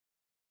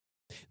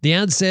The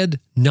ad said,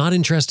 not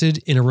interested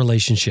in a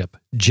relationship,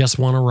 just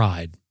want to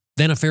ride.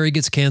 Then a ferry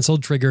gets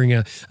canceled,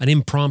 triggering an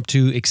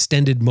impromptu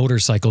extended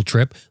motorcycle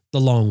trip the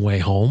long way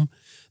home.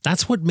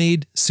 That's what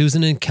made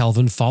Susan and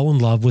Kelvin fall in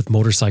love with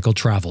motorcycle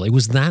travel. It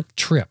was that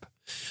trip.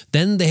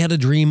 Then they had a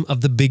dream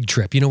of the big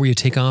trip, where you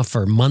take off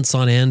for months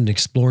on end and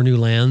explore new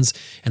lands.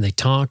 And they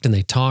talked,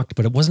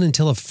 but it wasn't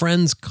until a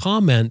friend's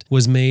comment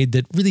was made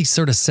that really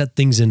sort of set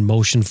things in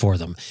motion for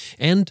them.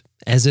 And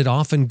as it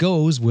often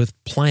goes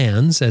with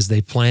plans, as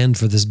they planned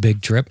for this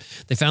big trip,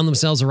 they found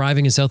themselves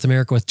arriving in South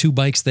America with 2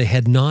 bikes they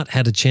had not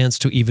had a chance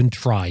to even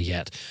try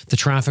yet. The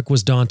traffic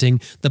was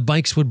daunting. The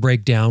bikes would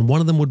break down.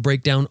 One of them would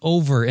break down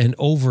over and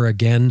over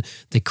again.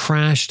 They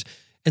crashed.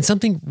 And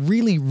something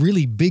really,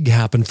 really big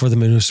happened for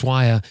them in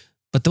Ushuaia.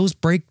 But those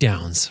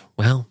breakdowns,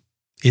 well,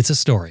 it's a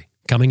story.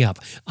 Coming up,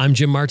 I'm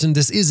Jim Martin.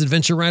 This is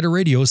Adventure Rider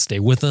Radio. Stay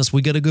with us.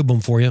 We got a good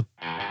one for you.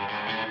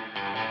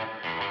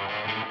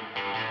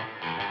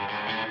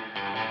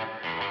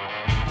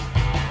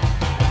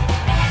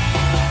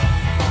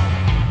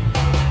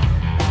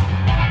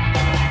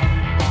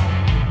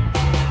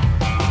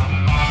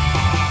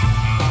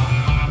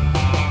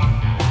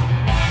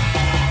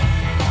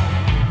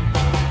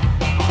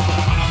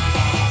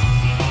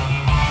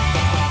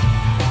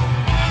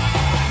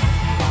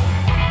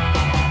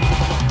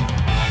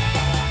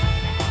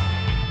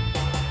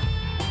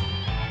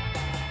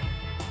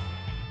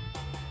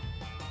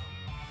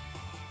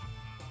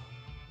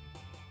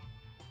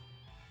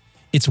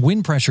 It's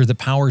wind pressure that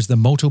powers the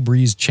Moto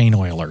Breeze chain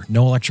oiler.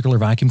 No electrical or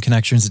vacuum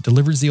connections. It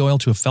delivers the oil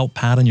to a felt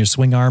pad on your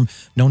swing arm.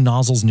 No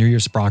nozzles near your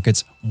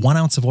sprockets. 1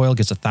 ounce of oil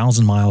gets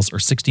 1,000 miles or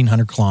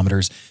 1,600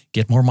 kilometers.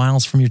 Get more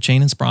miles from your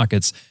chain and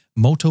sprockets.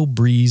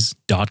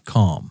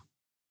 MotoBreeze.com.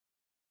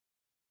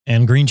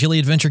 And Green Chili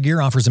Adventure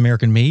Gear offers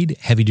American-made,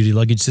 heavy-duty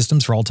luggage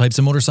systems for all types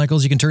of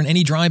motorcycles. You can turn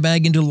any dry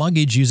bag into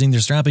luggage using their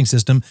strapping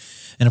system.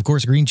 And of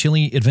course, Green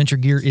Chili Adventure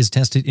Gear is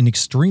tested in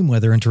extreme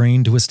weather and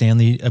terrain to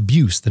withstand the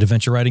abuse that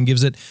adventure riding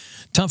gives it.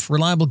 Tough,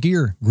 reliable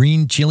gear.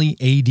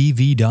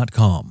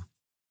 GreenChiliADV.com.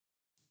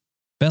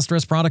 Best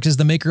Rest Products is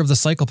the maker of the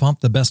Cycle Pump,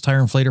 the best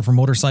tire inflator for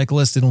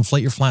motorcyclists. It'll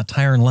inflate your flat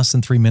tire in less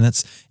than 3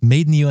 minutes.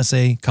 Made in the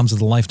USA, comes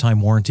with a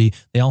lifetime warranty.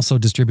 They also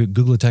distribute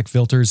Googletech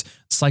filters.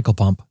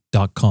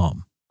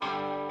 CyclePump.com.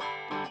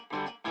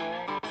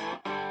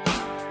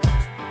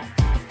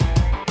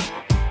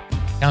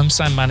 I'm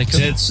Sam Manicum.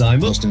 Ted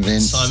Simon. Austin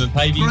Vince. Simon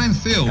Pavey. Brian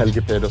Field.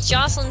 Helge Pedersen.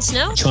 Jocelyn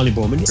Snow. Charlie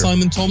Borman.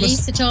 Simon Thomas.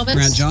 Lisa Thomas.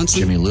 Grant Johnson.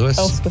 Jimmy Lewis.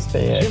 Elspeth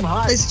Faye. Jim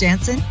Hyde. Liz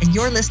Jansen, and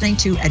you're listening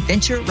to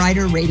Adventure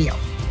Rider Radio.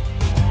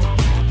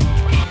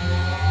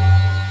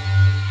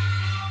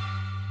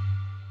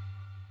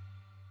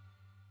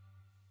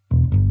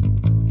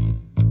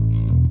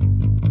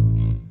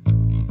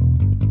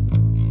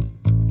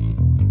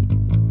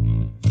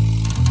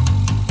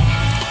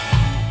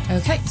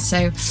 Okay,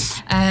 so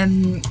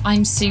I'm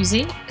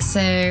Suzie.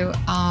 So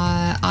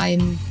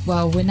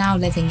we're now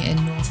living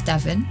in North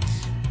Devon,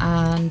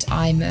 and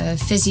I'm a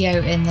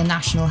physio in the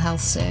National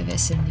Health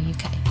Service in the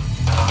UK.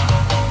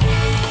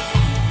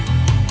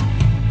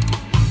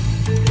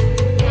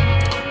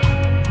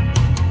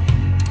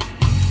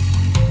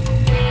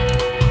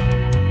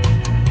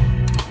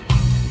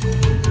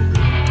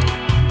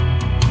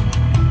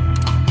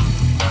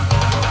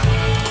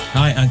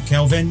 Hi, I'm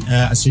Kelvin,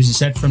 as Suzie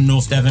said, from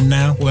North Devon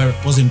now, where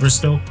it was in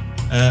Bristol,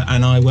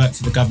 and I work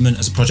for the government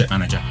as a project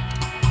manager.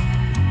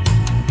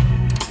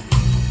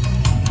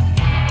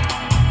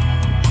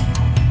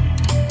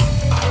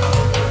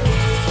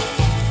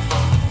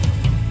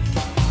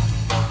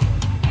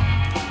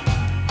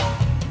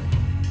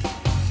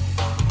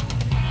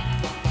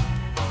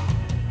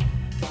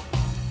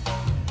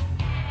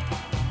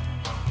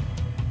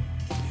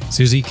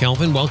 Suzie,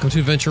 Kelvin, welcome to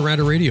Adventure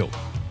Rider Radio.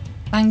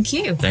 Thank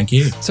you. Thank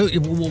you. So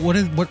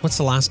what's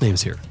the last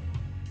names here?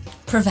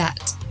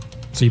 Prevett.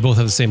 So you both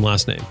have the same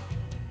last name?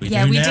 We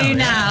do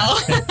now.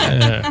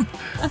 Right.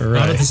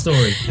 Part of the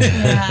story.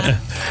 Yeah.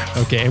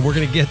 Okay, and we're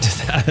going to get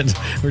to that.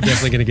 We're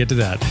definitely going to get to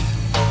that.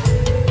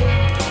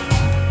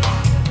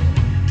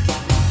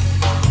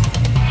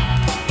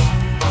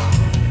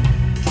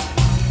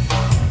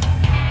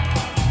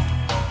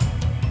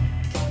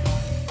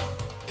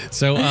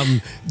 So,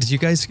 did you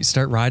guys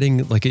start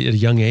riding like at a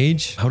young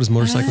age? How does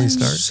motorcycling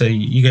start? So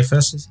you go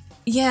first?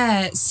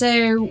 Yeah,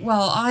 so,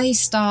 I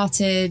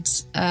started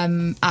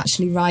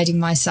actually riding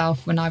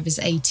myself when I was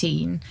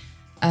 18,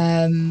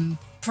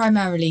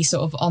 primarily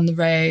sort of on the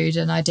road,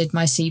 and I did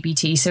my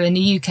CBT. So in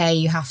the UK,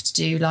 you have to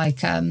do I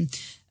think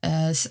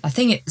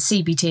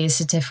CBT is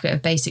Certificate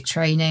of Basic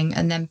Training,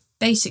 and then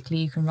basically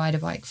you can ride a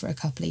bike for a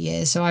couple of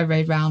years. So I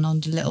rode around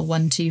on the little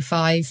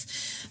 125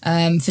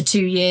 for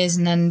 2 years,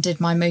 and then did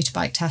my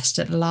motorbike test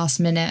at the last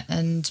minute,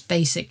 and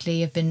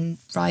basically have been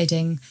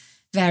riding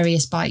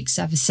various bikes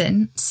ever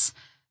since.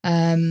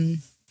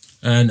 And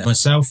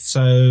myself,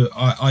 so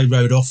I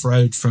rode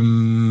off-road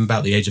from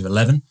about the age of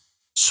 11.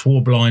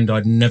 Swore blind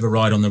I'd never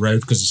ride on the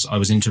road because I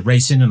was into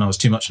racing and I was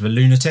too much of a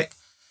lunatic.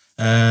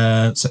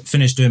 So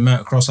finished doing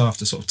motocross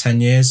after sort of 10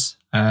 years.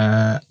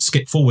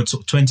 Skipped forward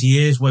sort of 20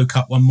 years, woke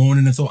up one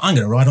morning and thought, I'm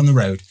going to ride on the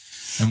road.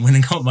 and went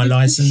and got my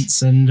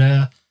license and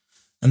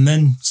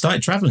then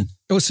started traveling.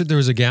 Oh, so there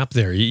was a gap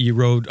there. You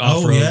rode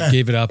off-road,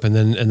 gave it up, and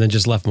then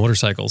just left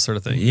motorcycles, sort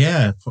of thing.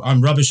 Yeah,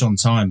 I'm rubbish on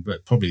time,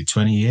 but probably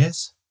 20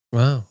 years.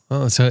 Wow.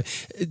 Oh, so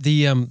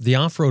the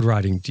off-road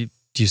riding, do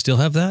you still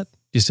have that?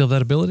 Do you still have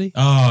that ability?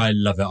 Oh, I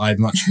love it. I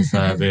much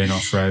prefer being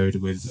off-road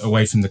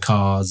away from the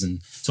cars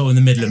and sort of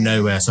in the middle of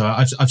nowhere. So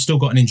I've still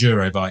got an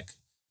enduro bike.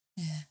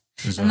 Yeah.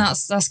 And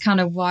that's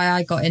kind of why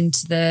I got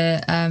into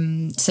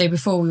the so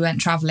before we went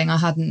traveling,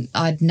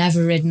 I'd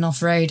never ridden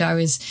off-road.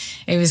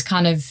 It was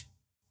kind of,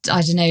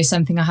 I don't know,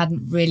 something I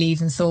hadn't really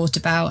even thought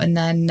about. And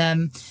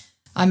then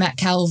I met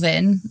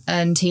Kelvin,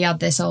 and he had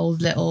this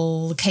old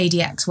little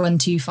KDX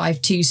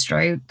 1252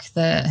 two-stroke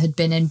that had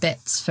been in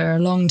bits for a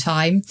long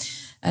time.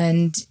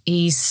 And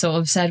he sort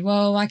of said,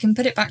 well, I can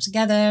put it back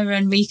together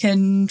and we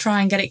can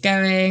try and get it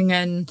going.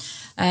 And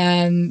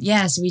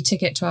so we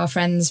took it to our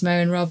friends Mo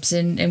and Rob's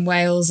in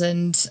Wales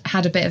and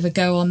had a bit of a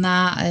go on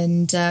that.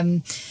 And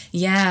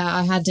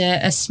I had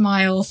a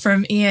smile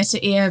from ear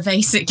to ear,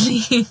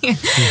 basically.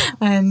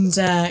 And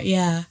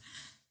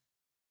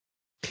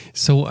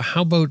So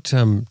how about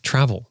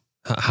travel?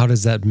 How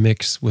does that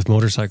mix with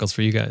motorcycles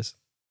for you guys?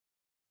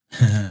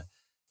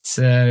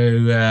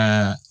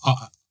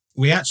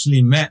 We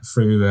actually met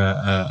through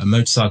a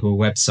motorcycle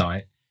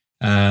website,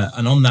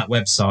 and on that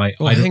website,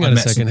 hang on a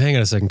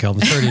second,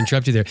 Kelvin. Sorry to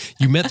interrupt you there.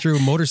 You met through a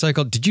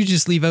motorcycle. Did you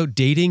just leave out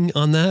dating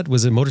on that?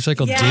 Was it a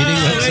motorcycle dating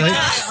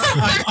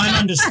website? I'm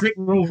under strict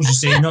rules, you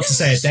see, not to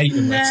say a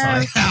dating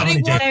website.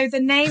 No, the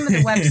name of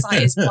the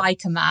website is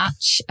Biker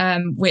Match,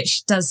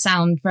 which does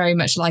sound very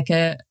much like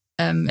a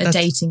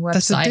dating website.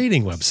 That's a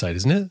dating website,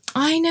 isn't it?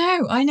 I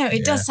know.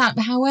 It does sound.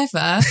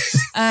 However,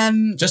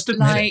 just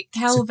like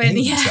Kelvin,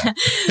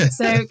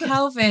 So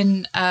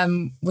Kelvin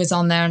was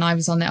on there, and I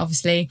was on it,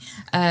 obviously.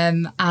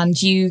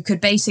 And you could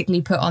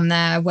basically put on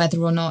there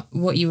whether or not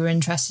what you were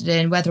interested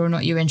in, whether or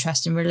not you were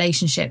interested in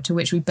relationship, to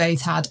which we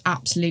both had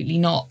absolutely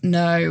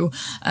no,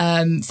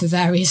 for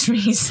various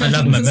reasons. I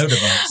love my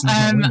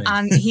motorbikes.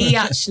 And he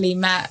actually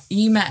met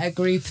a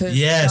group of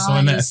guys. So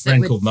I met a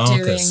friend called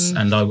Marcus,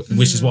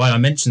 which is why I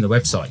mentioned the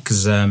website,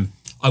 because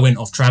I went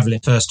off traveling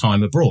first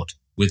time abroad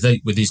with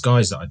these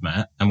guys that I'd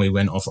met, and we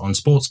went off on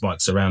sports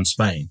bikes around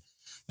Spain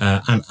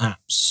and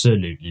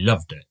absolutely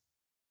loved it.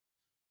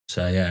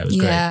 So it was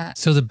great.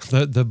 So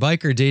the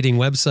biker dating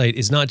website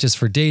is not just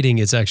for dating;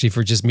 it's actually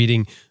for just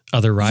meeting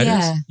other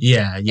riders.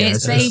 Yeah.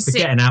 It's for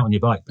getting out on your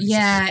bike. Basically.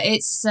 Yeah,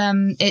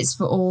 it's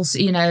for all.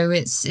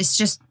 It's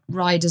just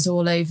riders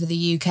all over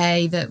the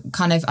UK that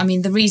kind of. I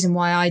mean, the reason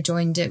why I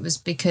joined it was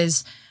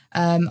because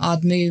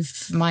I'd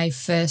moved my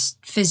first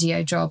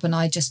physio job, and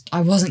I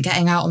wasn't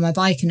getting out on my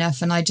bike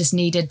enough, and I just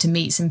needed to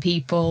meet some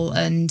people,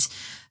 and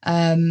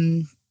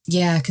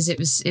because it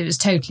was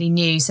totally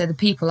new. So the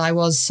people I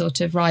was sort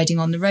of riding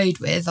on the road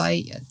with,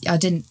 I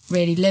didn't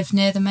really live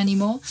near them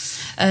anymore,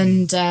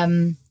 and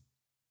and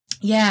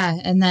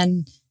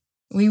then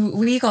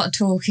we got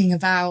talking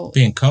about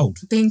being cold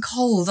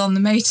on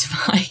the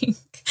motorbike.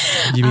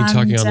 You mean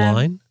talking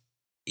online?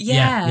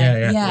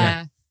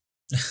 Yeah.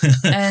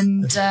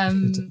 And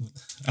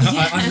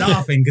I'm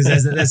laughing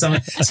because there's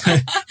something. So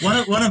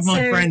one of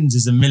my friends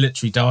is a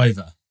military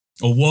diver,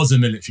 or was a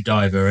military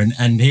diver,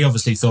 and he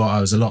obviously thought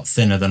I was a lot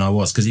thinner than I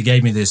was, because he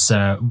gave me this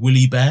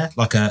woolly bear,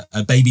 like a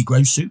baby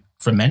grow suit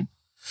for men.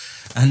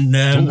 And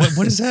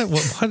what is that?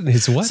 What?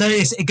 So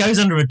it goes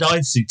under a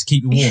dive suit to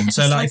keep you warm.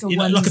 So like a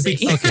big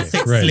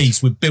thick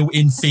fleece with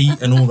built-in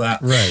feet and all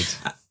that. Right.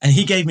 And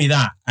he gave me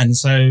that, and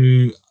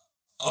so.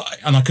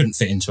 And I couldn't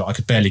fit into it. I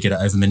could barely get it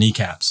over my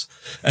kneecaps.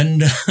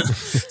 And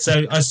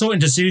so I was talking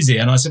to Suzie,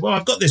 and I said, well,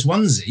 I've got this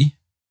onesie.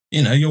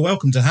 You're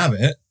welcome to have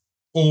it.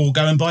 Or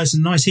go and buy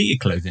some nice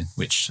heated clothing,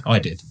 which I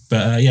did.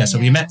 But so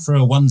we met for a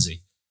onesie.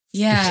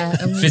 Yeah.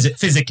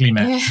 Physically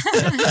met.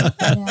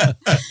 Yeah.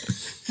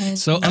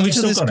 So up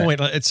to this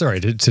point, sorry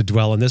to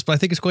dwell on this, but I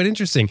think it's quite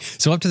interesting.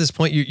 So up to this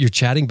point, you're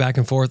chatting back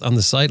and forth on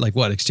the site, like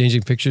what,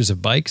 exchanging pictures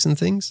of bikes and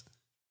things?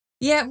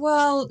 Yeah,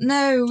 well,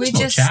 no, we're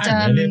just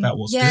really about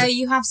what's good.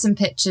 You have some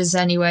pictures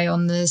anyway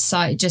on the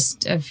site,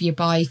 just of your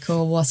bike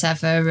or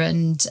whatever,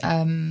 and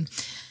and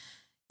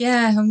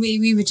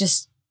we were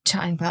just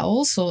chatting about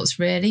all sorts,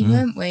 really,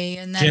 weren't we?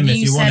 And then Jim, if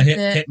you want to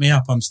hit me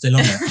up, I'm still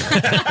on it.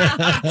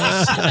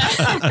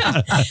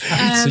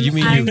 So you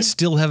mean you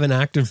still have an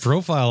active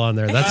profile on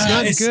there? That's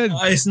not good.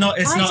 It's not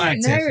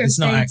active. It's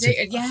not active.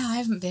 Yeah, I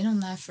haven't been on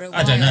there for a while.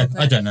 I don't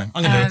know.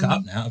 I'm going to look it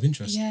up now, out of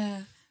interest.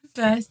 Yeah,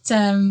 but.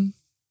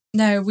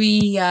 No,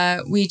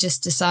 we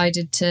just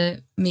decided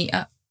to meet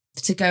up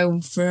to go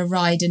for a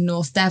ride in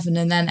North Devon,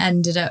 and then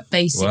ended up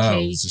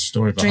basically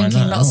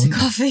drinking lots of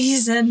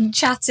coffees and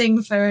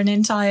chatting for an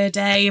entire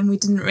day, and we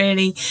didn't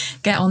really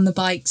get on the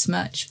bikes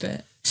much.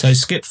 But so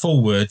skip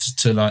forward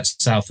to like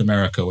South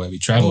America where we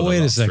travelled. Oh,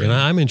 wait a second.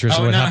 I'm interested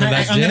in what happened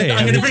that day.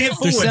 I'm going to bring it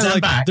forward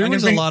and back. There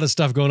was a lot of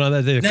stuff going on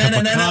that day. A cup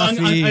of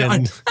coffee.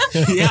 And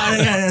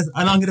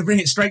I'm going to bring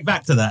it straight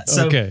back to that.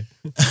 So, okay.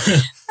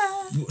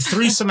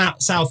 Through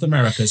South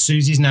America,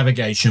 Susie's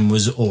navigation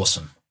was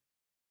awesome.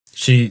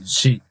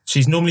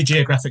 She's normally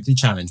geographically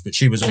challenged, but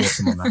she was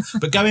awesome on that.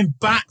 But going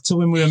back to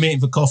when we were meeting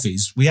for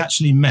coffees,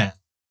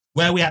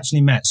 where we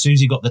actually met,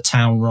 Suzie got the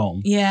town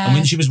wrong. Yeah. And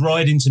when she was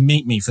riding to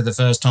meet me for the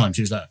first time,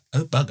 she was like,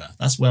 oh, bugger,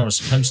 that's where I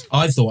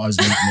thought I was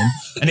meeting him.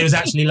 And it was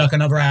actually like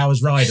another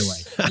hour's ride away.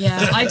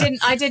 Yeah,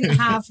 I didn't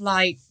have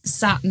like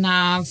sat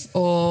nav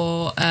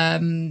or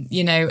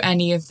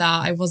any of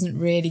that. I wasn't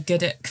really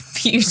good at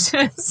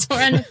computers or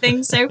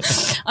anything, so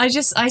I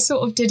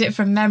sort of did it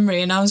from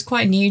memory, and I was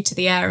quite new to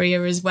the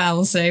area as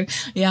well. So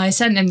yeah, I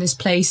sent him this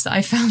place that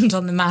I found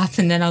on the map,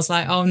 and then I was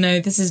like, oh no,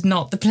 this is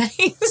not the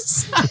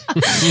place.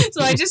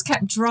 So I just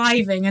kept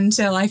driving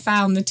until I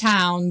found the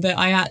town that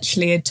I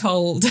actually had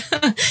told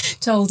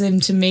him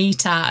to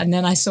meet at, and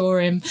then I saw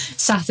him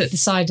sat at the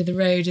side of the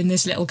road in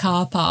this little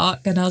car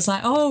park, and I was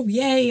like, oh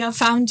yay, I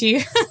found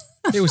you.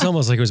 It was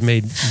almost like it was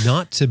made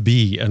not to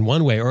be in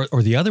one way,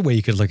 or the other way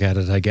you could look at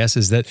it, I guess,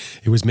 is that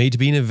it was made to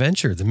be an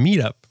adventure. The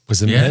meetup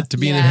was meant to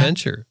be an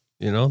adventure.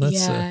 You know,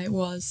 it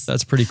was.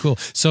 That's pretty cool.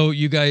 So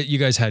you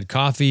guys had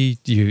coffee.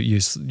 You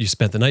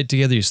spent the night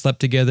together. You slept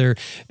together,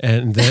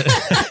 and then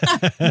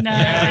No,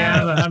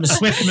 I'm a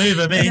swift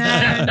mover, me.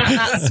 No, not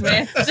that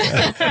swift.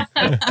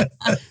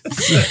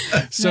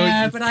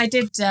 So, but I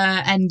did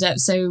end up.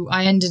 So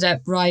I ended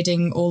up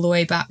riding all the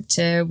way back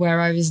to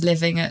where I was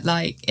living at,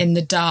 like in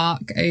the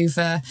dark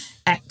over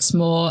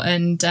Exmoor,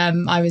 and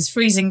I was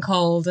freezing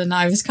cold, and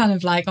I was kind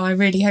of like, oh, I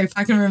really hope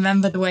I can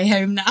remember the way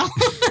home now.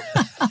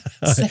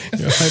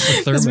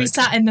 Because we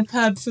sat in the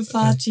pub for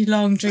far too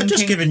long drinking. I'm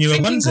just giving you a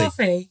onesie.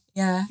 Coffee.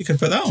 Yeah. You can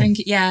put that on.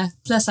 Yeah.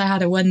 Plus I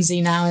had a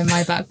onesie now in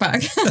my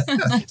backpack.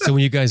 So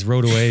when you guys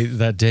rode away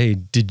that day,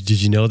 did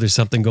you know there's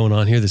something going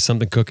on here? There's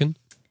something cooking?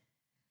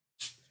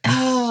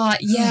 Oh,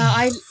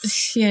 yeah.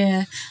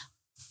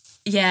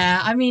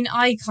 Yeah. I mean,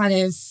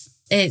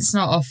 it's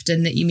not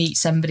often that you meet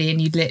somebody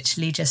and you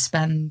literally just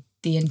spend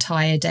the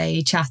entire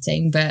day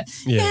chatting, but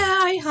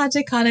I had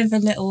a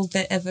little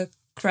bit of a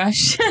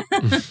crush.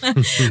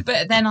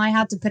 But then I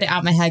had to put it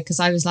out my head because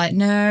I was like,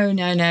 no,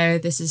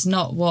 this is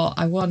not what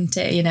I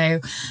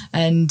wanted,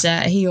 and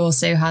he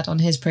also had on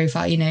his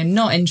profile,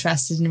 not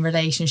interested in a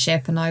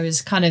relationship, and I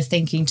was kind of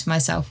thinking to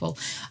myself, well,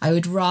 I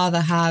would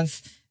rather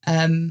have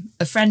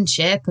a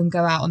friendship and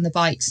go out on the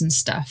bikes and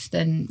stuff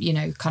than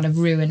kind of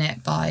ruin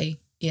it by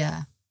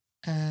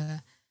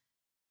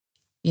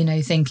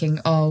thinking,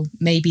 oh,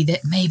 maybe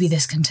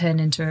this can turn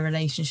into a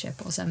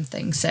relationship or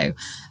something. So,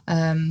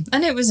 and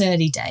it was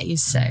early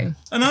days. So,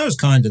 and I was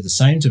kind of the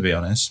same, to be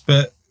honest.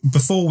 But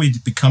before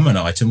we'd become an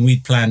item,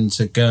 we'd planned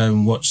to go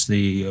and watch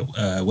the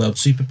World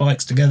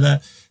Superbikes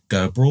together,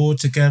 go abroad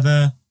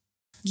together.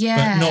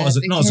 Yeah, but not as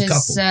a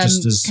couple,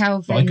 just as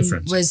Kelvin biker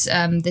friends. Was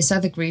this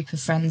other group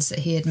of friends that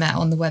he had met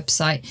on the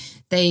website.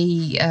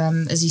 They,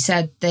 as he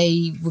said,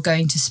 they were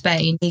going to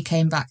Spain. He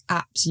came back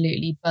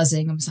absolutely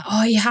buzzing and was like,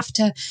 "Oh, you have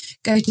to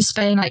go to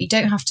Spain. Like, you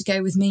don't have to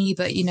go with me,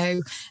 but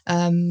get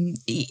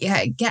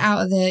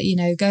out of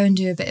the, go and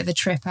do a bit of a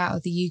trip out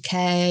of the UK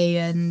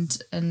and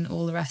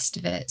all the rest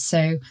of it."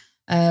 So,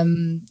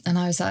 and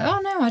I was like,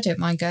 "Oh no, I don't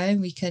mind going.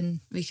 We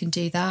can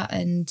do that."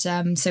 And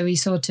so we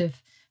sort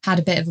of had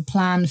a bit of a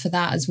plan for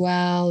that as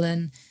well,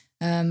 and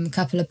a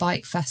couple of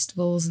bike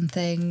festivals and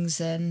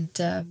things, and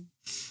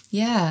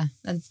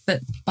but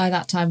by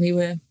that time we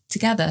were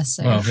together.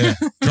 So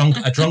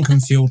a drunken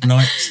fueled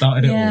night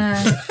started it all.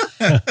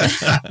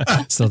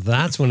 So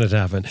that's when it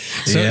happened.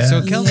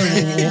 So Kelvin,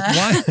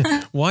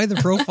 why the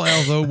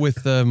profile though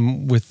with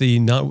the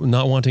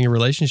not wanting a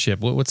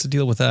relationship? What's the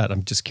deal with that?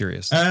 I'm just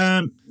curious.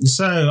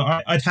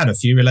 So I'd had a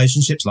few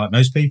relationships like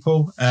most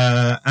people,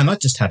 and I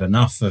just had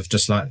enough of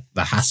just like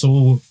the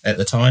hassle at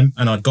the time.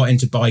 And I'd got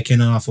into biking,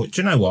 and I thought,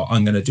 do you know what?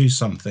 I'm going to do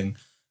something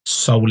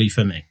solely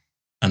for me,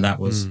 and that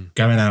was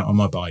going out on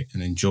my bike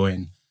and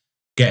enjoying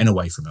getting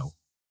away from it all.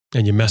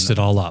 And you messed it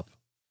all up.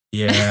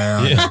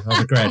 Yeah, I've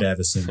regretted it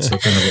ever since. So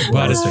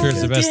but it's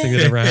the best thing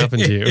that ever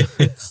happened to you.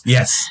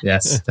 Yes,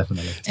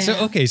 definitely.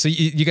 So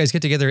you guys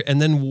get together,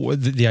 and then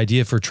the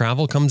idea for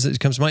travel comes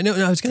to mind. No,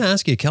 I was going to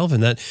ask you,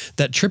 Kelvin,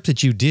 that trip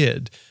that you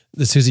did,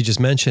 that Suzie just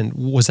mentioned,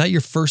 was that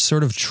your first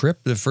sort of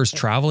trip, the first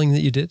traveling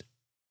that you did?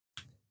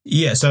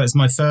 Yeah, so it's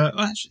my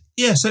first.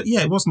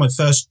 It was my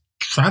first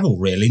travel,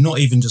 really, not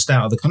even just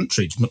out of the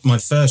country. My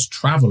first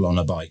travel on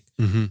a bike,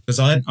 because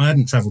I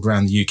hadn't travelled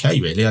around the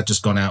UK really. I'd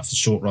just gone out for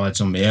short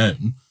rides on my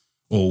own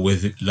or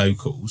with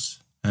locals.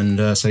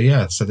 And so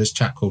this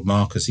chap called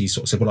Marcus, he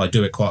sort of said, well, I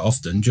do it quite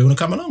often. Do you want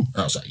to come along?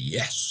 And I was like,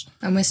 yes.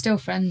 And we're still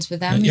friends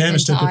with them. Yeah, we're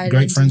still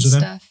great friends with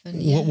them.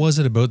 What was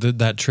it about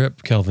that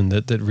trip, Kelvin,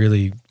 that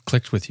really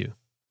clicked with you?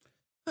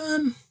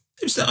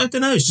 It was, I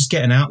don't know, it's just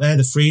getting out there,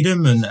 the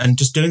freedom and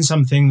just doing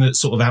something that's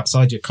sort of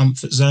outside your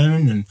comfort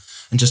zone and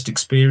just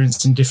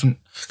experiencing different,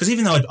 because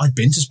even though I'd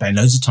been to Spain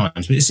loads of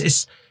times, but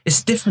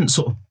it's different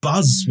sort of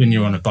buzz when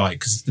you're on a bike,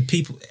 because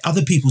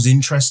other people's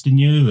interest in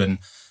you and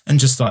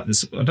just like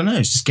this, I don't know,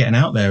 it's just getting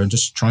out there and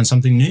just trying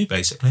something new,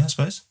 basically, I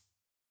suppose.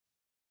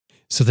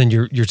 So then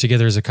you're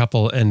together as a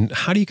couple, and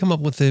how do you come up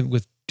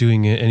with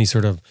doing any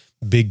sort of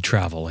big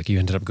travel? Like you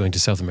ended up going to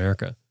South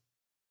America.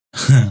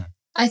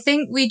 I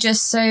think we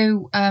just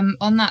on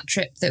that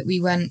trip that we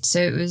went, so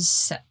it was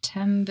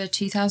September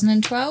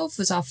 2012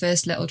 was our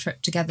first little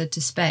trip together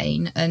to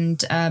Spain,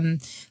 and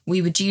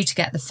we were due to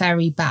get the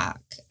ferry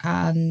back,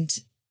 and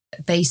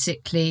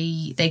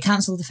basically they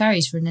cancelled the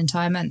ferries for an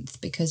entire month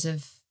because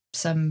of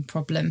some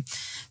problem.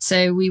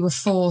 So we were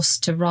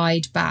forced to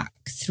ride back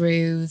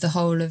through the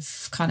whole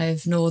of kind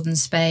of northern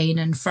Spain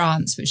and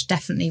France, which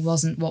definitely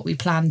wasn't what we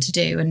planned to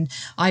do. And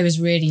I was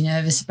really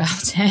nervous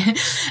about it.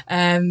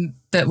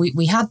 But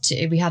we had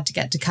to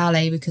get to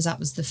Calais because that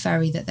was the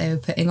ferry that they were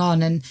putting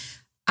on. And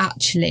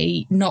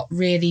actually not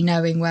really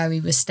knowing where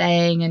we were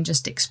staying and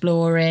just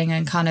exploring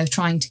and kind of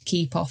trying to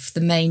keep off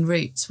the main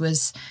routes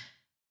was,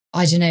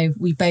 I don't know,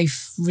 we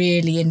both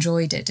really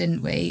enjoyed it,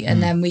 didn't we?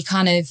 And then we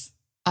kind of,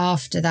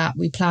 after that,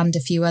 we planned a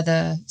few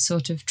other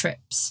sort of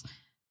trips,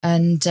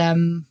 and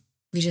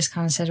we just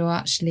kind of said, well,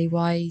 actually,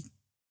 why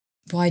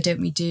don't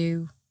we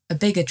do a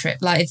bigger trip?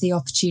 Like, if the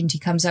opportunity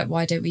comes up,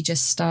 why don't we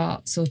just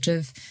start sort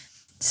of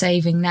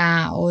saving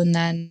now, and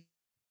then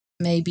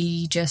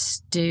maybe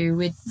just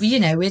we'd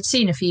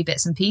seen a few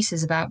bits and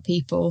pieces about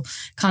people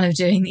kind of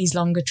doing these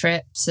longer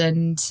trips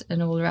and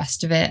all the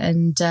rest of it,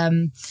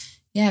 and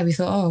we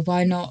thought, oh,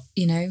 why not,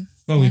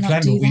 Well,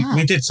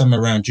 we did some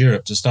around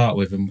Europe to start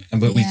with,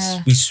 but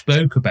we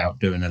spoke about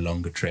doing a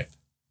longer trip.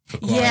 For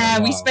quite a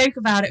while. We spoke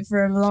about it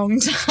for a long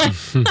time.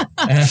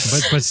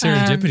 but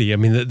serendipity. I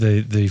mean,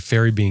 the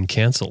ferry being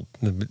cancelled,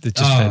 it's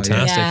just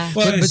fantastic. Yeah.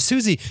 But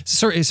Suzie,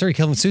 sorry,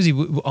 Kelvin,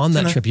 Suzie, on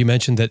that trip, you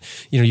mentioned that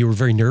you were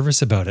very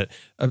nervous about it.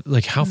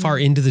 Like, how far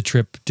into the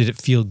trip did it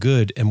feel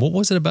good, and what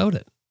was it about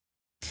it?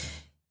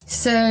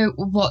 So,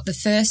 the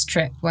first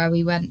trip where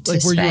we went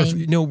to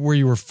Spain? Where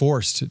you were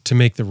forced to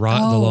make the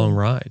long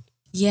ride.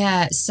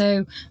 Yeah.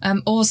 So,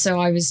 also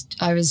I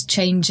was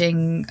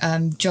changing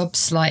jobs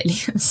slightly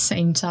at the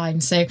same time.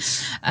 So,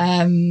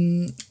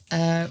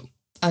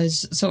 I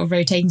was sort of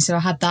rotating. So I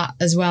had that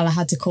as well. I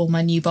had to call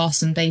my new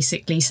boss and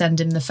basically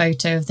send him the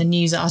photo of the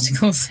news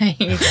article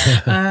saying,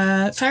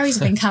 ferries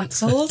have been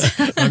cancelled.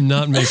 I'm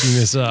not making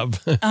this up.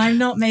 I'm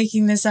not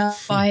making this up.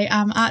 I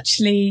am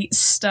actually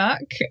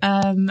stuck.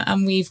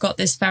 And we've got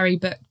this ferry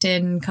booked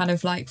in kind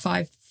of like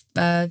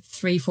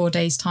 3-4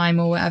 days time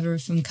or whatever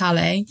from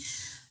Calais.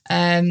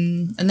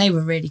 And they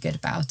were really good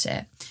about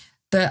it.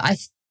 But I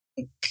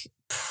think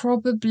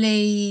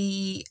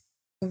probably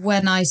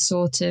when I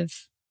sort of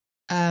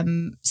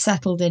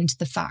settled into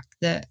the fact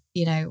that,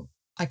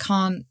 I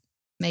can't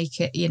make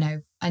it,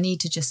 I need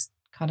to just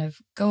kind of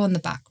go on the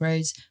back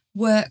roads,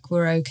 work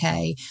were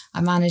okay.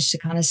 I managed to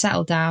kind of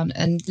settle down,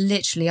 and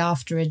literally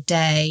after a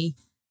day,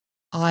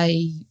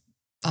 I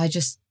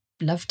just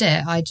loved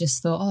it. I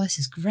just thought, oh, this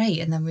is great.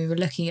 And then we were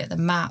looking at the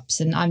maps,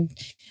 and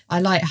I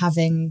like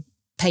having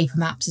paper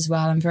maps as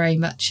well. I'm very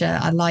much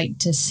I like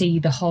to see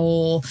the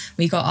whole.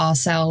 We got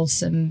ourselves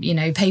some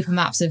paper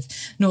maps of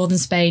northern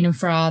Spain and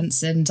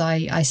France, and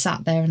I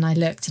sat there and I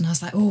looked and I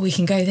was like, oh, we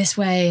can go this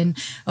way, and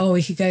oh,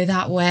 we could go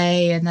that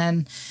way, and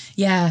then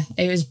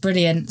it was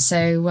brilliant.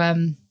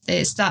 So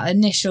it's that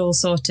initial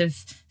sort of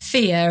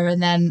fear,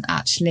 and then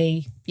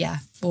actually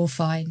all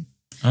fine.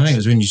 I think it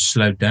was when you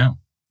slowed down.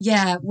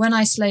 Yeah, when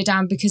I slowed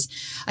down, because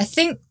I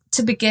think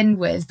to begin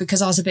with,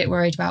 because I was a bit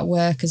worried about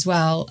work as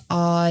well,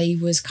 I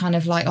was kind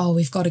of like, oh,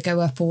 we've got to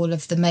go up all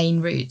of the main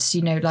routes,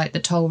 like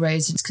the toll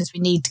roads, because we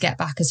need to get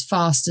back as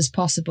fast as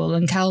possible.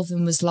 And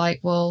Kelvin was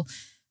like, well,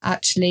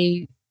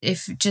 actually,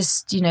 if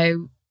just,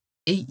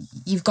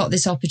 you've got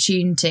this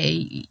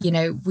opportunity,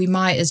 we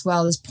might as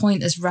well, as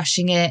pointless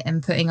rushing it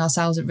and putting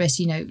ourselves at risk,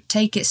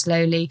 take it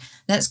slowly.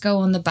 Let's go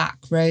on the back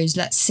roads.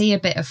 Let's see a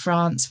bit of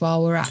France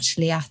while we're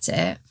actually at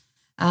it.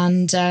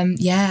 And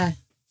I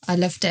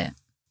loved it.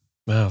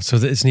 Wow, so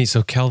it's neat.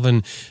 So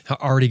Kelvin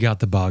already got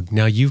the bug.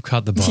 Now you've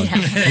caught the bug.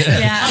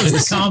 Yeah.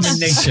 It's calm in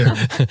nature.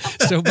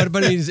 So,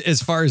 but I mean,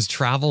 as far as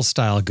travel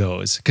style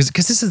goes, because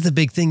this is the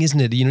big thing, isn't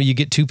it? You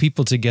get two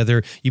people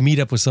together, you meet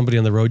up with somebody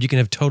on the road, you can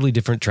have totally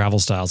different travel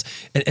styles.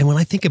 And when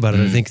I think about it,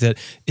 I think that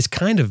it's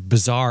kind of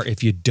bizarre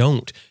if you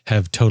don't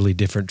have totally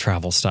different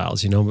travel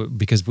styles,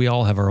 because we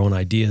all have our own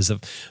ideas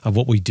of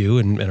what we do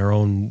and our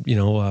own,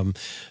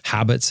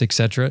 habits,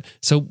 etc.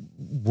 So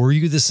were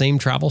you the same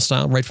travel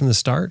style right from the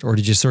start, or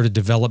did you sort of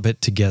develop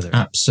it together?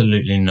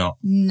 Absolutely not.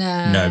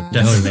 No,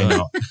 definitely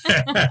not.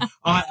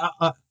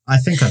 I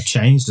think I've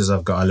changed as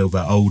I've got a little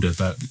bit older,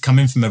 but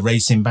coming from a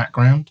racing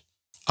background,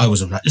 I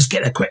was like, let's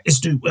get there quick. Let's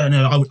do.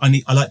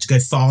 I like to go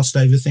fast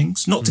over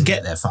things, not to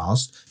get there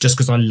fast, just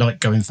because I like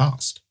going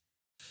fast.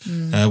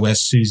 Where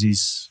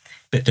Suzie's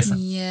a bit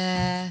different.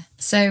 Yeah.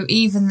 So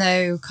even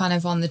though kind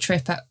of on the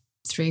trip up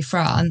through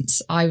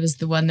France, I was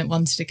the one that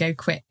wanted to go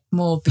quick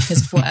more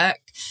because of work.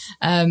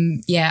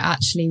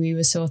 Actually, we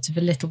were sort of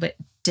a little bit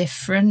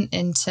different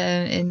in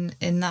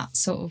that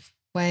sort of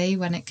way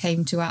when it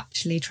came to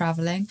actually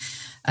traveling.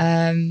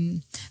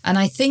 And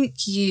I think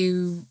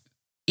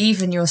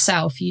even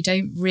yourself, you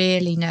don't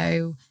really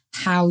know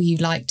how you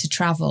like to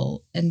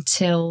travel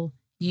until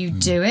you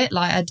do it.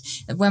 Like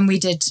when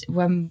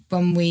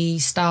we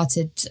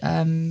started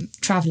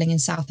traveling in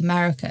South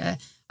America,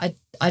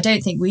 I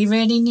don't think we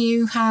really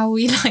knew how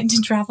we like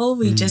to travel.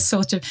 We just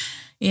sort of,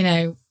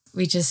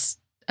 we just,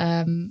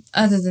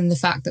 other than the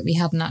fact that we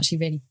hadn't actually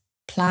really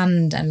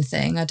planned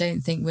anything, I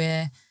don't think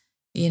we're,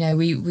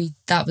 we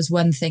that was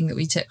one thing that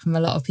we took from a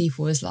lot of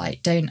people was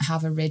like, don't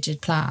have a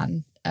rigid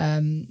plan.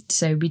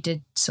 So we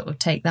did sort of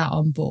take that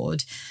on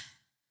board.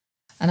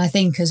 And I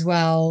think as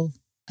well,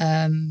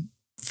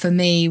 for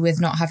me,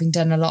 with not having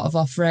done a lot of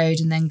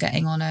off-road and then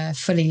getting on a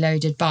fully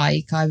loaded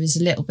bike, I was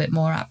a little bit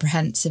more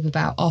apprehensive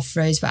about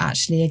off-roads. But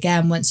actually,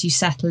 again, once you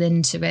settle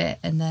into it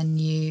and then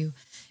you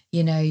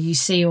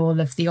see all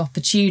of the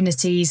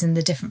opportunities and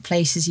the different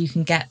places you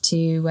can get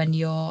to when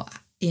you're,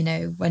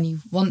 when you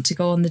want to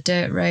go on the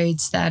dirt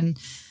roads, then,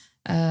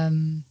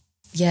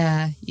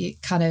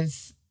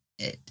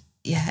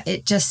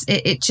 it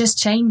just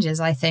changes,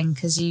 I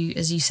think, as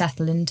you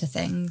settle into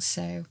things.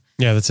 So.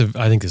 Yeah, I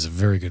think that's a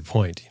very good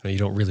point. You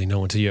don't really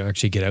know until you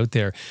actually get out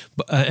there.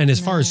 But, and as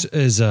far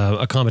as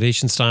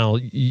accommodation style,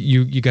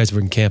 you guys have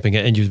been camping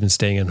and you've been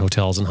staying in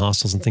hotels and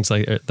hostels and things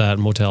like that,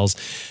 motels.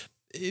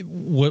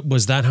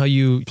 Was that how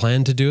you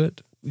planned to do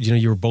it?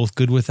 You were both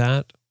good with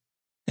that?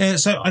 Yeah,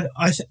 so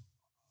I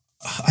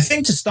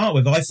think to start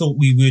with, I thought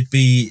we would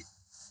be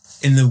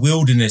in the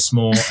wilderness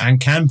more and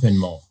camping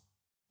more.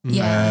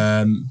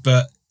 Yeah.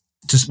 But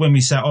just when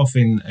we set off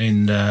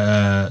in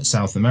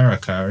South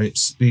America,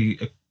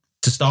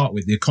 to start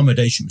with, the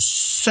accommodation was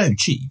so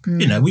cheap.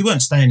 We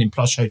weren't staying in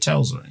plush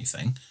hotels or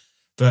anything,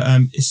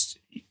 but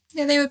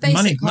they were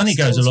basic money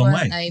goes a long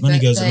way. Money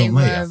goes a long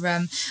way.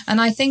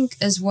 And I think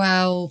as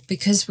well,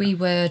 because we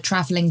were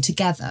traveling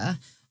together,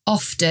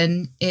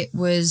 often it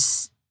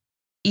was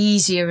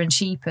easier and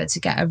cheaper to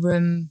get a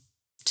room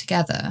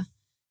together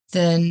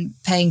than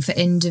paying for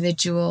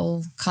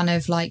individual kind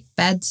of like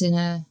beds in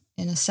a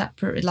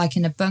separate, like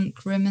in a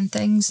bunk room and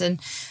things. And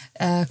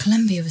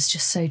Colombia was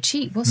just so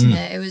cheap, wasn't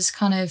it? It was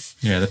kind of...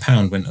 Yeah, the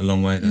pound went a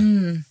long way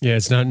there. Yeah,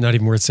 it's not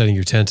even worth setting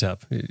your tent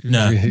up.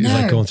 No. You're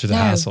like going through the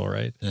hassle,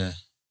 right? Yeah.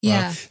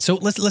 Yeah. So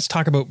let's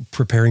talk about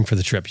preparing for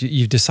the trip.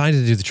 You've decided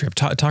to do the trip.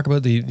 Talk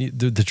about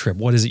the trip.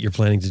 What is it you're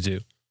planning to do?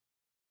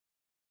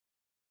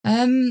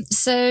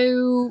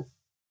 So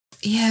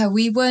yeah,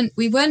 we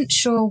weren't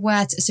sure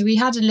where to. So we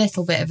had a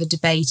little bit of a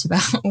debate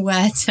about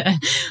where to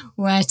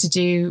go.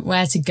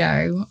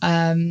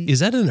 Is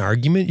that an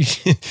argument?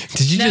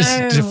 Did you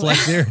just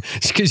deflect there?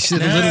 Because you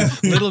said a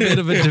little bit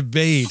of a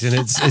debate, and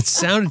it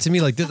sounded to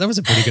me like that was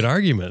a pretty good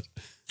argument.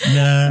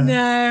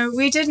 No,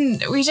 we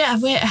didn't. We're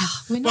not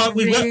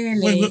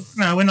really.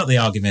 We're not the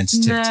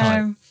argumentative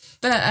type.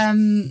 But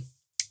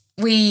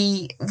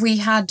we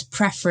had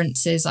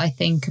preferences, I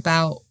think,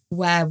 about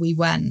where we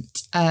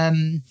went.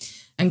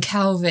 And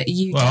Kelvin,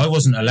 I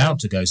wasn't allowed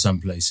to go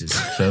some places.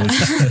 So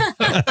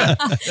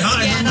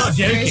I'm not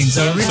joking.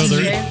 So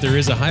there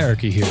is a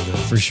hierarchy here, though,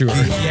 for sure.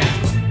 Yeah.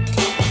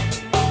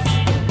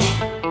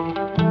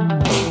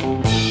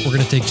 We're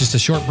going to take just a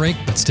short break,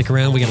 but stick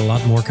around. We got a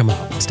lot more coming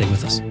up. Stay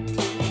with us.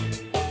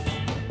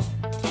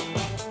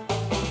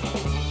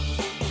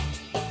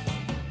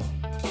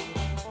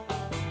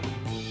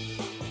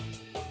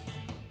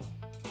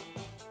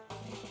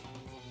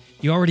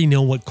 You already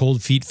know what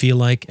cold feet feel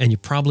like, and you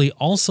probably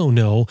also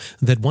know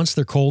that once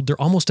they're cold,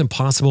 they're almost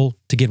impossible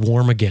to get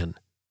warm again.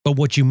 But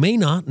what you may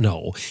not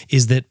know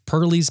is that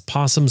Pearlie's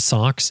Possum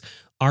Socks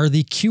are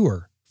the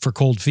cure for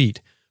cold feet.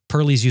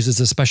 Pearlie's uses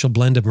a special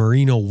blend of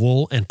merino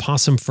wool and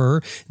possum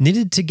fur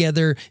knitted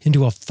together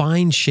into a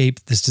fine shape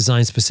that's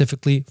designed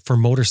specifically for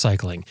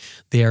motorcycling.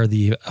 They are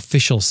the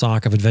official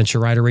sock of Adventure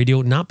Rider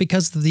Radio, not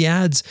because of the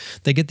ads.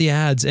 They get the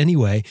ads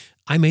anyway.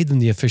 I made them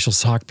the official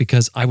sock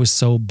because I was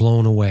so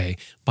blown away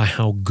by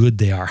how good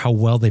they are, how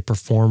well they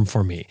perform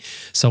for me.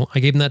 So I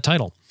gave them that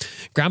title.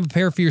 Grab a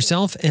pair for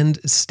yourself and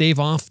stave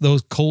off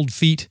those cold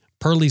feet.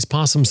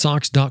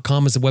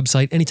 PearliesPossumSocks.com is the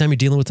website. Anytime you're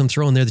dealing with them,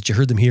 throw in there that you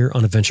heard them here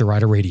on Adventure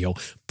Rider Radio.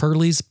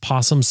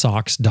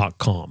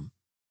 PearliesPossumSocks.com.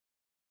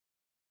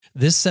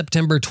 This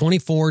September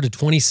 24 to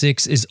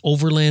 26 is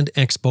Overland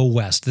Expo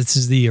West. This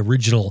is the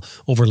original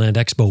Overland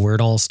Expo where it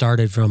all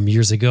started from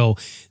years ago.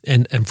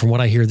 And from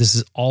what I hear, this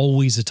is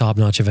always a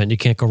top-notch event. You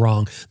can't go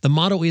wrong. The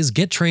motto is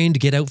get trained,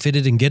 get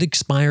outfitted, and get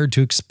inspired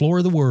to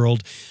explore the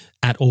world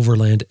at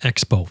Overland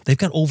Expo. They've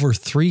got over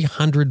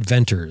 300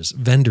 vendors.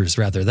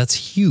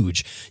 That's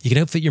huge. You can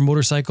outfit your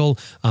motorcycle,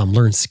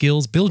 learn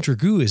skills. Bill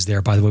Dragoo is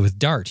there, by the way, with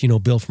Dart. You know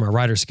Bill from our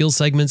rider skills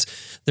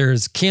segments.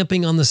 There's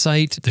camping on the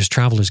site. There's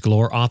travelers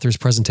galore, authors,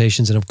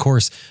 presentations, and of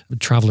course,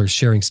 travelers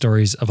sharing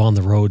stories of on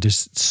the road.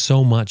 There's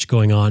so much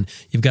going on.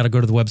 You've got to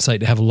go to the website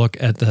to have a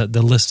look at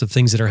the list of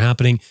things that are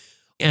happening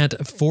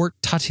at Fort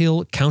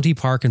Tuthill County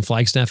Park in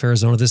Flagstaff,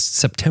 Arizona, this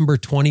September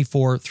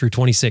 24 through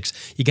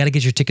 26. You got to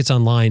get your tickets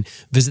online.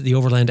 Visit the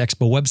Overland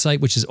Expo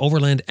website, which is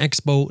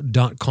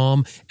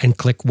overlandexpo.com, and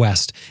click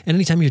West. And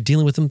anytime you're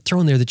dealing with them, throw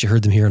in there that you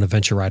heard them here on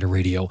Adventure Rider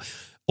Radio.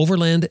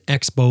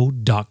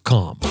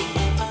 overlandexpo.com.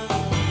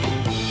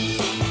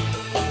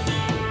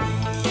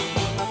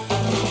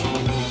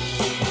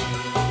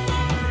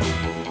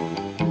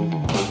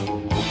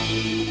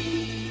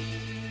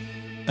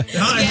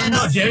 I'm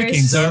not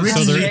joking. So That's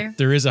originally, true.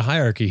 there is a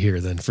hierarchy here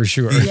then, for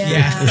sure.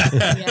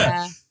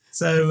 Yeah.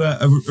 So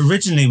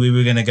originally we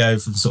were going to go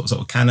from sort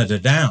of Canada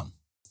down,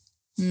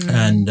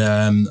 and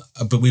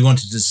but we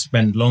wanted to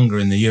spend longer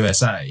in the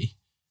USA,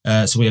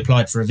 so we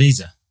applied for a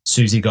visa.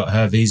 Suzie got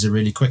her visa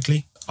really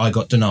quickly. I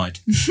got denied.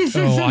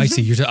 Oh, I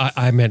see.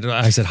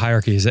 I said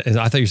hierarchy.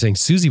 I thought you were saying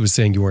Suzie was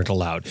saying you weren't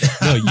allowed.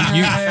 No,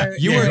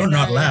 you You're weren't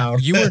not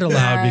allowed. You weren't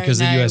allowed because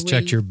the No, U.S.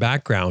 checked your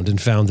background and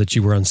found that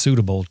you were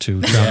unsuitable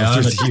to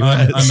travel through the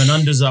U.S. I'm an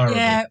undesirable.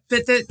 Yeah,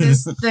 but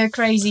the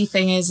crazy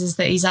thing is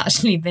that he's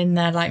actually been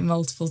there like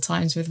multiple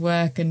times with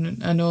work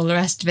and all the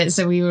rest of it.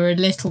 So we were a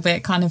little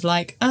bit kind of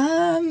like,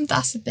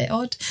 that's a bit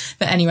odd.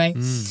 But anyway,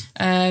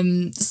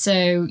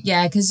 so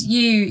yeah, because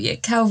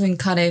Kelvin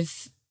kind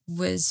of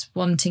was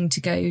wanting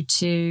to go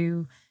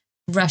to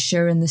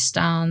Russia and the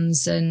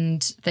stands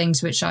and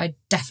things, which I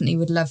definitely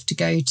would love to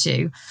go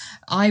to.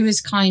 I was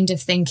kind of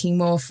thinking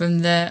more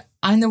from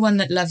I'm the one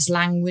that loves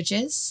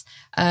languages.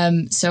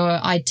 So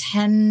I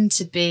tend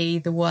to be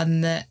the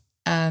one that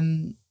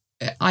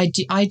I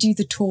do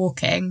the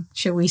talking,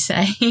 shall we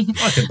say.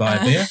 I could buy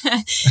a beer.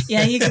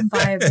 Yeah, you can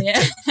buy a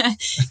beer.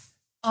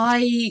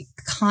 I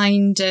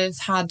kind of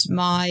had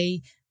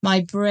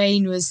my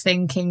brain was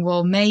thinking,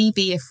 well,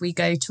 maybe if we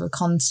go to a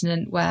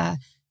continent where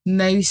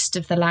most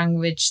of the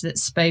language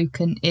that's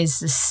spoken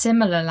is a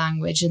similar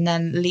language, and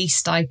then at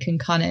least I can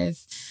kind of,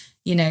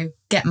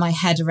 get my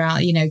head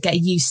around, get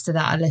used to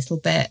that a little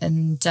bit.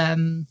 And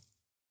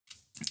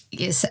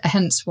it's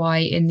hence why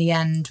in the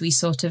end we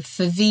sort of,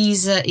 for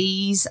visa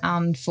ease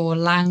and for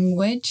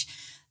language,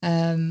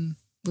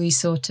 we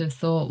sort of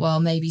thought, well,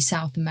 maybe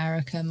South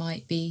America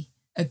might be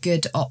a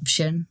good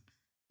option,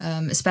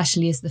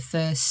 especially as the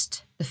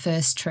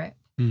first trip,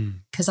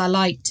 because I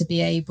like to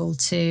be able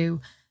to,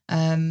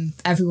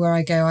 everywhere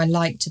I go, I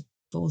like to be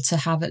able to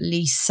have at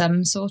least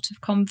some sort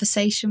of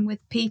conversation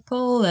with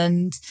people,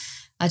 and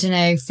I don't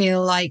know,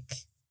 feel like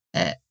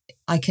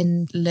I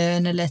can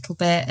learn a little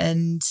bit,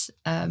 and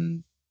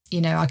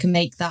I can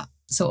make that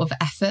sort of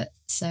effort.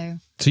 So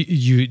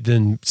you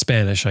then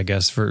Spanish, I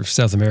guess, for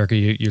South America,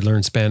 you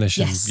learn Spanish.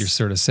 Yes. And you're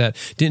sort of set.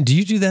 Do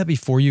you do that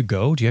before you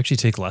go? Do you actually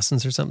take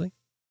lessons or something?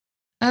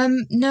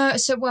 No,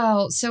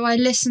 so I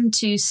listened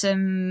to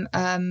some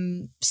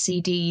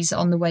CDs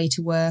on the way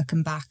to work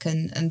and back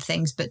and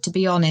things, but to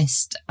be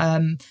honest,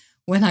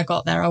 when I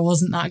got there, I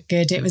wasn't that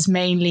good. It was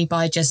mainly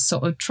by just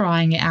sort of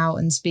trying it out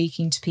and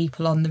speaking to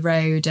people on the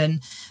road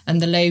and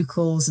the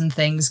locals and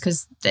things,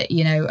 because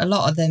a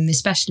lot of them,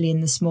 especially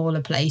in the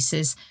smaller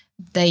places,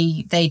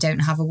 they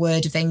don't have a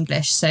word of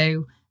English,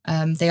 so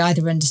they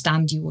either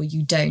understand you or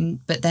you don't,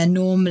 but they're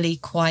normally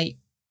quite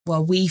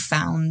well. We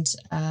found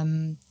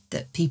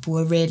that people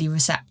were really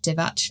receptive,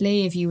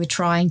 actually. If you were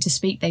trying to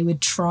speak, they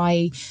would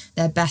try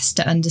their best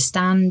to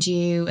understand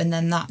you. And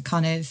then that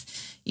kind of,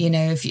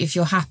 if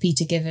you're happy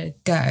to give it a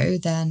go,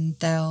 then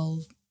they'll,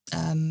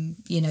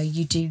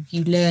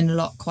 you learn a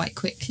lot quite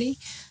quickly.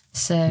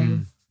 So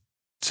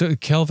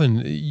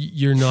Kelvin,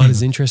 you're not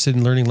as interested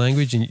in learning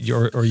language,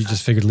 or you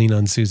just figured lean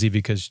on Suzie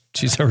because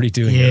she's already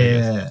doing it?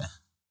 Yeah.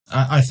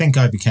 I think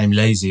I became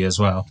lazy as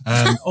well,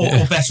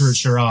 or better at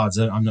charades.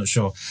 I'm not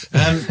sure.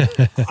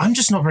 I'm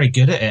just not very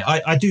good at it.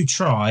 I do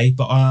try,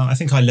 but I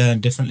think I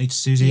learn differently to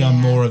Suzie. Yeah.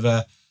 I'm more of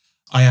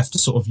I have to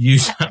sort of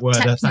use that word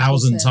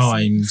 1,000 person.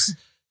 times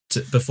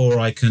before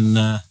I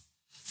can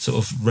sort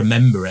of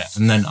remember it,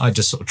 and then I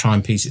just sort of try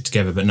and piece it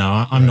together. But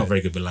no, I'm not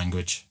very good with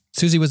language.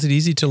 Suzie, was it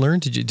easy to learn?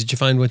 Did you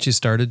find once you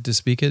started to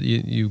speak it,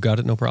 you got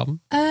it no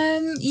problem?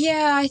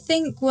 Yeah, I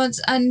think once,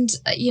 and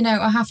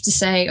I have to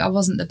say I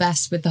wasn't the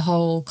best with the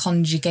whole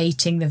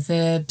conjugating the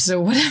verbs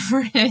or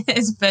whatever it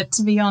is, but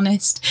to be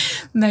honest,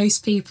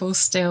 most people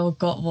still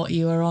got what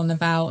you were on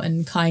about,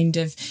 and kind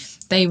of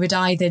they would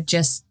either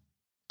just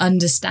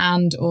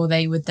understand or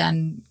they would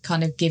then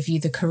kind of give you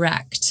the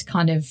correct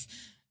kind of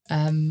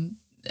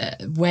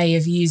way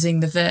of using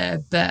the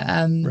verb. But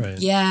Right.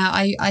 yeah,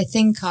 I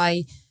think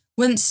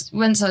once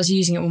I was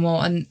using it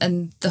more,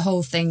 and the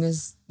whole thing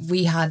was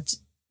we had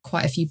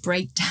quite a few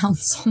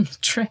breakdowns on the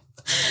trip,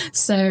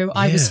 so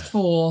I was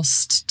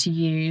forced to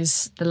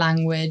use the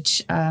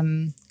language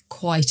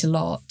quite a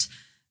lot,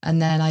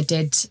 and then I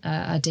did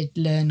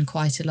learn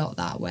quite a lot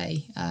that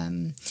way.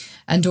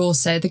 And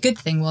also the good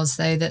thing was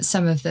though that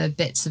some of the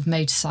bits of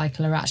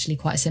motorcycle are actually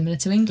quite similar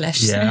to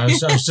English. Yeah, I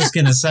was just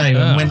going to say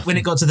when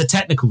it got to the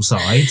technical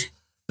side,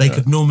 they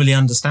could normally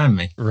understand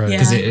me, Right.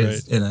 Because Yeah. it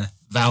is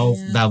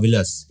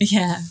valvulus.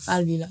 Yeah,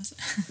 fabulous.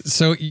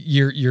 So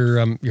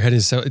you're heading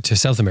to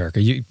South America.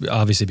 You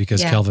obviously,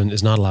 because Yeah. Kelvin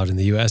is not allowed in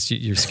the U.S.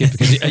 You're skipped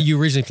because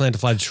you originally planned to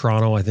fly to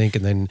Toronto, I think,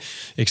 and then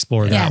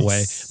explore that Yes.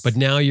 way. But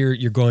now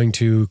you're going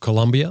to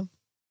Colombia,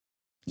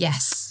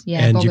 Yes, yeah,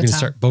 and Bogota. you're going to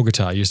start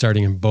Bogota. You're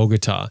starting in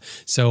Bogota.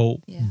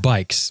 So Yeah.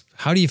 bikes.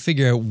 How do you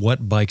figure out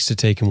what bikes to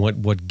take and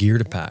what gear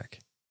to pack?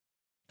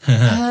 We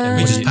what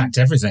just do you- packed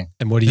everything.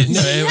 And what do you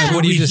and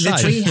what do you We decide?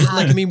 literally had-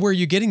 Like, I mean, where are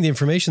you getting the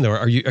information though?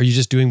 Are you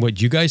just doing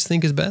what you guys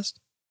think is best?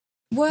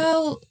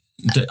 Well,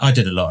 I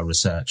did a lot of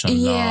research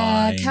online.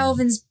 yeah,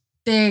 Kelvin's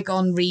big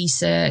on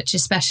research,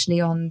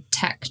 especially on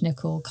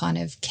technical kind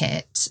of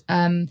kit.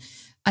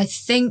 I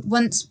think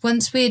once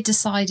we had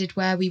decided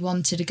where we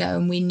wanted to go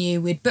and we knew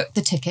we'd booked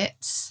the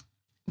tickets,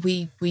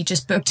 we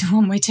just booked a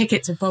one-way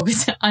ticket to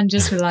Bogota and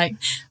just were like,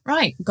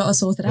 right, we've got to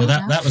sort it out.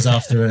 Well, that was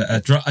after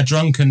a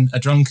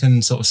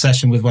drunken sort of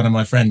session with one of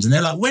my friends, and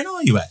they're like, "When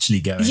are you actually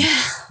going?"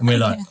 Yeah. And we're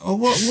like, "Oh,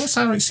 what's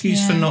our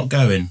excuse for not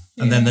going?"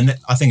 And then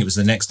I think it was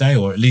the next day,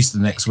 or at least the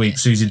next week,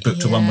 Susie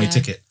booked a one-way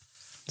ticket.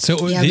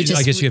 So I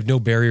guess you have no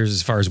barriers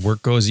as far as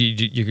work goes.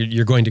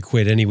 You're going to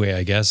quit anyway,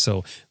 I guess.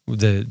 So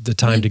the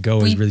time to go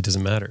really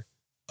doesn't matter.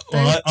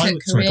 Well, I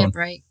took career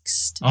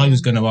breaks. I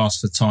was going to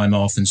ask for time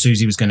off, and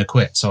Susie was going to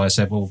quit. So I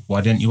said, "Well,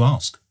 why didn't you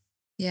ask?"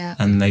 Yeah.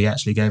 And they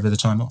actually gave her the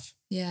time off.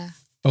 Yeah.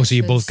 Oh, so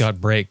you both got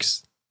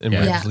breaks and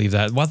were able to leave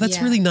that. Well,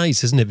 that's really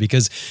nice, isn't it?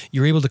 Because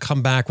you're able to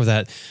come back with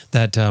that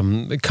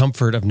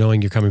comfort of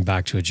knowing you're coming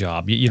back to a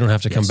job. You don't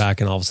have to come back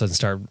and all of a sudden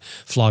start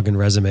flogging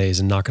resumes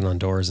and knocking on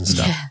doors and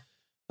stuff.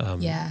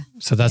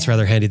 So that's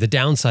rather handy. The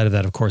downside of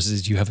that, of course,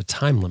 is you have a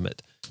time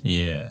limit.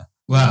 Yeah.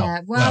 Wow. Yeah.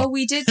 Well,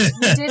 we did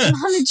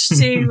manage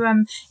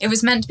to. It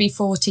was meant to be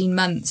 14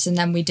 months, and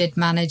then we did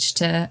manage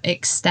to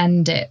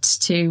extend it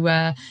to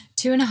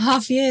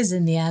 2.5 years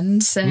in the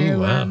end. So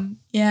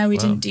we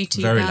didn't do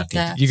too very bad lucky.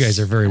 there. You guys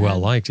are very well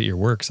liked at your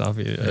works,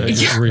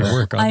 obviously. Where you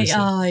work,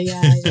 obviously.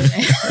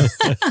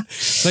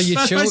 So you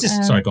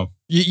chose. Sorry, go on.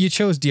 You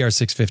chose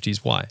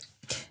DR650s. Why?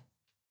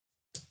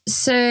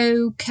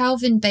 So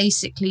Kelvin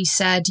basically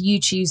said,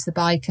 you choose the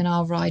bike and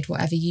I'll ride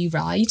whatever you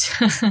ride,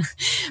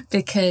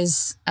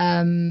 because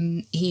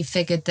he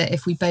figured that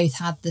if we both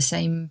had the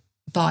same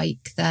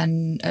bike,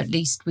 then at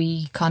least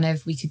we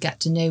could get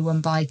to know one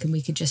bike, and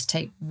we could just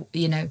take,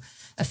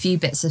 a few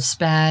bits of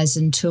spares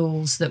and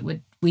tools that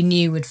we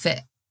knew would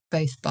fit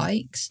both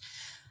bikes.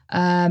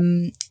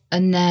 And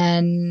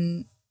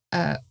then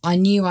I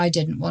knew I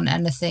didn't want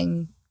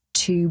anything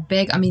too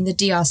big. I mean, the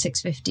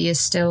DR650 is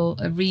still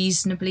a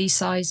reasonably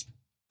sized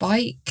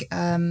bike.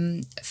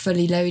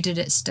 Fully loaded,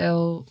 it's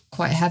still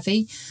quite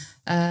heavy.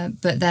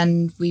 But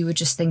then we were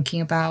just thinking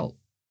about,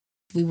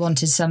 we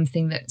wanted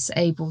something that's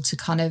able to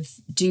kind of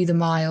do the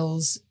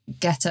miles,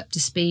 get up to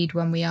speed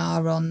when we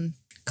are on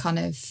kind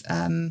of,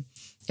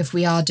 if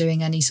we are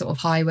doing any sort of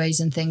highways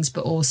and things,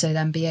 but also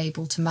then be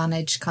able to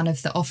manage kind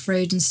of the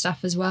off-road and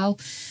stuff as well.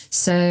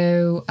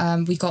 So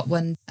we got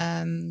one,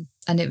 and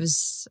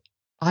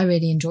I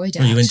really enjoyed it.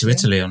 Well, you went to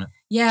Italy on it?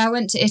 Yeah, I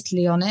went to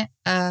Italy on it.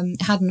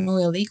 Had an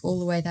oil leak all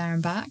the way there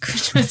and back,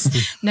 which was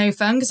no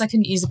fun because I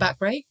couldn't use the back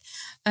brake.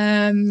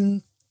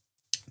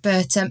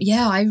 But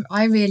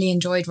I really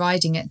enjoyed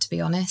riding it, to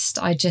be honest.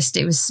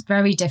 It was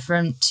very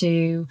different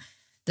to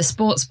the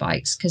sports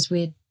bikes, because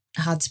we'd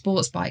had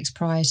sports bikes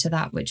prior to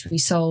that, which we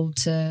sold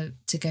to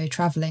go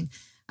travelling.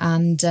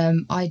 And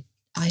I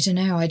don't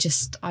know, I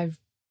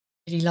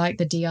really like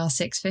the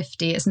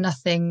DR650. It's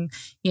nothing,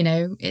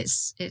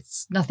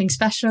 it's nothing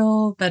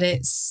special, but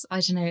it's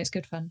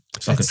good fun.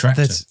 It's like a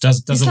tractor.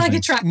 It's like a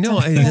tractor. No,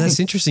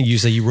 that's interesting. You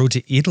say you rode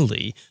to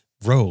Italy,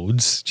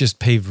 roads, just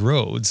paved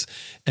roads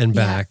and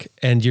back,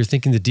 and you're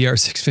thinking the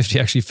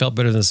DR650 actually felt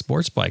better than a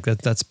sports bike.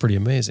 That's pretty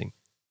amazing.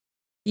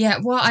 Yeah,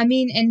 well, I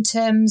mean, in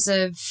terms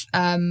of,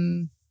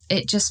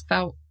 it just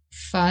felt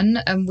fun,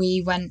 and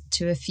we went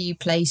to a few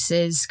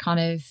places, kind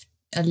of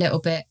a little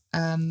bit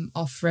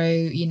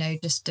off-road,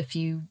 just a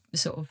few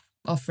sort of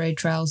off-road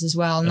trails as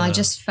well. And I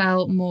just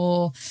felt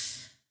more,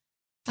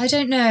 I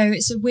don't know,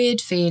 it's a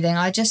weird feeling.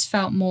 I just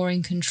felt more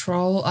in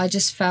control. I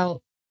just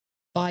felt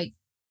bike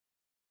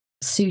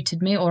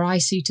suited me, or I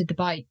suited the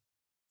bike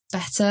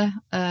better.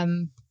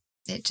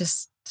 It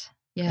just,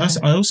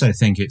 I also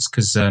think it's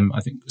because I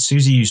think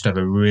Suzie used to have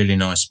a really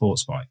nice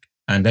sports bike,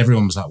 and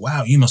everyone was like,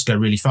 wow, you must go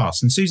really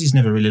fast. And Susie's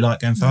never really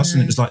liked going fast,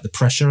 and it was like the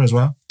pressure as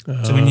well.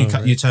 So when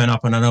you turn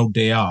up on an old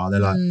DR, they're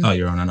like, oh,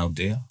 you're on an old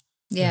DR.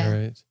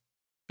 Yeah.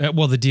 Right.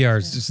 Well, the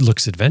DR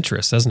looks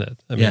adventurous, doesn't it?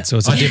 I mean, so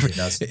it's a different,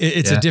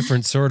 it's a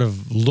different sort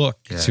of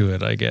look to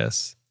it, I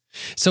guess.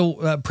 So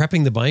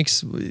prepping the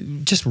bikes,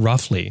 just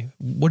roughly,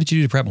 what did you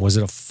do to prep them? Was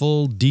it a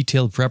full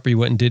detailed prep, or you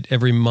went and did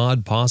every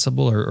mod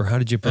possible, or how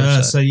did you approach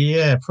that? So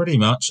yeah, pretty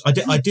much. I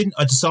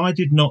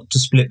decided not to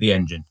split the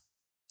engine.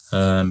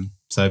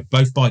 So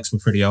both bikes were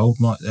pretty old.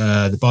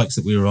 The bikes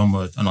that we were on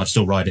were, and I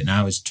still ride it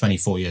now, is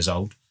 24 years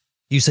old.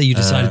 You say you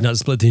decided not to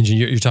split the engine.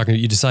 You're talking.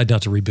 You decided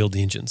not to rebuild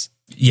the engines.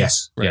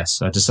 Yes, right.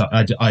 Yes. I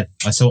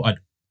thought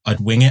I'd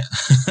wing it,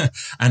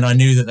 and I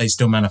knew that they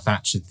still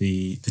manufactured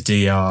the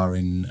DR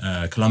in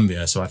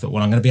Colombia. So I thought,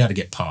 well, I'm going to be able to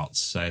get parts.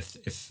 So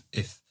if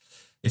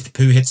the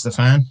poo hits the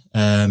fan,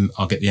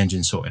 I'll get the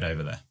engine sorted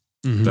over there.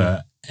 Mm-hmm.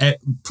 But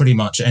pretty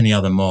much any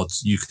other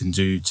mods you can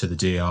do to the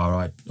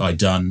DR, I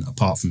done,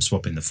 apart from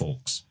swapping the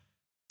forks.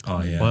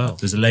 Wow.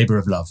 There's a labour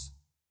of love.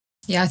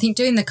 Yeah, I think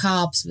doing the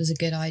carbs was a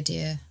good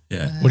idea.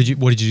 Yeah. What did you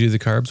do to the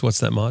carbs? What's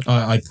that mod?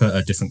 I put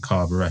a different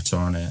carburetor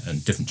on it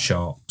and different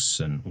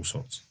shocks and all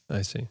sorts.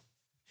 I see.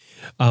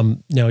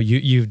 Now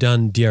you've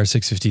done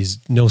DR650s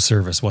no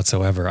service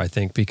whatsoever, I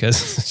think,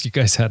 because you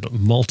guys had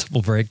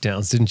multiple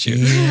breakdowns, didn't you?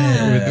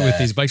 Yeah. With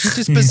these bikes, which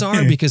is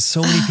bizarre because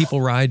so many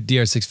people ride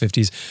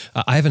DR650s.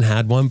 I haven't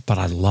had one, but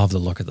I love the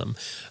look of them.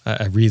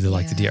 I really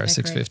like the Yeah,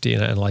 DR650,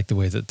 and I like the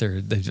way that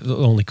they're the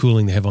only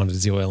cooling they have on it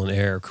is the oil and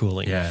air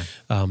cooling. Yeah.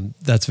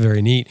 That's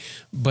very neat.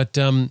 But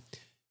I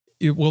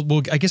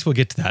guess we'll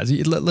get to that.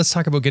 Let's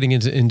talk about getting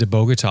into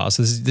Bogota.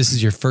 So this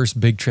is your first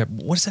big trip.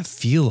 What does that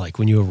feel like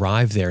when you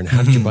arrive there, and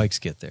how did your bikes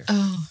get there?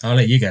 Oh, I'll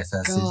let you go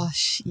first.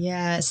 gosh,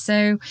 yeah.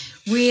 So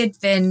we had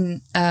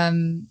been,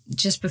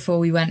 just before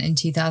we went in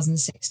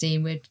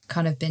 2016, we'd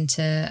kind of been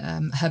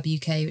to Hub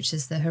UK, which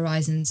is the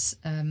Horizons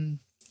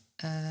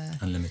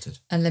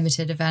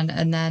Unlimited event,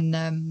 and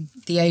then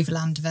the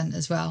Overland event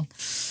as well.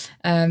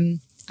 And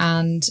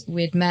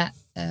we'd met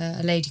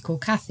a lady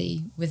called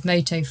Kathy with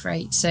Moto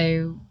Freight.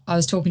 So I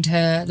was talking to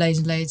her loads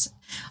and loads.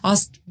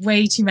 Asked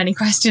way too many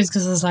questions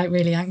because I was like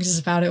really anxious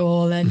about it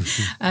all. And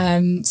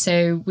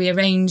so we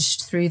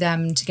arranged through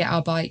them to get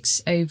our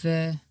bikes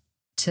over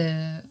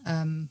to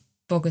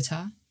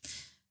Bogota.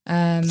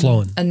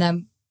 Flown. And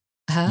then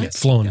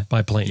Flown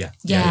by plane.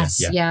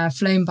 Yeah,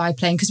 flown by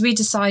plane, because we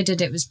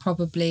decided it was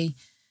probably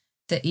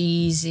the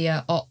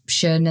easier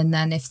option, and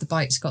then if the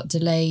bikes got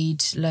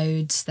delayed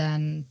loads,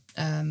 then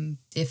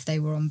if they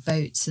were on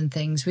boats and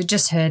things, we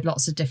just heard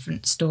lots of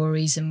different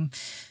stories, and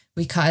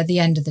we at the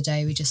end of the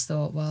day we just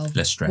thought, well,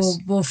 less stress.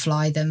 We'll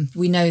fly them.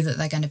 We know that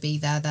they're going to be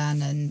there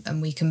then,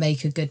 and we can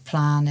make a good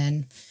plan.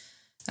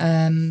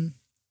 And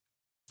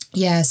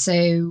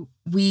so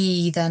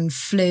we then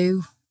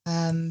flew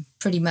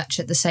pretty much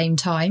at the same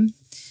time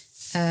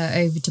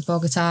over to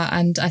Bogota,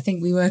 and I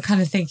think we were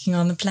kind of thinking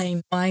on the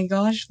plane, my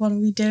gosh, what are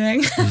we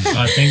doing?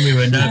 I think we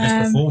were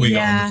nervous before we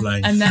got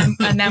on the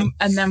plane.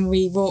 and then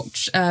we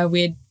walked.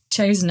 We had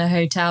chosen a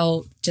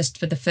hotel just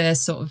for the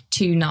first sort of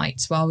 2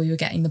 nights while we were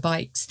getting the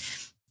bikes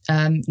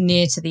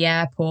near to the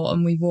airport,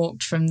 and we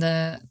walked from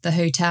the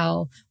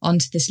hotel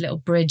onto this little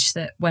bridge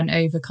that went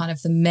over kind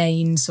of the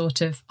main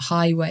sort of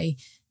highway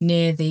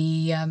near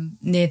the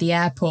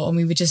airport, and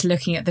we were just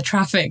looking at the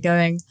traffic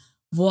going,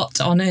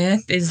 what on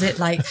earth is it,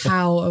 like,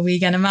 how are we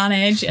going to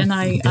manage? And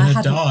I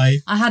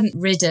hadn't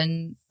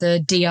ridden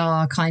the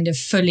DR kind of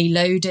fully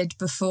loaded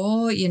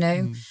before, you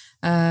know.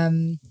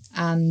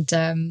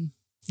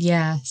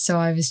 So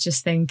I was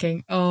just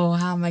thinking, oh,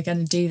 how am I going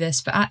to do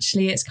this? But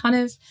actually it's kind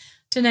of, I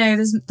don't know,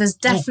 there's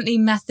definitely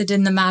method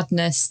in the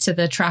madness to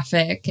the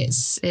traffic.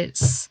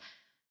 It's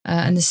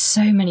and there's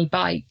so many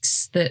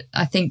bikes that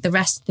I think the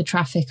rest of the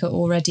traffic are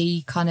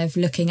already kind of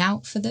looking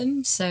out for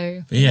them.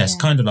 So it's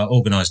kind of like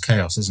organised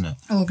chaos, isn't it?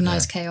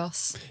 Organised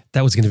chaos.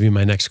 That was going to be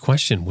my next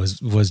question was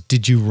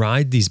did you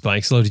ride these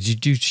bikes? Did you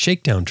do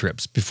shakedown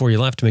trips before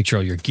you left to make sure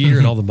all your gear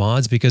and all the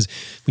mods? Because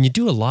when you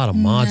do a lot of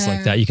mods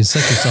like that, you can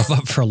set yourself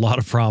up for a lot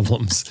of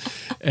problems.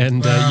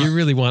 And you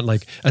really want,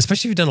 like,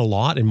 especially if you've done a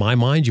lot, in my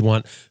mind, you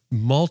want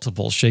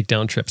multiple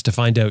shakedown trips to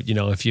find out, you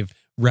know, if you've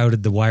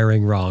routed the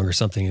wiring wrong or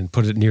something and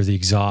put it near the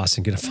exhaust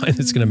and find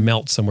it's going to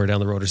melt somewhere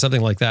down the road or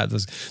something like that.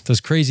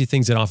 Those crazy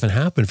things that often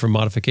happen from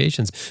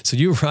modifications. So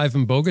you arrive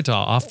in Bogota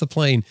off the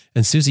plane,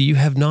 and Suzie, you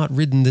have not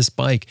ridden this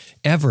bike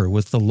ever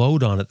with the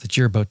load on it that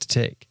you're about to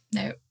take.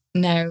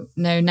 No,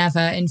 never.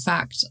 In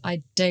fact,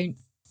 I don't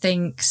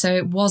think so.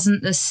 It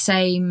wasn't the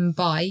same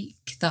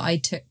bike that I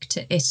took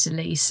to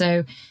Italy.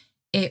 So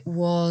it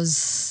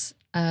was,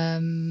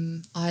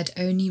 I'd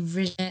only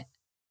ridden it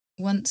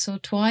once or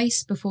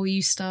twice before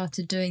you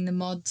started doing the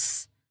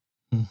mods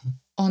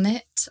on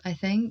it, I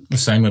think. The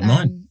same with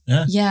mine.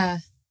 Yeah.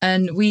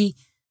 And we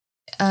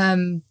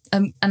and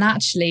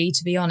actually,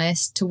 to be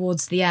honest,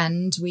 towards the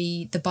end,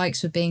 the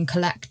bikes were being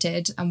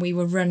collected and we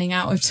were running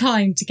out of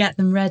time to get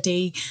them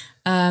ready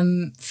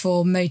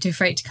for Moto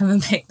Freight to come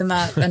and pick them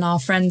up. And our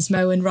friends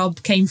Mo and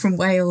Rob came from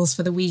Wales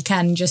for the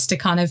weekend just to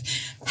kind of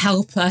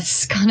help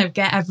us kind of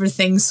get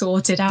everything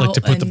sorted out. Like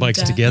to put the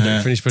bikes together,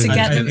 finish putting to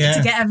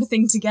get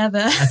everything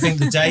together. I think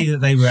the day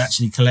that they were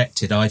actually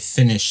collected, I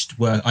finished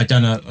work. I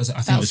think it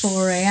was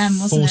 4 a.m,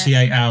 wasn't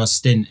 48 hour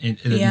stint,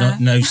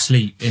 no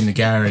sleep in the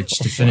garage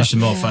to finish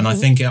them off. And I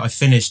think I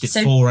finished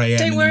at 4 a.m.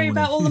 Don't worry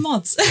about all the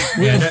mods.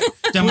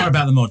 Don't worry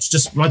about the mods.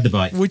 Just ride the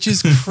bike. Which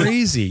is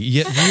crazy,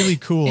 yet really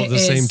cool at the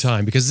same time.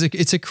 Because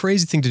it's a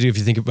crazy thing to do if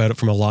you think about it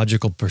from a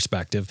logical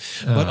perspective.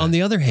 But on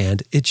the other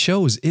hand, it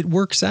shows it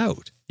works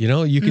out. You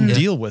know, you can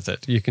deal with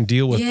it. You can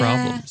deal with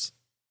problems.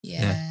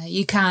 Yeah,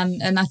 you can.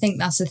 And I think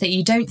that's the thing.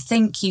 You don't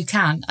think you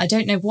can. I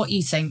don't know what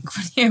you think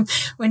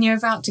when you're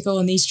about to go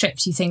on these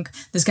trips. You think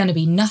there's going to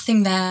be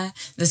nothing there.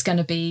 There's going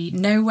to be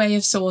no way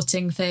of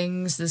sorting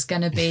things. There's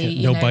going to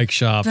be no bike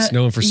shops,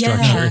 no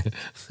infrastructure.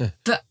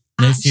 But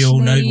no fuel,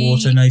 no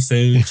water, no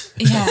food.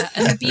 Yeah,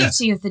 and the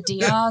beauty of the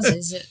DRs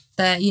is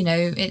that, you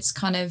know, it's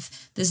kind of,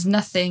 there's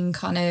nothing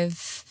kind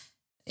of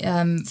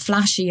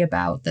flashy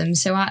about them.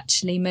 So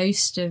actually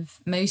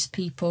most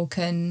people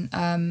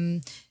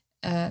can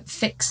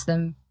fix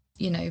them,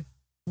 you know,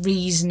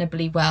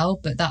 reasonably well.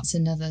 But that's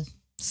another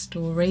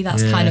story.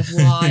 That's kind of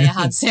why I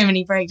had so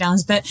many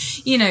breakdowns.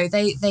 But you know,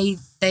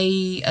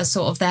 they are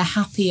sort of, they're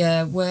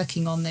happier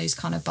working on those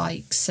kind of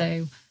bikes.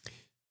 So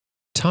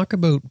talk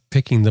about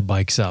picking the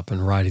bikes up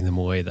and riding them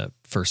away that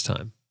first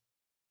time.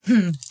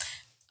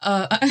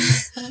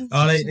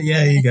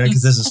 Yeah, you go,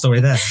 because there's a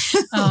story there.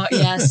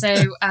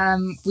 So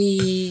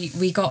we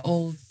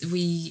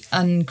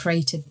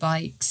uncrated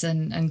bikes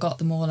and got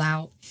them all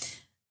out,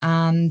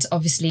 and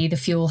obviously the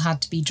fuel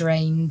had to be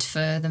drained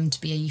for them to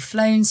be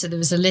flown, so there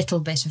was a little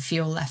bit of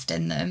fuel left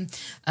in them.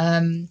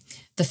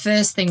 The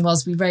first thing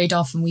was we rode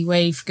off and we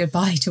waved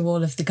goodbye to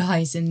all of the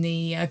guys in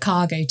the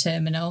cargo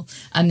terminal,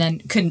 and then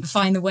couldn't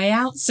find the way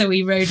out. So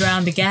we rode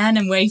around again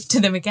and waved to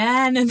them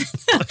again, and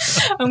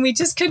and we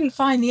just couldn't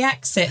find the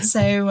exit.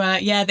 So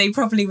they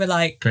probably were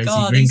like, crazy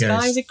God, gringos. these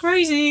guys are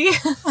crazy.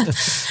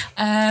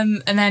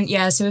 And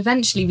then, so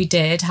eventually we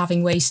did,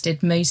 having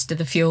wasted most of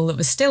the fuel that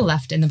was still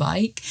left in the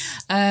bike.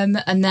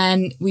 And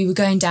then we were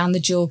going down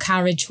the dual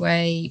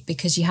carriageway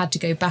because you had to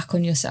go back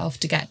on yourself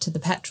to get to the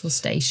petrol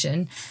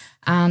station.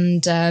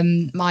 And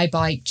my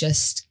bike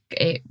just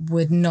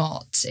ran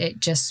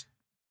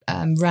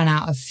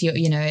out of fuel.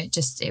 You know,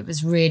 it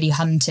was really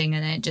hunting,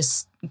 and it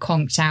just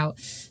conked out.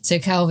 So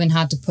Kelvin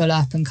had to pull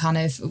up and kind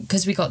of,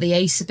 because we got the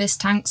Acebus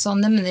tanks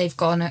on them, and they've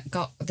got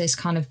this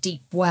kind of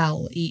deep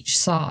well each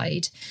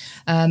side,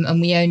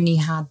 and we only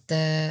had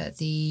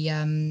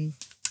the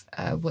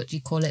what do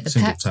you call it? The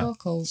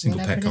petcock or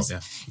whatever it is.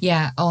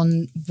 Yeah,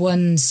 on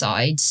one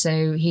side.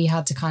 So he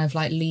had to kind of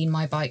like lean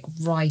my bike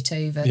right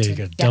over to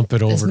get dump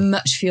it over as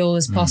much fuel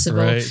as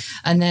possible. Right.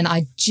 And then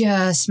I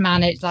just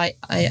managed, like,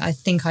 I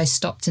think I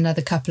stopped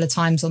another couple of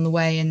times on the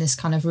way in this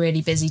kind of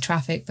really busy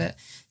traffic. But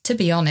to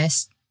be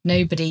honest,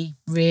 nobody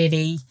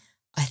really,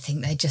 I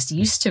think they're just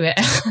used to it.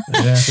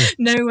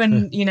 No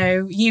one, you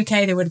know,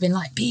 UK, they would have been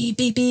like, beep,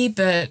 beep, beep.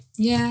 But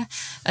yeah.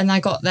 And I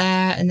got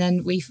there, and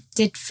then we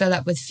did fill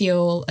up with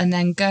fuel. And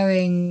then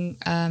going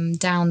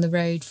down the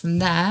road from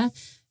there,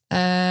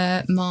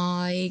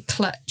 my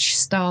clutch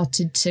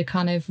started to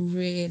kind of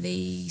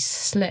really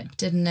slip,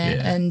 didn't it?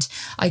 Yeah. And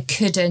I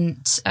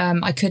couldn't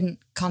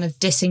kind of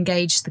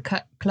disengage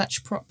the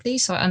clutch properly.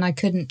 And I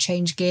couldn't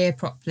change gear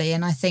properly.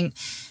 And I think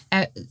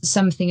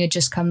something had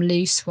just come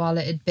loose while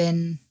it had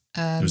been...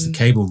 it was the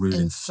cable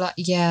ruling. Where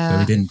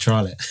we didn't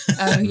trial it.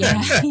 Oh,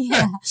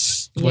 yeah.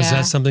 Was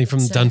that something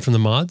done from the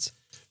mods?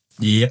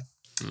 Yep.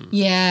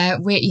 Yeah,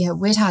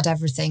 we'd had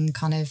everything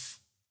kind of.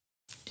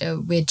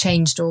 We'd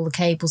changed all the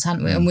cables,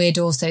 hadn't we? And we'd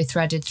also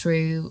threaded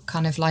through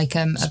kind of like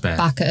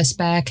a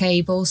spare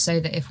cable, so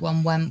that if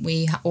one went,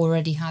 we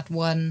already had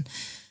one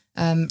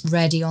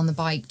ready on the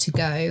bike to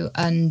go.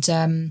 And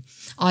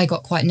I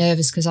got quite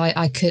nervous because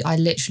I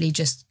literally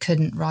just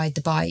couldn't ride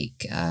the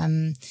bike.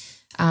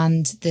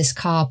 And this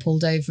car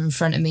pulled over in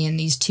front of me, and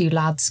these two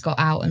lads got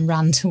out and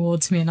ran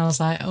towards me, and I was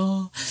like,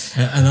 oh.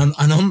 And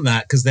on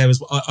that, because I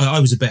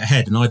was a bit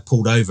ahead, and I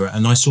pulled over,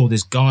 and I saw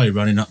this guy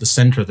running up the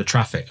centre of the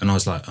traffic, and I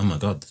was like, oh my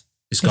God,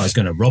 this guy's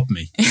going to rob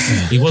me.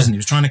 He wasn't. He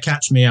was trying to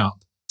catch me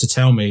up to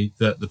tell me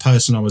that the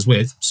person I was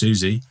with,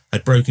 Suzie,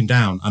 had broken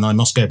down, and I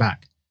must go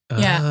back.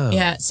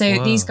 Yeah.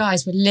 So these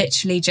guys were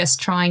literally just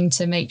trying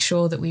to make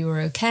sure that we were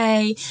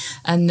okay,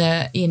 and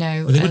that, you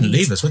know. Well, they wouldn't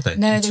leave us, would they?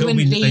 No, they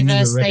wouldn't leave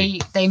us.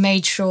 They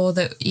made sure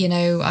that, you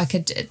know,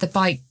 the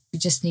bike, we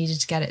just needed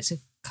to get it to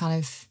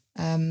kind of,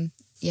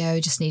 we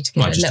just need to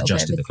give it a little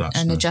bit of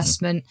an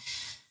adjustment.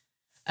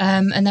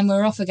 And then we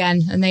were off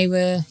again, and they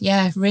were,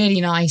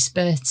 really nice,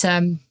 but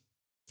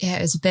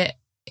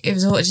it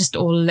was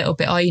all a little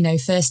bit, you know,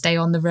 first day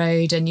on the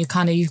road, and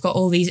you've got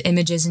all these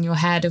images in your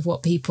head of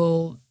what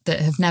people that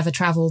have never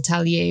travelled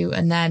tell you,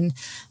 and then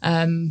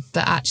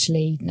but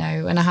actually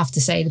no. And I have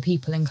to say, the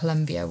people in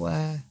Colombia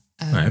were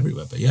not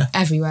everywhere, but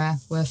everywhere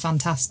were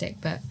fantastic.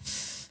 But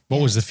what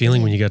was the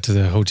feeling when you got to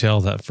the hotel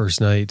that first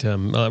night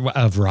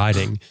of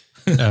riding?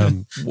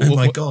 Oh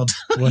my God.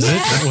 Was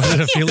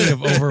it a feeling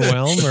of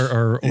overwhelm,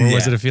 or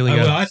was it a feeling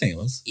of... I think it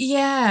was.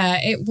 Yeah,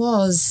 it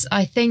was.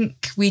 I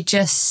think we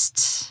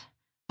just...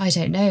 I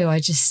don't know. I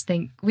just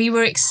think we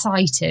were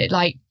excited.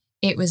 Like,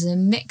 it was a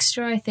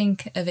mixture, I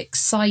think, of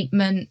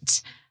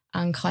excitement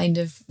and kind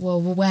of, well,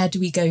 where do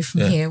we go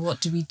from here?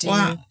 What do we do?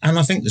 Well, and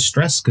I think the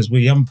stress, because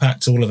we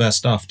unpacked all of our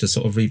stuff to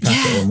sort of repack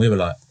it all, and we were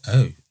like,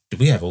 oh, do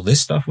we have all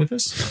this stuff with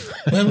us?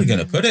 Where are we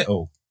going to put it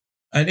all?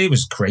 And it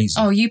was crazy.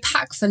 Oh, you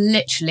pack for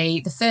literally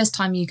the first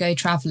time you go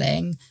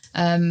traveling.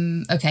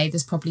 Okay,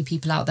 there's probably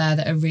people out there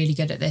that are really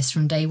good at this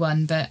from day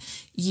one, but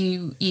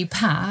you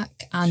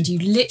pack, and you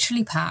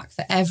literally pack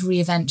for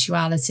every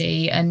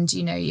eventuality. And,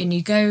 you know, and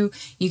you go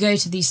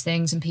to these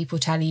things, and people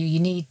tell you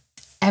need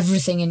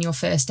everything in your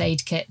first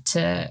aid kit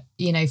to,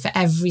 you know, for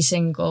every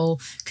single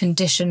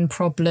condition,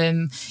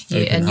 problem.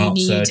 And you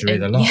need surgery,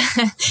 the lot.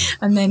 Yeah,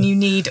 and then you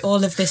need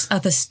all of this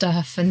other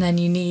stuff, and then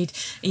you need,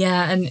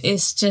 and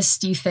it's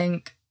just, you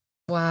think,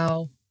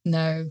 wow,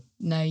 no,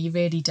 you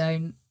really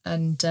don't.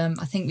 And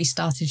I think we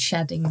started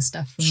shedding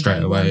stuff from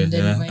straight away,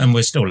 didn't we? And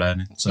we're still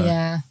learning.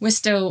 So we're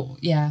still,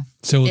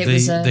 So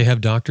they have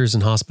doctors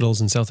in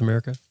hospitals in South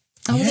America?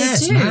 Oh, yeah, they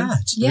it's do. mad.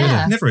 Yeah.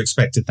 Really. Never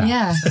expected that.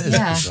 Yeah,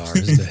 yeah. Bizarre,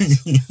 isn't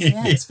it?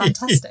 Yeah, it's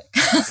fantastic.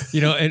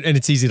 And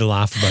it's easy to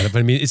laugh about it, but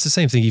I mean, it's the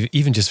same thing.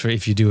 Even just for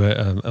if you do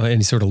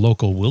any sort of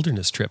local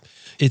wilderness trip,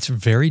 it's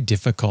very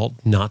difficult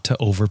not to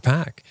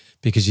overpack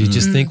because you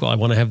just think, well, I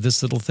want to have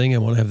this little thing, I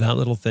want to have that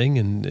little thing,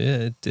 and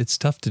it's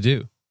tough to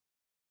do.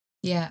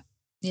 Yeah.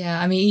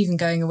 Yeah, I mean, even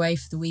going away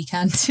for the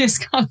weekend is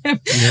kind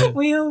of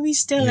we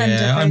still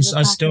end up.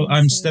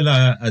 I'm still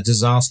a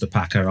disaster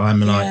packer. I'm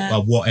like a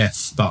what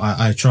if, but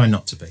I try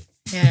not to be.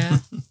 Yeah.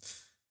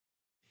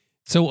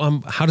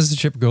 So, how does the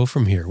trip go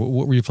from here?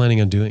 What were you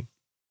planning on doing?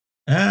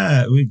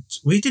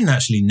 We didn't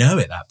actually know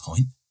at that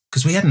point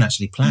because we hadn't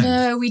actually planned.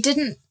 No, we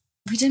didn't.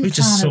 We didn't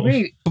just plan a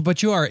route.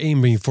 But you are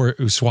aiming for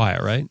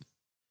Ushuaia, right?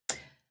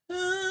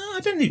 I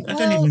don't even know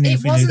if we knew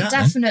it wasn't that.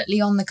 definitely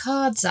on the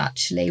cards.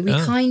 Actually, we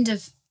kind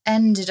of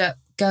ended up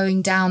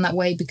going down that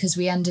way because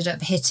we ended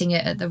up hitting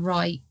it at the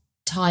right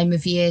time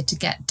of year to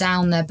get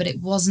down there, but it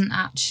wasn't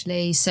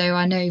actually. So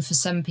I know for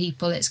some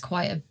people it's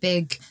quite a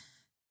big,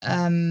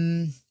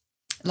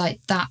 like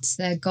that's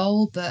their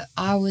goal, but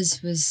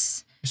ours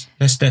was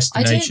less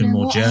destination,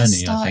 more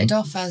journey. I think.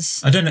 Off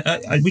as I don't know.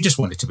 We just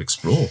wanted to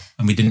explore,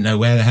 and we didn't know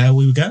where the hell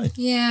we were going.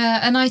 Yeah,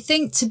 and I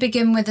think to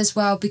begin with as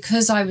well,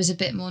 because I was a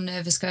bit more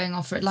nervous going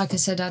off it. Like I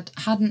said, I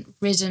hadn't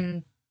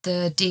ridden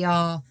the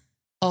DR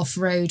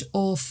off-road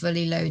or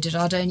fully loaded.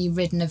 I'd only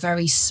ridden a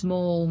very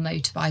small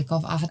motorbike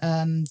off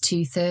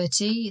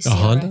 230,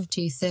 CRF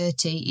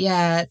 230.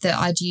 Yeah, that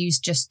I'd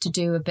used just to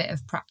do a bit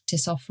of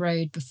practice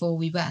off-road before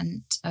we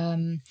went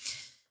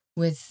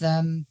with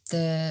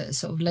the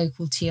sort of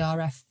local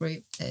TRF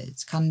group.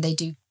 It's they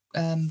do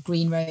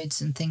green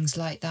roads and things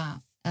like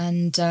that.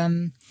 And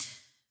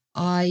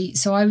I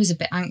was a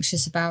bit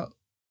anxious about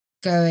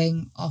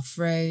going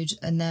off-road,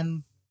 and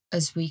then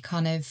as we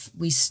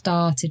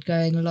started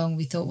going along,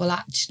 we thought, well,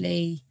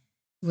 actually,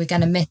 we're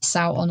going to miss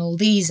out on all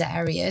these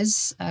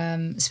areas,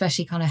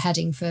 especially kind of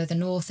heading further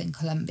north in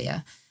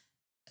Colombia.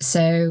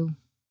 So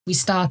we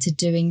started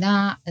doing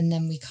that, and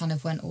then we kind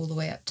of went all the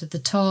way up to the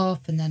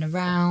top and then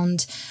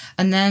around.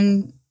 And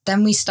then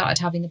we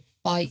started having the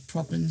bike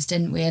problems,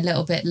 didn't we, a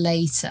little bit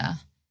later.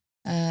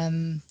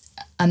 And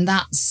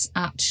that's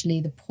actually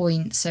the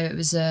point. So it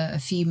was a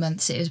few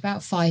months, it was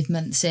about 5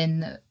 months in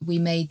that we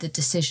made the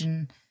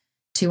decision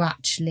to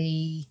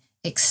actually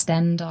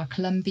extend our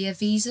Colombia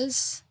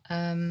visas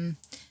and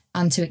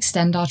to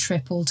extend our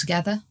trip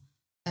altogether,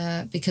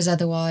 because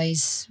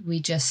otherwise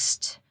we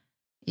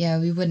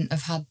wouldn't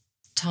have had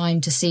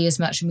time to see as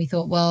much. And we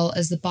thought, well,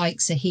 as the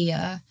bikes are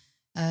here,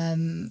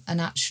 and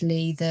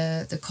actually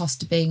the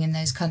cost of being in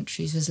those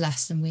countries was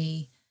less than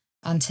we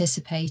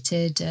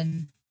anticipated,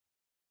 and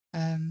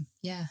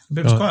But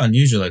it was quite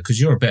unusual though,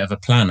 because you're a bit of a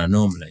planner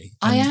normally.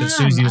 I am. But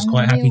Suzie was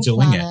quite happy to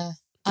wing it.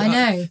 I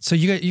know. So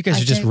you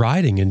guys are just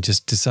riding and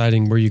just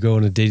deciding where you go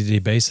on a day-to-day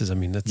basis. I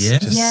mean, that's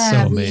just so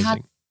amazing. We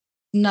had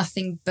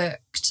nothing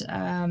booked.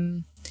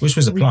 Which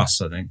was a plus,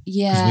 I think.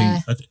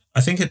 Yeah.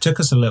 I think it took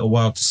us a little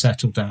while to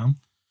settle down.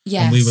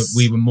 Yes, and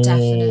we were more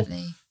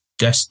definitely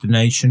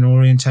destination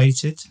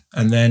orientated.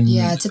 And then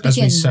as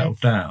we settled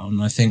with. down,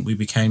 I think we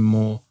became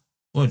more,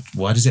 well,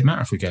 why does it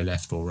matter if we go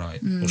left or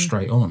right or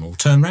straight on or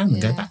turn around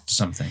and go back to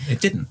something?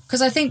 It didn't.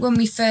 Because I think when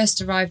we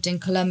first arrived in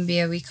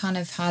Colombia, we kind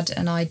of had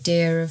an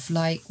idea of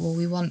like, well,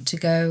 we want to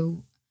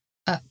go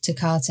up to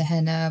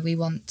Cartagena, we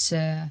want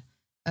to,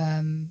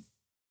 and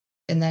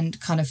then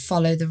kind of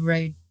follow the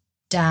road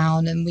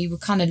down. And we were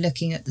kind of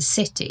looking at the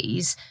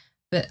cities,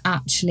 but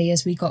actually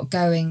as we got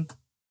going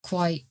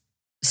quite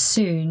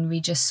soon, we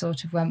just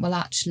sort of went, well,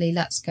 actually,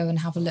 let's go and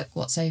have a look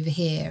what's over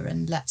here,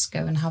 and let's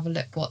go and have a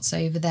look what's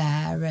over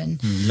there,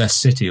 and less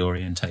city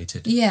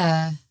orientated.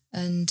 Yeah,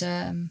 and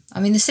I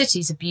mean the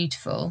cities are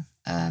beautiful,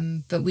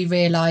 but we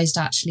realised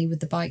actually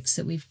with the bikes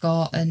that we've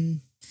got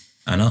and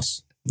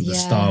us, with the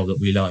style that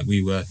we like,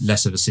 we were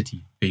less of a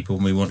city people,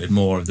 and we wanted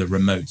more of the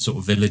remote sort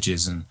of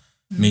villages and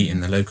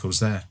meeting the locals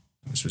there,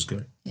 which was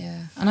good.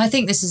 Yeah, and I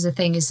think this is the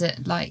thing, is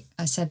that, like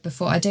I said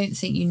before, I don't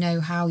think you know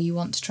how you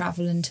want to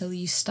travel until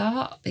you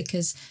start,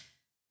 because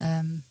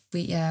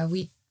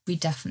we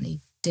definitely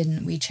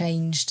didn't. We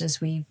changed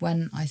as we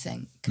went, I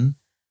think.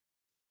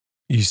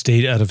 You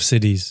stayed out of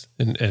cities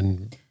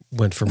and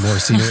went for more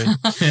scenery.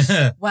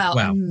 Well,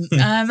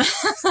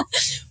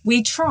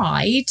 we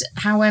tried.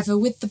 However,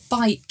 with the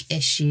bike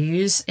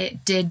issues,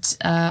 it did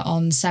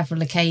on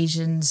several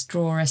occasions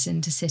draw us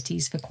into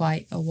cities for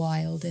quite a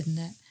while, didn't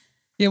it?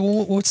 Yeah,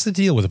 well, what's the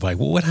deal with the bike?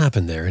 What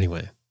happened there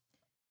anyway?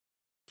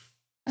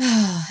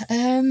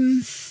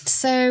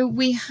 So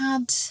we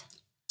had.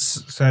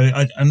 So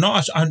I'm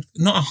not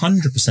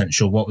 100%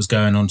 sure what was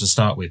going on to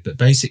start with, but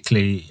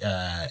basically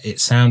it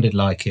sounded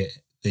like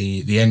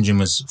the engine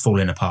was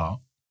falling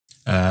apart,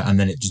 and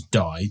then it just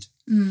died.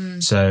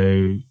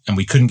 So, and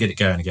we couldn't get it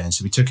going again.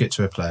 So we took it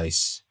to a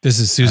place. This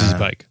is Susie's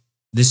bike.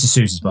 This is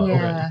Susie's bike.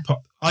 Yeah.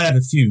 I had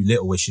a few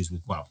little issues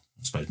with, well,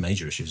 I suppose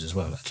major issues as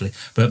well, actually.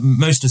 But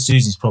most of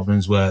Susie's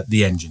problems were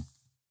the engine.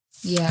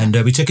 Yeah. And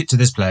we took it to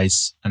this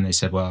place, and they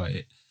said, well,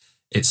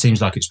 it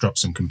seems like it's dropped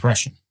some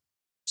compression.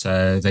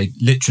 So they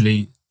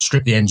literally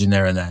stripped the engine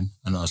there and then.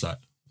 And I was like,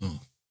 oh,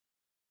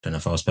 don't know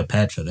if I was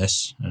prepared for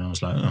this. And I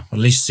was like, at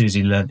least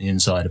Suzie learnt the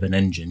inside of an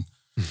engine.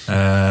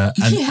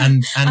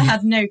 And I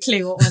had no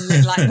clue what one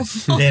looked like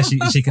before. Yeah,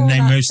 she can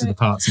name most of the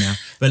parts now.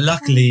 But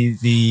luckily,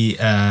 they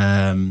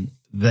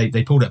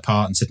pulled it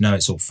apart and said, no,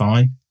 it's all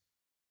fine.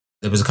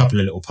 There was a couple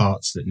of little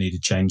parts that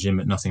needed changing,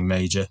 but nothing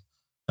major.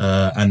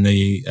 And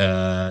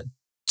the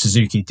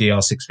Suzuki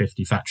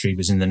DR650 factory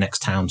was in the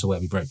next town to where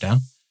we broke down,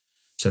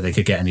 so they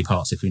could get any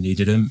parts if we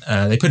needed them.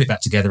 They put it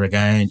back together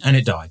again, and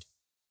it died.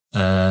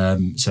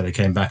 So they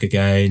came back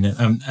again,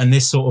 and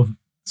this sort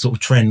of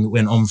trend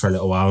went on for a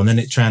little while, and then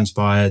it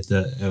transpired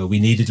that we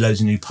needed loads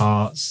of new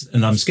parts.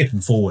 And I'm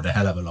skipping forward a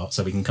hell of a lot,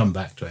 so we can come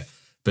back to it.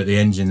 But the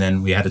engine,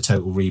 then we had a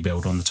total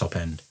rebuild on the top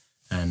end,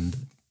 and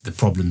the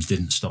problems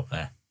didn't stop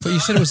there. But you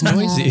said it was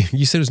noisy.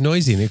 You said it was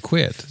noisy and it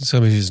quit.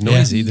 So if it's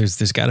noisy,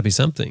 there's got to be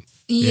something.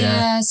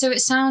 Yeah, so it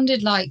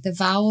sounded like the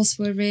valves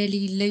were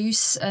really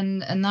loose,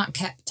 and that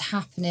kept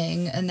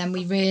happening. And then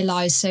we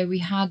realised, so we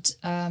had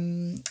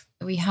it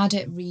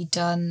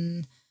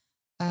redone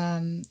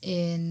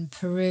in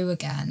Peru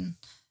again,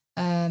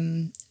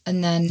 and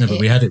then but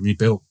we had it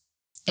rebuilt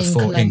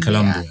before in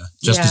Colombia,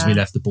 just as we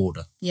left the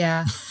border.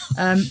 Yeah,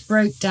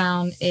 broke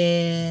down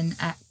in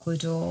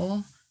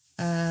Ecuador.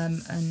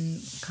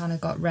 And kind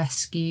of got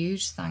rescued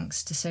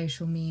thanks to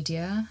social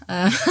media,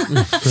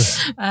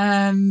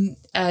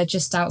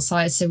 just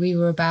outside. So we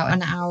were about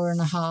an hour and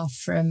a half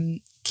from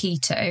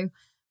Quito,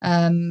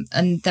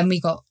 and then we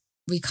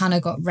kind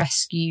of got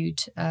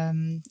rescued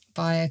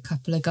by a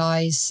couple of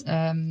guys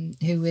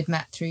who we'd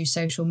met through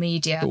social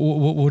media.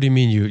 What do you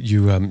mean?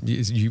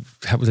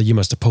 You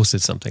must have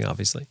posted something,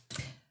 obviously.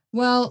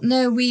 Well,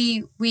 no,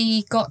 we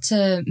got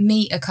to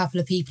meet a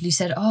couple of people who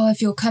said, oh,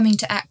 if you're coming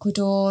to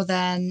Ecuador,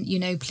 then,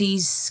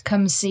 please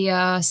come see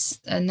us.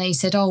 And they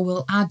said, oh,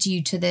 we'll add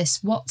you to this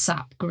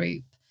WhatsApp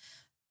group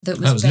that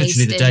was based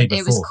literally the day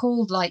before. It was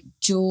called like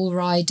Dual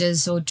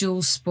Riders or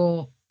Dual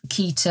Sport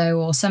Quito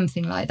or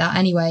something like that.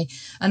 Anyway,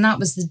 and that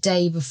was the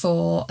day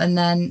before. And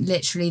then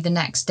literally the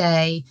next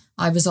day,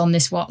 I was on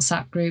this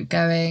WhatsApp group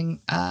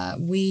going,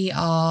 we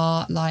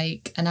are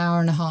like an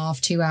hour and a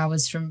half, 2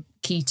 hours from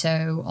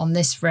Quito on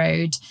this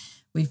road.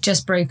 We've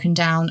just broken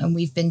down, and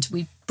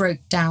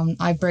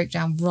I broke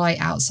down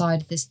right outside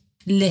of this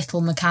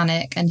little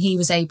mechanic, and he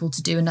was able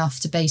to do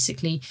enough to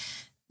basically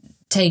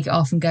take it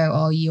off and go,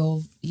 oh,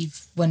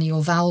 one of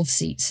your valve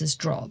seats has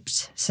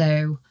dropped.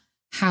 So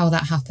how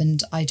that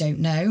happened, I don't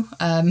know.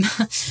 Well,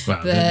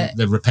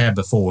 the repair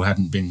before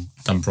hadn't been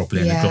done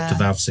properly, and they dropped a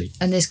valve seat.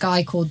 And this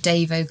guy called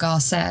Davo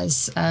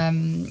Garces,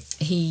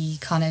 he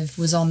kind of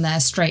was on there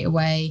straight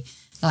away,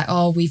 like,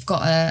 oh, we've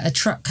got a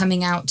truck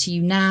coming out to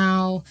you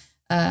now,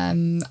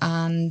 and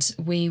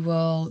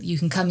you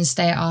can come and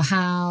stay at our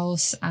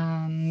house.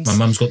 And my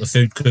mum's got the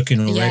food cooking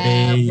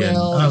already.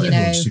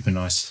 Everyone's super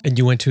nice. And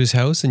you went to his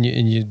house, and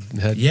you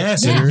had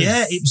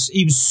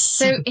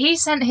So he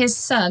sent his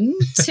son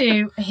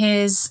to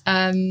his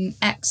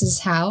ex's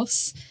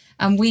house,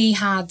 and we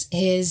had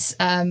his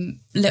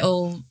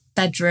little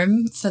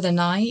bedroom for the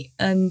night,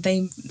 and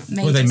they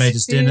made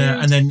us dinner,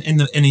 and then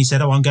and he said,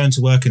 oh, I'm going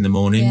to work in the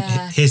morning,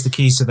 here's the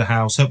keys to the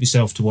house, help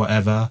yourself to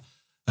whatever,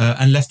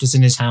 and left us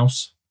in his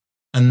house,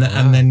 and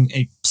then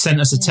he sent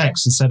us a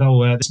text and said,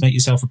 oh, just make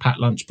yourself a packed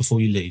lunch before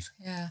you leave.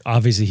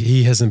 Obviously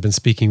he hasn't been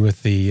speaking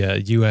with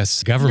the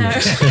US government.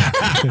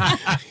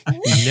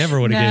 He never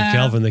would have given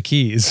Kelvin the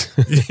keys.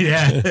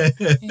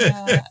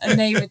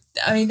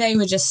 And they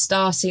were just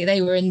starting,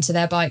 they were into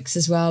their bikes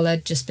as well.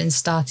 They'd just been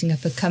starting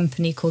up a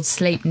company called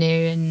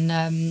Sleipnir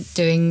and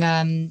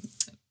doing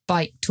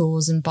bike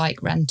tours and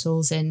bike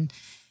rentals in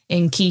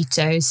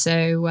Quito.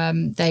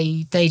 So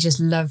they just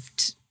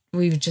loved.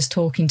 We were just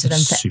talking to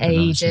them for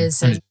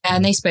ages, nice,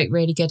 and they spoke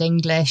really good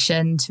English,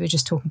 and we were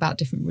just talking about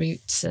different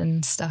routes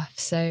and stuff.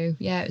 So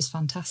it was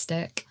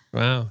fantastic.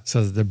 Wow!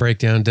 So the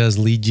breakdown does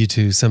lead you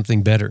to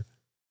something better.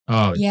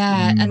 Oh,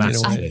 yeah, and I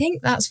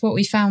think that's what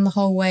we found the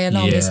whole way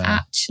along. Is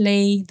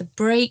actually the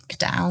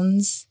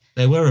breakdowns.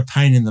 They were a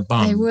pain in the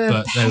bum,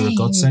 but they were a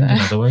godsend in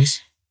other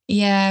ways.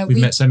 Yeah, we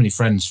met so many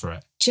friends for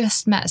it.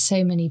 Just met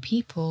so many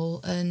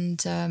people,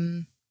 and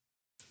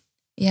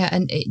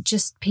and it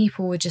just,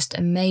 people were just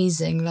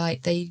amazing.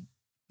 Like, they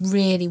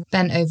really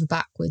bent over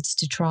backwards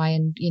to try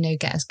and,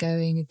 get us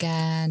going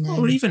again.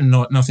 Or even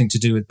nothing to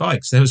do with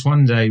bikes. There was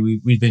one day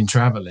we'd been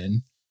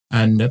travelling,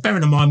 and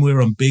bearing in mind we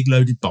were on big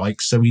loaded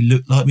bikes, so we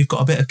looked like we've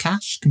got a bit of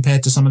cash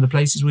compared to some of the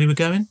places we were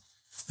going.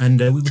 And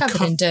we were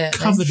covered in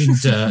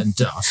dirt and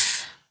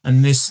dust.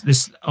 And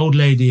this old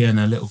lady and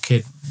a little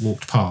kid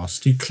walked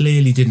past who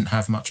clearly didn't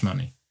have much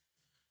money.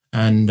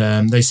 And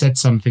they said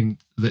something,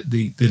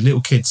 the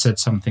little kid said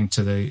something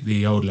to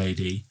the old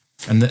lady,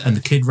 and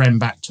the kid ran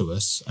back to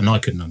us, and I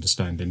couldn't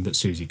understand him, but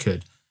Suzie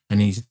could.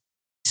 And he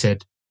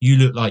said, "You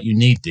look like you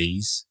need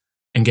these,"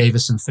 and gave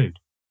us some food.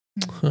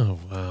 Oh,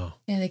 wow.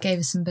 Yeah, they gave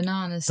us some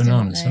bananas. And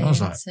I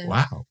was like,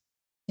 wow.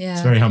 Yeah.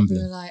 It's very humbling.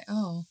 We were like,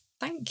 oh,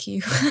 thank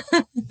you.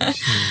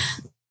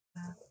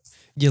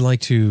 You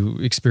like to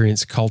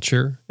experience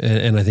culture,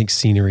 and I think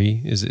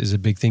scenery is a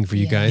big thing for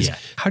you guys. Yeah.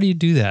 How do you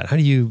do that? How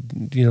do you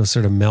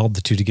sort of meld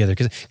the two together?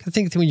 Because I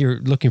think when you're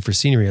looking for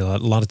scenery, a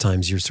lot of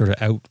times you're sort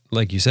of out,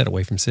 like you said,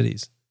 away from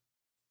cities.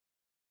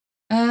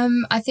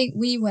 I think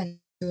we went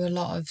to a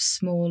lot of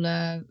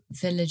smaller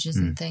villages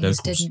and things,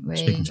 locals, didn't we?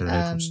 speaking to the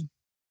locals.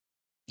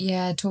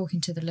 Yeah, talking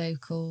to the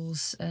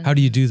locals. And How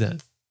do you do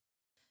that?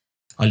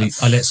 I let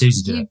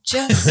Suzie do you it.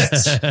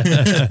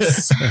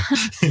 just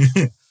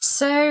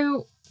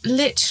so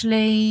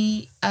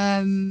literally,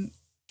 I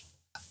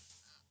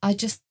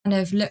just kind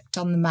of looked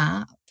on the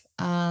map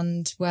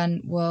and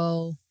went,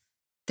 well,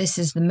 this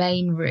is the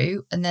main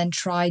route, and then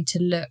tried to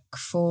look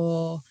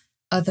for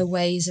other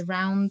ways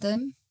around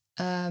them.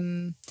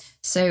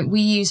 So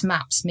we use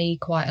Maps.me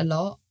quite a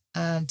lot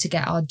to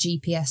get our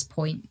GPS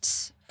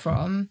points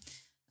from.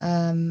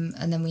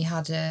 And then we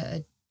had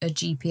a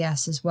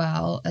GPS as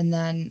well. And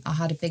then I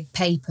had a big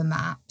paper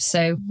map.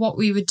 So what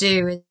we would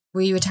do is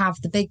we would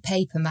have the big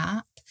paper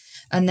map,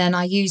 and then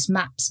I used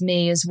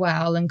Maps.me as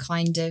well, and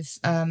kind of,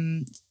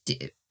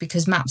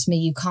 because Maps.me,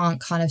 you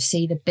can't kind of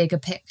see the bigger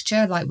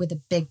picture. Like with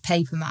a big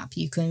paper map,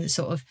 you can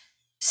sort of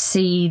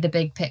see the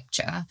big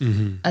picture.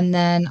 Mm-hmm. And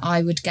then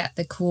I would get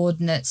the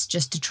coordinates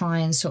just to try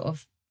and sort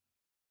of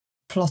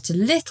plot a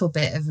little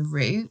bit of a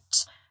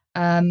route,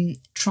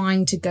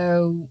 trying to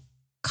go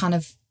kind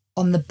of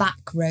on the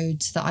back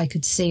roads that I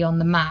could see on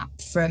the map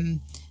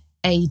from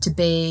A to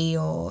B,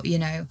 or,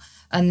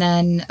 and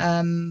then,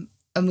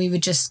 and we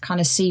would just kind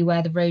of see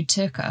where the road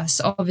took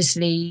us.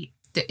 Obviously,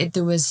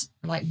 there was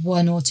like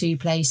one or two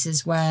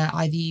places where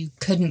either you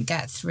couldn't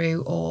get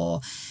through,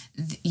 or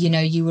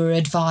you were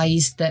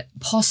advised that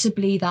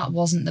possibly that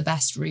wasn't the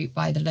best route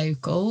by the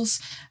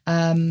locals,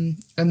 and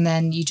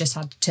then you just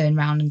had to turn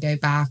around and go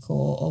back,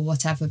 or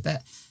whatever.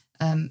 But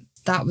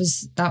that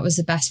was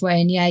the best way.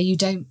 And yeah, you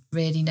don't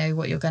really know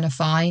what you're going to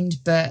find,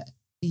 but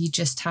you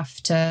just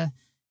have to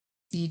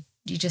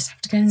you just have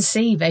to go and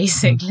see,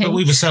 basically. But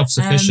we were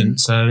self-sufficient,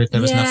 so if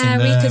there was nothing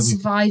there, we could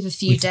survive a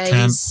few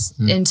days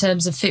in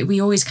terms of food. We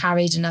always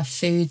carried enough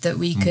food that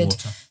we could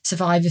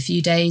survive a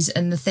few days.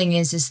 And the thing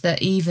is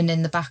that even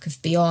in the back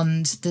of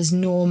Beyond, there's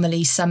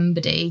normally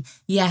somebody.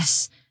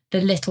 Yes,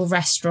 the little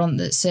restaurant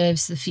that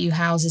serves the few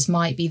houses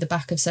might be the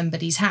back of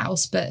somebody's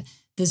house, but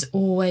there's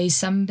always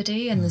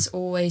somebody, and there's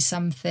always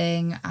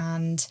something,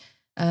 and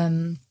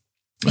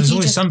there's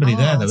always somebody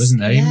there, though, isn't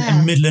there? Yeah. In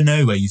the middle of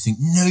nowhere, you think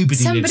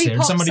nobody lives here,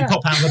 and somebody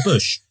pop out of a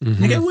bush. Mm-hmm.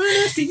 And you go, where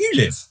on earth do you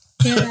live?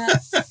 Yeah,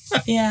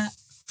 yeah.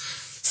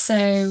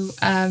 So,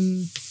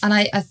 and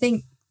I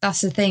think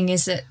that's the thing,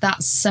 is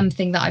that's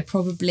something that I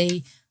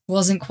probably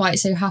wasn't quite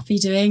so happy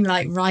doing,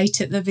 like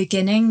right at the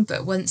beginning.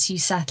 But once you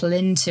settle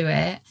into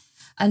it,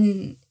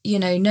 and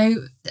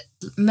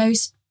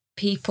most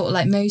people,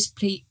 like most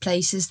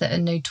places that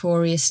are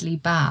notoriously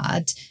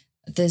bad,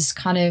 there's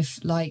kind of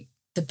like,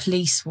 the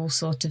police will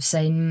sort of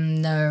say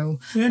no.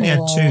 We only had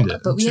two.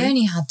 But we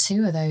only had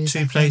two of those.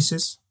 Two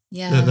places.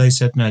 Yeah. That they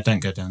said, no,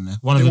 don't go down there.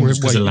 One of them was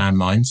because of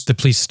landmines. The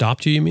police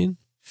stopped you mean?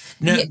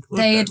 No, yeah,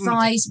 they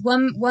advised,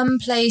 one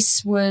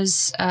place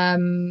was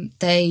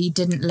they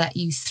didn't let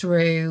you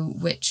through,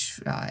 which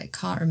I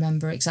can't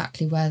remember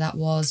exactly where that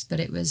was, but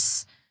it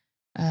was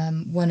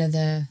one of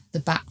the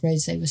back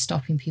roads they were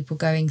stopping people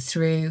going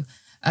through.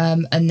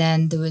 And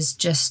then there was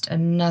just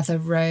another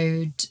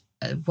road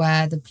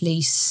where the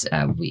police,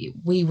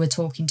 we were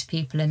talking to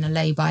people in a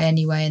lay-by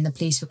anyway, and the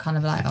police were kind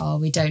of like, oh,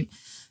 we don't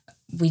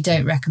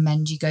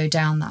recommend you go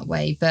down that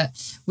way.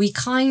 But we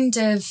kind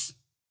of,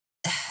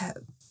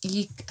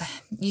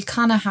 you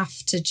kind of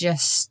have to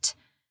just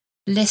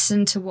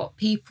listen to what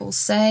people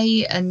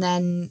say, and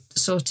then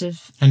sort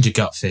of, and your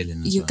gut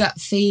feeling as your well. gut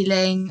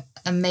feeling,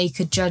 and make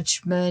a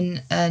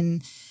judgment.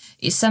 And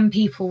some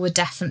people were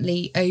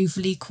definitely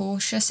overly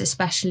cautious,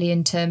 especially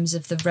in terms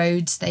of the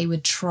roads. They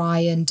would try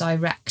and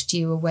direct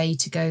you a way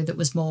to go that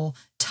was more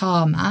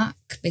tarmac,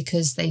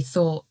 because they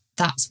thought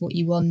that's what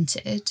you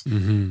wanted.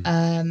 Mm-hmm.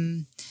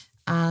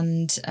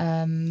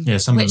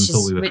 Some of them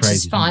thought we were which crazy.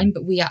 is fine,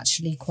 but we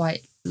actually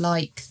quite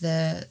like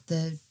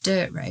the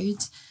dirt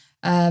roads.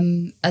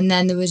 And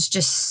then there was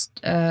just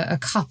a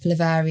couple of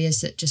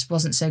areas that just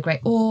wasn't so great,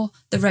 or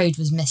the road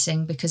was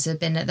missing because there'd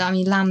been,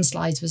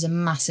 landslides was a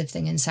massive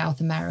thing in South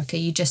America.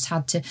 You just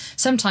had to,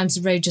 sometimes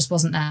the road just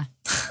wasn't there.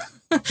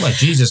 Well,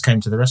 Jesus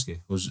came to the rescue,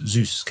 or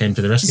Zeus came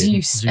to the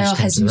rescue. Zeus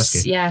came to the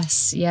rescue.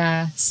 Yes,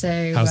 yeah.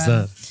 So how's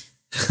that?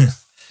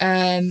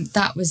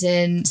 That was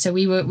in, so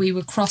we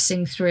were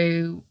crossing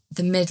through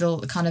the middle,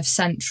 kind of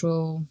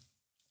central,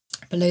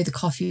 below the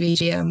coffee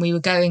region, and we were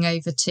going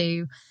over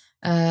to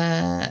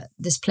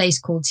this place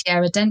called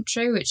Tierra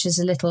Dentro, which is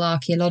a little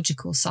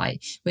archaeological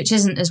site, which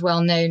isn't as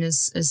well known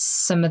as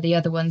some of the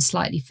other ones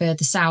slightly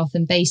further south.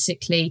 And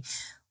basically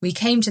we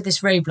came to this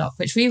roadblock,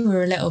 which we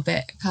were a little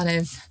bit kind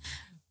of,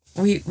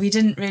 we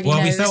didn't really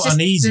know. We felt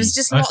uneasy. There was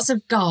just lots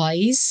of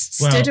guys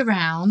stood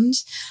around,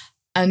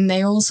 and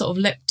they all sort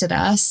of looked at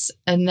us,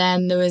 and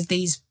then there was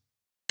these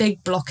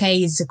big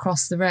blockades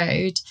across the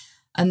road.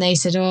 And they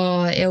said,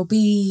 "Oh, it'll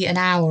be an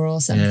hour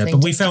or something." Yeah,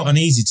 but we felt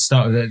uneasy to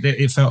start with.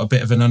 It felt a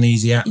bit of an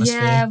uneasy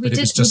atmosphere. Yeah, we but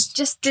did. It was We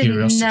just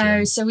didn't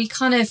know. So we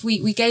kind of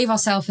we gave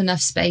ourselves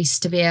enough space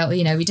to be able.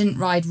 You know, we didn't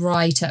ride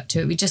right up to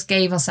it. We just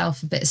gave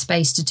ourselves a bit of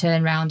space to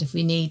turn around if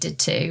we needed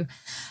to,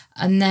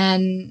 and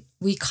then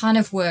we kind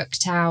of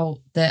worked out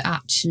that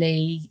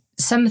actually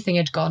something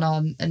had gone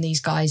on, and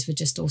these guys were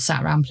just all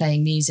sat around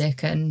playing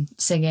music and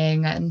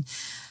singing, and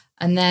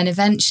then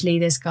eventually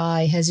this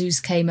guy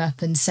Jesus came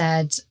up and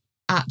said,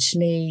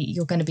 "Actually,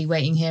 you're going to be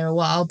waiting here a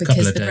while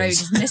because the road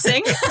is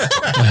missing." So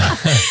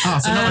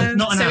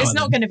it's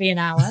not going to be an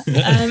hour.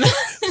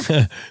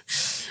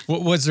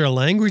 Was there a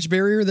language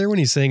barrier there when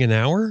he's saying an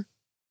hour?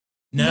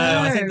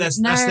 No, I think that's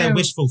their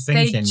wishful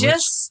thinking. They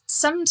just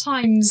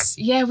sometimes,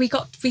 we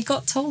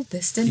got told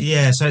this, didn't we?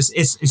 Yeah, so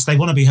it's they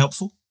want to be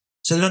helpful.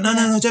 So they're like,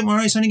 no, don't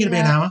worry, it's only going to be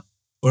an hour.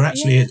 Or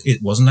actually,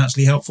 it wasn't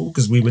actually helpful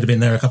because we would have been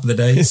there a couple of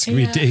days.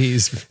 3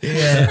 days.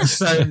 Yeah.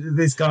 So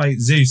this guy,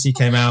 Zeus, he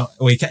came out,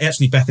 he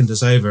actually beckoned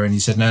us over and he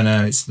said,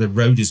 no, it's the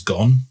road is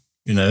gone.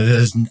 You know,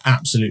 there's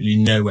absolutely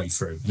no way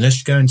through. Unless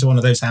you go into one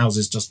of those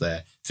houses just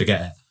there,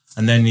 forget it.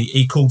 And then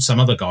he called some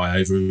other guy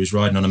over who was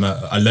riding on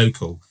a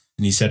local.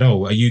 And he said,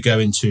 "Oh, are you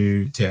going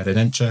to Tierra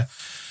Dencha?"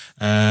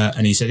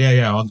 And he said,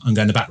 yeah, I'm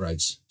going the back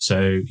roads.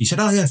 So he said,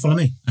 "Oh yeah, follow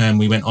me." And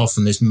we went off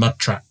on this mud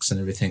tracks and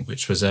everything,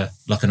 which was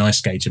like an ice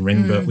skating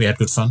ring, but we had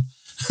good fun.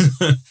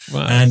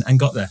 Wow. and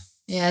got there.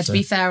 Yeah, to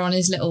be fair, on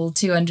his little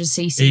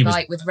 200cc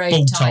bike with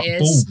road tyres,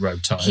 bald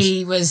road tyres,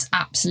 he was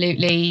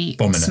absolutely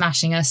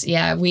smashing us.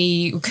 Yeah,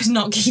 we could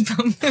not keep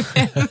up with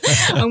him.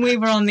 And we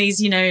were on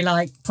these,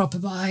 like proper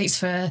bikes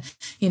for,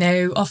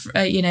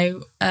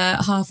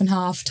 half and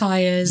half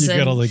tyres. You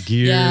got all the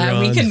gear. Yeah,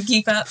 on. We couldn't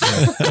keep up.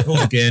 All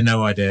the gear,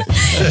 no idea.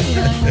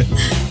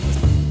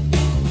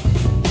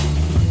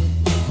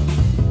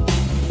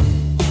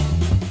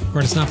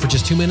 Right, it's not for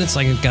just 2 minutes.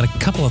 I've got a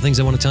couple of things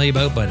I want to tell you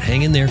about, but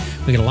hang in there.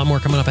 We got a lot more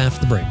coming up after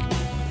the break.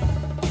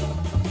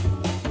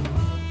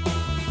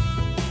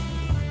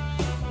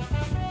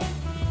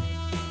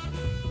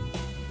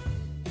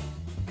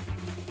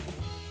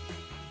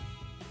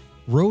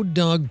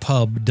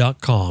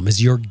 RoadDogPub.com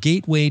is your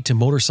gateway to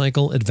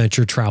motorcycle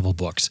adventure travel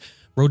books.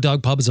 Road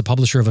Dog Pub is a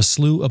publisher of a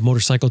slew of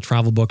motorcycle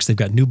travel books. They've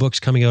got new books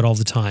coming out all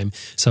the time.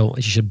 So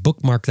you should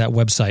bookmark that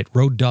website,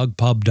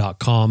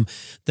 RoadDogPub.com.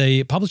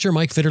 The publisher,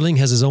 Mike Fitterling,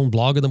 has his own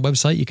blog on the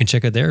website. You can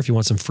check it there if you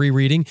want some free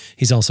reading.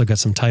 He's also got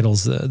some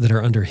titles that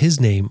are under his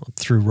name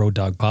through Road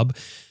Dog Pub.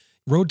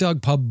 Road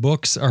Dog Pub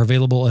books are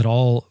available at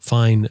all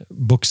fine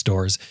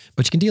bookstores,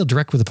 but you can deal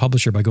direct with the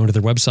publisher by going to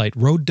their website,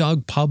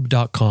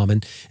 RoadDogPub.com.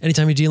 And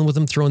anytime you're dealing with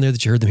them, throw in there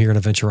that you heard them here on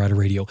Adventure Rider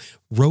Radio,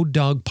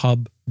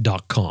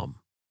 RoadDogPub.com.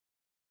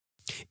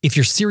 If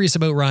you're serious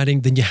about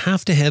riding, then you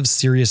have to have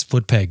serious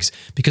foot pegs,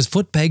 because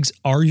foot pegs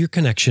are your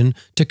connection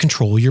to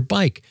control your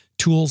bike.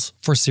 Tools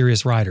for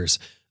serious riders.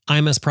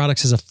 IMS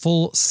Products has a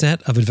full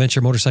set of adventure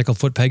motorcycle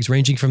foot pegs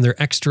ranging from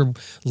their extra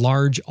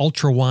large,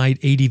 ultra wide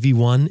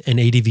ADV1 and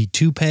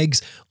ADV2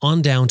 pegs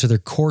on down to their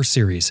core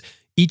series.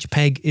 Each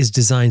peg is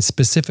designed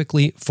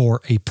specifically for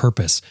a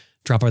purpose.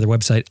 Drop by their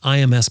website,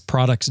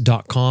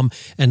 imsproducts.com,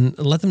 and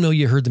let them know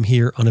you heard them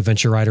here on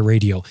Adventure Rider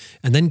Radio.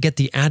 And then get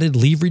the added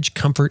leverage,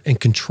 comfort,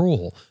 and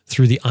control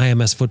through the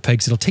IMS foot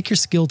pegs. It'll take your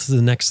skill to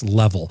the next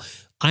level.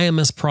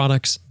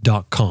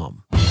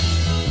 imsproducts.com.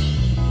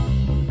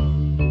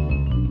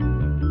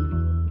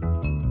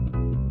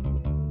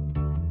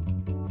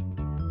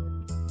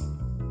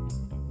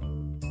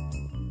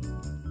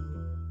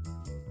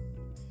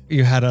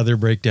 You had other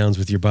breakdowns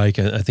with your bike.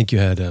 I think you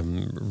had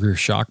rear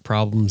shock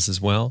problems as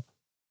well.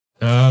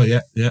 Oh,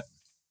 yeah.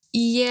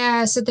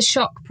 Yeah, so the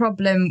shock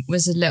problem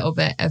was a little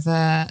bit of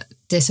a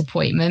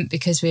disappointment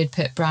because we had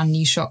put brand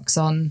new shocks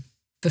on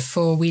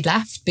before we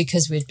left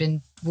because we'd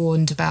been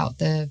warned about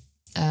the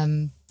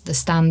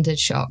standard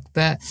shock.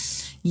 But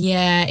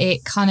yeah,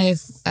 it kind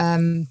of,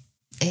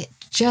 it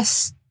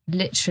just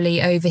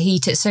literally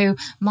overheated. So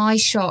my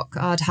shock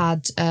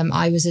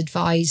I was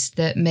advised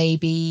that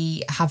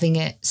maybe having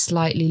it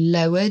slightly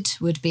lowered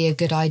would be a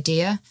good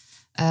idea.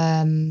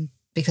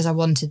 Because I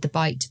wanted the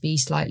bike to be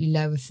slightly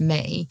lower for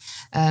me.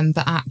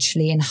 But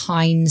actually, in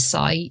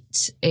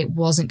hindsight, it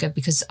wasn't good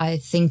because I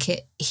think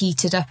it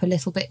heated up a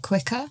little bit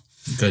quicker.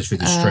 It goes through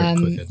the stroke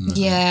quicker, doesn't it?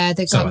 Yeah,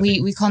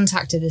 we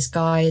contacted this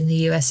guy in the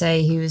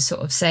USA who was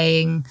sort of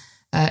saying,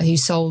 who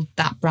sold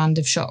that brand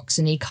of shocks,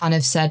 and he kind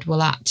of said,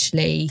 well,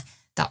 actually,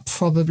 that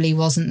probably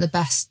wasn't the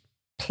best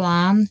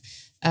plan.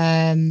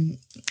 And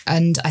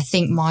I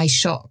think my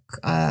shock,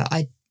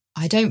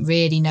 I don't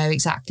really know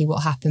exactly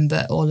what happened,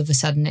 but all of a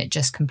sudden it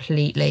just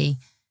completely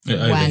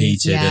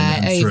overheated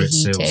and overheated. Threw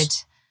its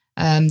seals.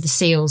 The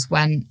seals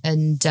went,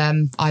 and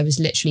I was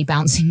literally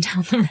bouncing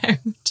down the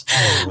road.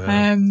 Oh,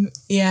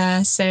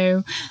 wow.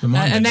 So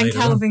and then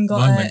Kelvin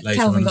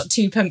got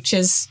 2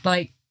 punctures,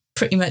 like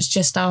pretty much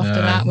just after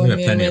that when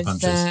we were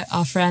with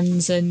our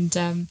friends, and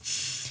But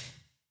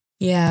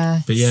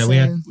yeah, we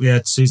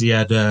had Suzie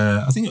had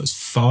I think it was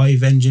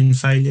 5 engine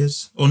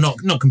failures, or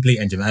not complete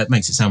engine. That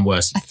makes it sound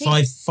worse.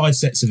 Five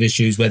sets of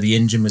issues where the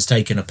engine was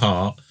taken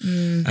apart,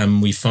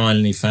 and we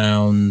finally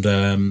found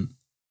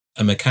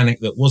a mechanic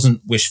that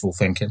wasn't wishful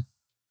thinking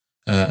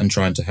and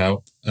trying to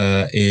help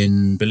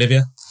in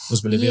Bolivia.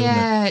 Was Bolivia?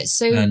 Yeah.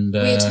 So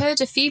we had heard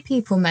a few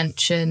people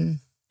mention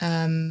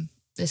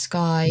this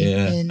guy.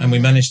 Yeah, and we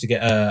managed to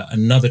get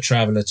another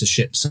traveller to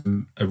ship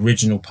some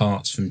original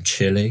parts from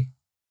Chile.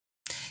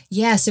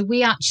 Yeah, so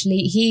we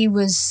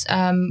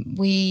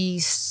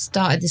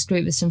started this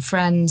group with some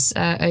friends,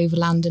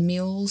 Overlander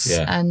Mules,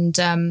 and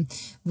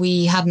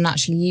we hadn't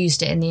actually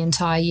used it in the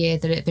entire year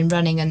that it had been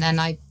running. And then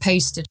I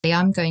posted,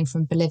 I'm going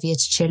from Bolivia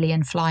to Chile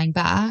and flying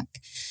back.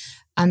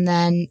 And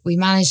then we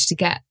managed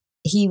to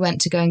he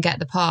went to go and get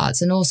the parts.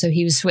 And also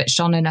he was switched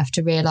on enough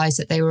to realise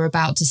that they were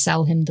about to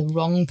sell him the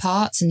wrong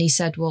parts. And he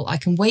said, well, I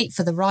can wait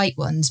for the right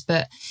ones,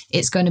 but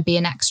it's going to be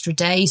an extra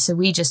day. So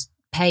we just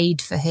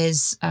paid for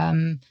his...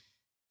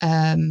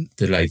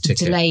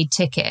 delayed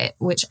ticket,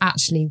 which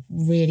actually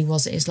really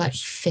was, it was like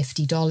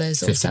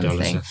 $50 or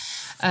something.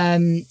 Yeah.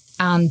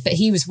 But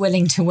he was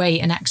willing to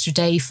wait an extra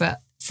day for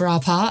our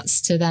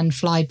parts to then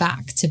fly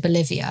back to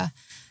Bolivia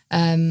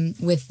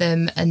with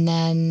them, and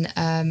then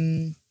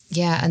and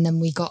then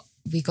we got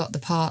the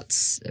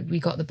parts,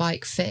 we got the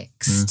bike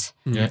fixed.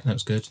 Yeah, that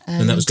was good.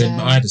 And that was good.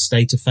 I had a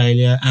stator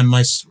failure and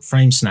my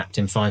frame snapped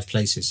in 5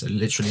 places. So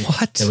literally,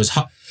 what?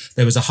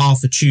 There was a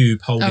half a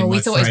tube holding my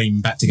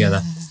frame back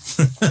together.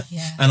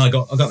 Yeah. And I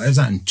got it was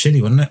that in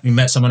Chile, wasn't it? We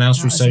met someone else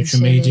through social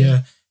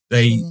media.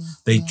 They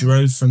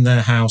drove from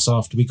their house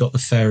after we got the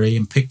ferry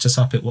and picked us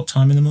up at what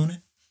time in the morning?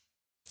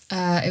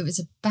 It was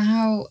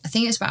about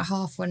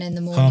 1:30 in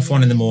the morning.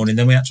 1:30 in the morning.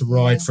 Then we had to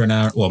ride for an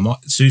hour. Well,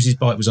 Susie's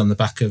bike was on the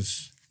back of.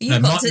 You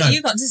got to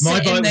sit my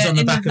bike was on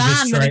the back of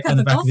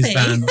his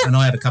van, and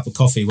I had a cup of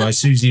coffee while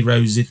Suzie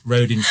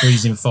rode in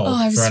freezing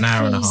fog for an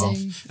hour and a half.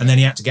 And then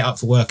he had to get up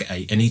for work at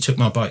 8, and he took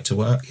my bike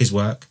to his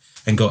work,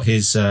 and got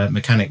his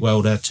mechanic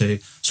welder to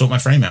sort my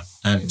frame out.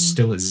 And it's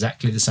still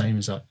exactly the same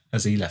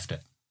as he left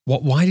it.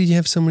 Why did you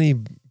have so many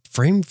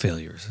frame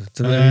failures?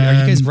 Are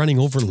you guys running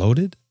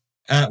overloaded?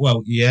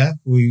 Well, yeah,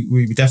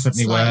 we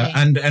definitely were.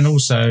 And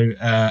also,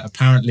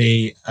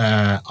 apparently,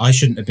 I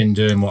shouldn't have been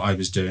doing what I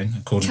was doing,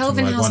 according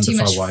Kelvin to my wonderful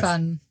has too much wife.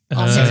 fun.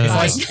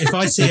 If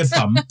I see a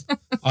bump,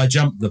 I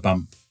jump the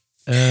bump.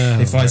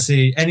 If I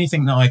see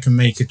anything that I can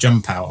make a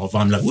jump out of,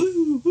 I'm like,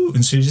 woo, woo.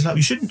 And Susie's like,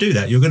 you shouldn't do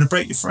that. You're going to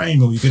break your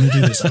frame, or you're going to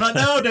do this. I'm like,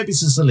 no, don't be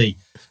so silly.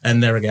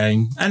 And there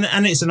again.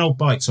 And it's an old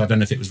bike, so I don't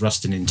know if it was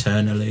rusting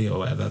internally or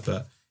whatever,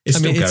 but it's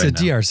still going. It's a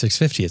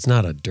DR650. It's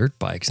not a dirt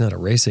bike. It's not a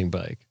racing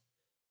bike.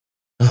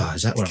 Oh,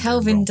 is that what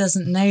Kelvin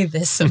doesn't know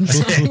this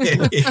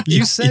sometimes.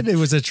 You said it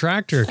was a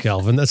tractor,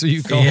 Kelvin. That's what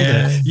you called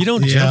it. You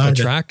don't jump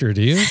a tractor,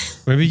 do you?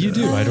 Maybe you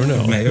do. I don't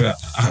know. Maybe,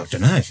 I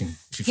don't know. If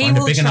you find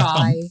a big enough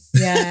bump.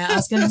 Yeah, I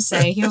was going to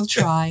say, he'll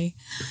try.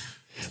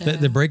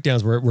 The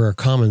breakdowns were a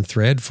common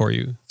thread for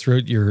you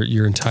throughout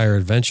your entire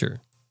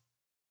adventure.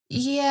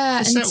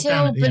 Yeah,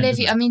 until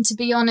Bolivia. I mean, to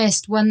be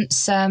honest,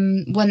 once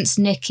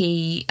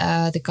Nicky,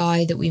 the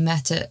guy that we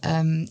met at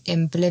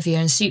in Bolivia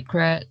and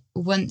Sucre,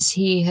 once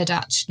he had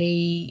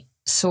actually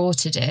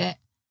sorted it,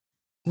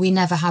 we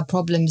never had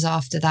problems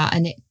after that.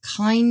 And it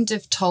kind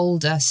of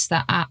told us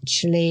that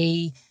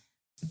actually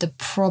the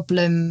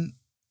problem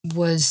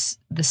was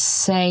the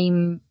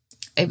same.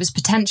 It was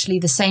potentially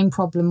the same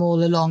problem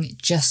all along. It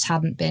just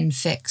hadn't been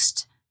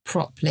fixed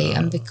properly.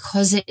 And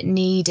because it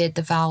needed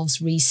the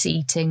valves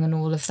reseating and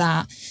all of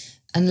that,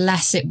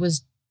 unless it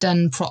was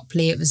done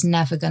properly, it was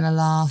never going to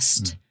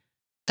last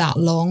that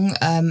long.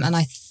 And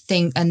I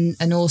think,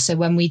 and also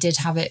when we did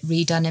have it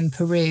redone in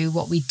Peru,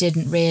 what we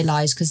didn't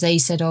realise, because they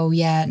said, oh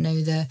yeah,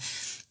 no,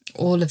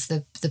 all of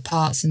the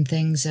parts and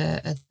things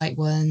are the right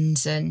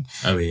ones, and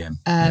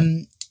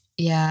OEM.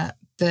 Yeah,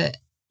 but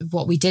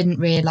what we didn't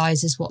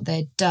realise is what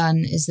they'd done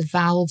is the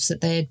valves that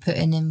they had put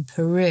in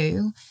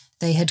Peru,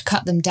 they had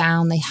cut them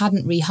down, they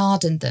hadn't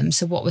rehardened them.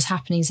 So what was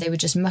happening is they were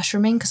just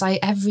mushrooming, because how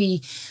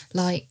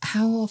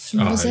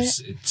often was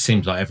it? It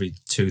seems like every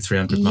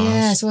 200-300 miles.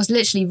 Yeah, so I was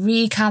literally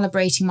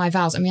recalibrating my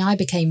valves. I mean, I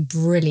became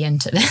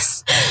brilliant at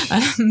this.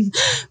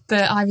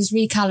 But I was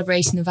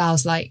recalibrating the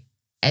valves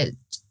and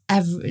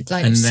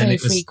then so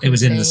it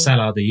was in the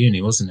cellar of the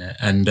uni, wasn't it?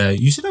 And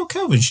you said, oh,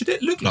 Kelvin, should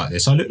it look like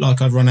this? I look like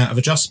I've run out of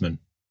adjustment.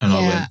 And I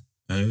went,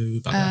 oh,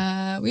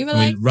 bugger. We were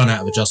we run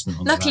out of adjustment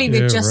on luckily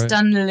we'd just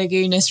done the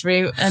Lagunas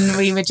route, and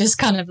we were just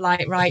kind of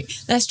like, right,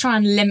 let's try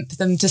and limp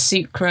them to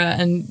Sucre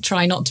and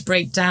try not to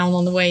break down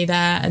on the way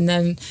there, and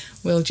then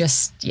we'll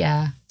just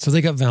So they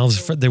got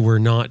valves that were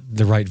not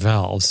the right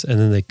valves, and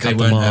then they cut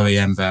them off. They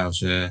weren't OEM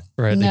valves, yeah.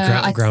 Right,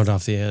 they ground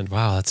off the end.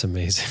 Wow, that's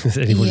amazing.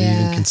 Did anybody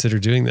even consider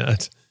doing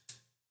that?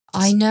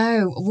 I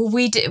know. Well,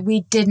 we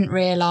didn't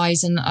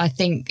realise, and I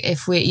think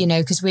if we,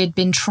 because we had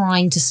been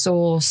trying to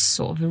source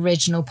sort of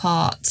original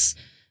parts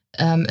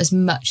as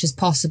much as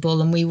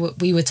possible, and we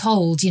were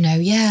told,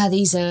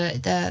 these are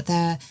they're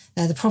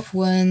the proper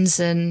ones,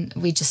 and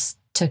we just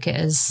took it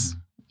as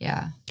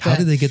How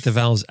did they get the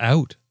valves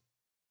out?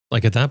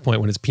 Like at that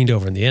point, when it's peened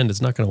over in the end,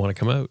 it's not going to want to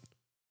come out.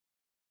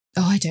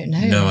 Oh, I don't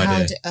know. No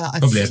idea.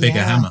 Probably a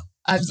bigger hammer.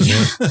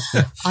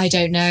 I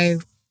don't know.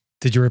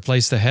 Did you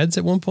replace the heads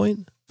at one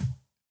point?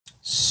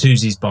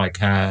 Suzie's bike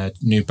had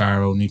new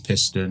barrel, new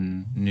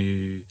piston,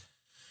 new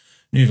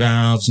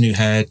valves, new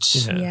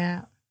heads.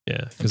 Yeah.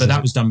 But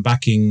that was done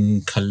back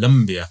in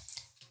Colombia.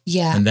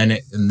 Yeah. And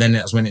then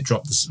that's when it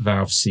dropped the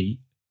valve seat.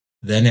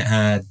 Then it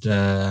had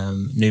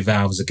new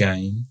valves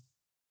again.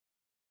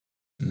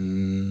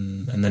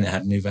 And then it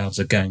had new valves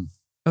again.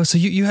 Oh, so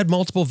you had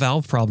multiple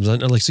valve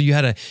problems. Like, so you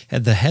had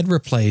the head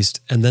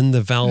replaced and then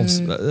the valves,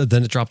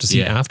 then it dropped a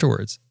seat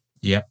afterwards.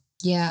 Yep.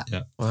 Yeah.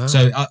 Wow.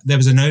 So there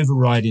was an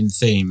overriding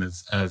theme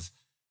of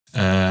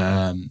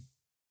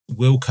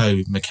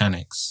Wilco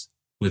mechanics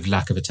with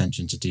lack of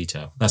attention to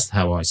detail. That's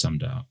how I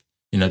summed it up.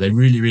 You know, they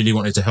really, really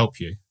wanted to help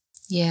you.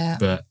 Yeah.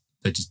 But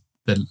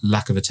the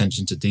lack of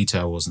attention to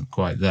detail wasn't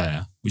quite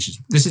there.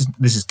 This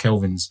is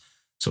Kelvin's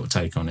sort of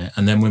take on it.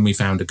 And then when we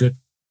found a good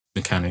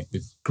mechanic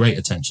with great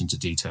attention to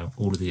detail,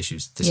 all of the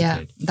issues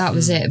disappeared. Yeah, that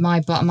was it. My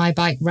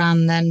bike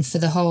ran then for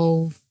the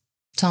whole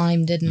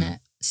time, didn't it?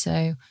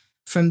 So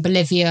from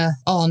Bolivia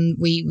on,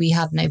 we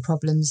had no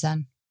problems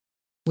then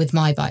with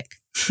my bike.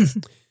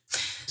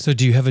 So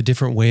do you have a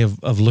different way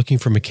of looking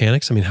for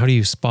mechanics? I mean, how do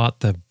you spot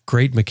the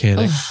great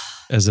mechanic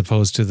as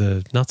opposed to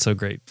the not so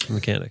great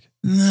mechanic?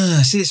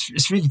 See,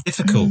 it's really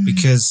difficult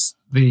because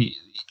we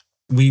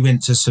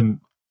went to some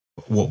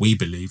what we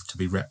believed to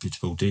be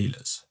reputable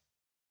dealers.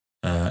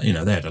 You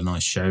know, they had a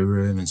nice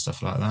showroom and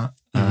stuff like that.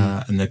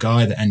 And the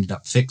guy that ended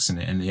up fixing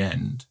it in the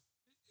end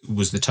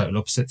was the total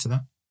opposite to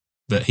that.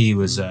 But he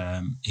was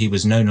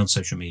known on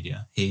social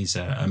media. He's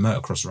a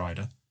motocross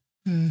rider.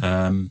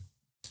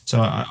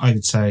 So I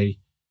would say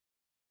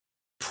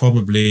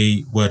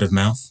probably word of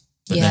mouth.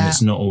 But then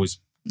it's not always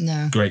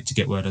great to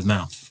get word of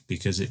mouth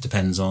because it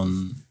depends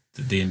on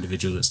the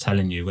individual that's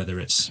telling you, whether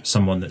it's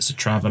someone that's a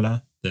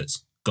traveller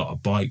that's got a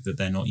bike that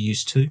they're not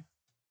used to,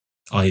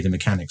 i.e. the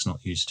mechanic's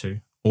not used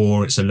to,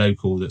 or it's a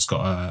local that's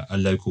got a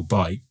local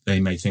bike. They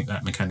may think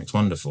that mechanic's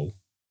wonderful,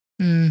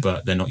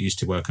 but they're not used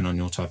to working on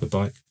your type of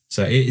bike.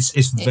 So it's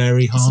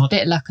very hard. It's a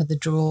bit luck of the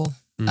draw.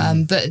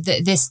 But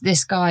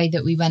this guy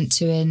that we went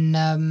to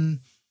in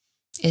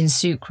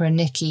Sucre,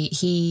 Nicky,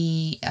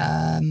 he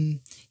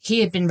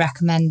had been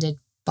recommended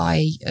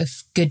by a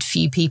good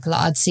few people.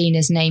 I'd seen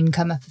his name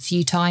come up a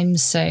few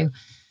times, so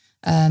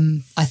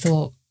I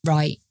thought,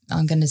 right,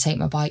 I'm going to take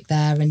my bike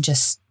there and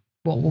just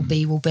what will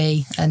be will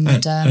be. And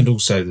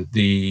also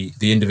the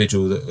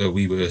individual that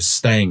we were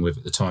staying with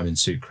at the time in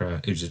Sucre,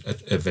 he was an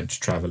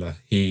adventure traveller.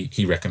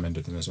 He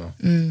recommended them as well.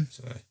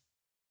 So.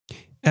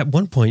 At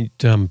one point,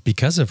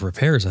 because of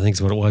repairs, I think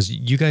is what it was,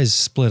 you guys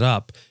split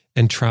up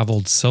and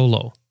traveled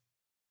solo.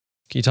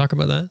 Can you talk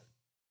about that?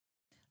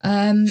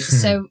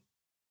 So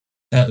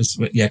that was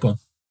go on.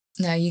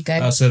 No, you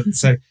go. So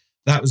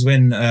that was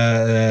when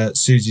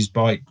Suzie's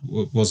bike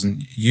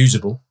wasn't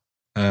usable,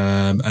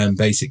 and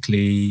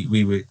basically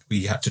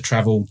we had to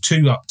travel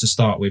 2 up to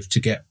start with to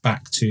get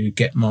back to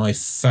get my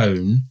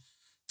phone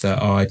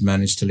that I'd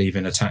managed to leave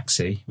in a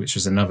taxi, which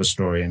was another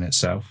story in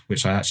itself,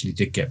 which I actually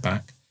did get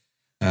back.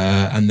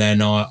 And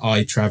then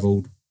I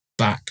travelled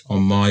back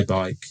on my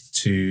bike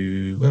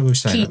to where were we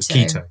staying?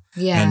 Quito.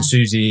 Yeah. And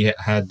Suzie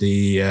had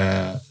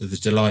the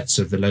delights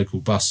of the local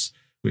bus,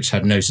 which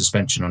had no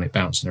suspension on it,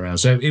 bouncing around.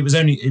 So it was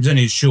only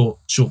a short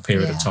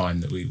period of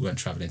time that we weren't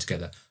travelling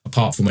together.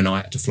 Apart from when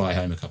I had to fly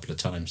home a couple of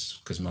times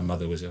because my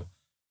mother was ill.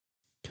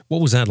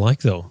 What was that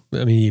like, though?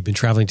 I mean, you've been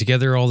traveling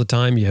together all the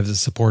time. You have the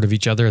support of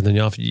each other, and then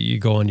you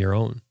go on your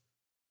own.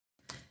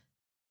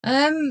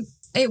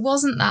 It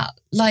wasn't that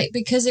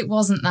because it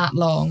wasn't that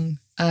long.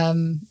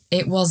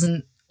 It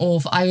wasn't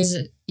awful. I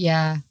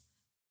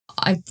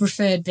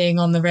preferred being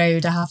on the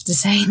road, I have to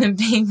say, than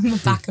being in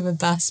the back of a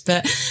bus.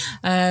 But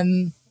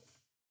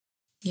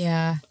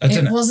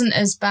it wasn't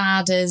as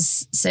bad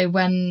as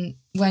when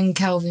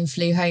Kelvin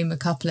flew home a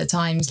couple of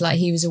times. Like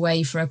he was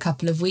away for a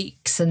couple of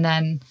weeks, and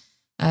then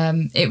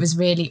it was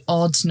really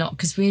odd, not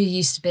because we were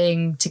used to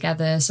being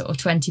together sort of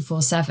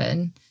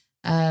 24/7,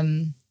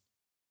 and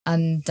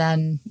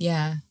then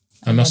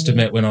I must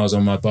admit, when I was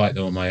on my bike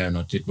though on my own,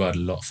 I did ride a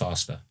lot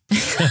faster.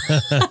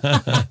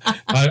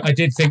 I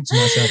did think to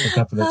myself a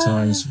couple of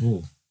times,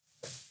 ooh,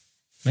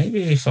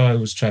 maybe if I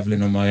was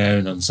travelling on my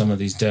own on some of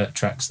these dirt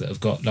tracks that have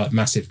got like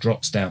massive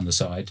drops down the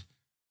side,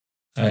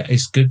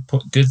 it's good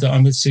that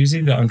I'm with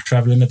Suzie, that I'm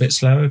travelling a bit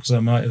slower because I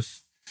might have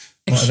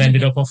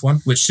ended up off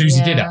one, which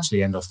Suzie did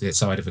actually end off the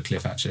side of a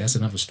cliff. Actually, that's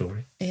another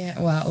story. Yeah,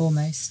 well,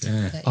 almost.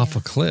 Yeah. Off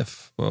a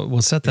cliff. Well,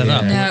 we'll set that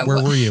up. No,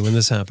 where were you when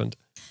this happened?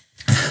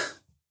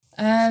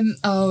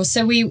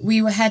 So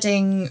we were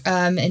heading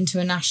into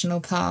a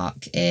national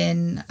park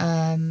in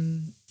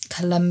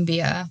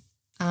Colombia,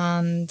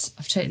 and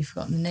I've totally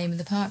forgotten the name of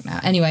the park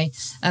now. Anyway,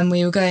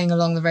 we were going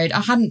along the road.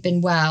 I hadn't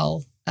been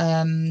well.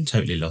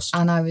 Totally lost.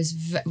 And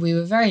we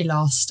were very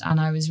lost, and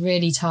I was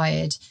really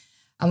tired.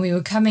 And we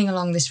were coming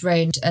along this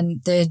road,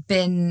 and there'd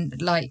been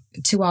like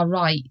to our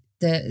right,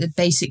 there'd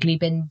basically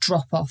been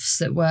drop-offs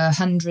that were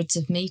hundreds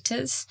of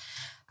meters.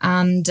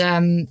 And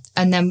then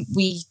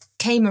we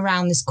came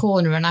around this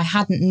corner and I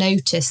hadn't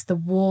noticed the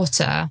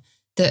water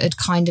that had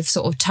kind of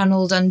sort of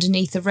tunneled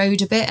underneath the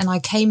road a bit. And I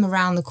came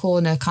around the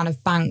corner, kind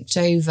of banked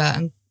over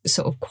and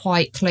sort of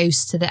quite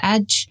close to the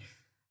edge.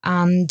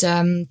 And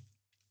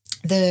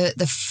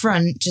the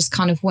front just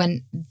kind of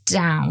went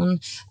down,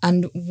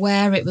 and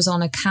where it was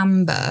on a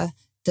camber,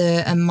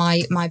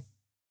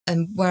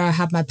 and where I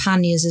had my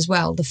panniers as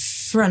well, the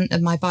front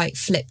of my bike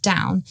flipped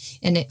down,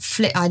 and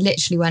I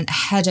literally went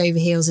head over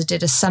heels. I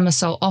did a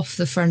somersault off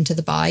the front of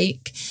the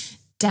bike,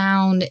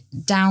 down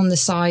the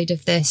side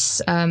of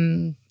this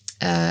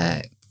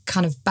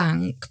kind of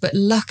bank. But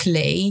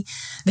luckily,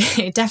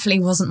 it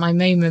definitely wasn't my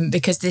moment,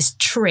 because this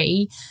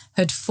tree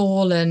had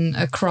fallen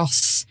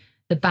across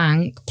the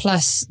bank,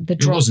 plus the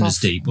drop off wasn't as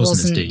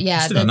deep.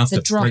 Yeah,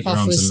 the drop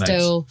off was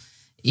still,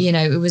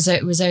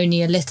 it was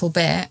only a little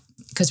bit,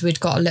 because we'd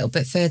got a little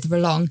bit further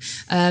along,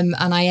 and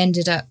I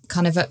ended up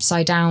kind of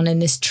upside down in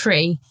this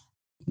tree.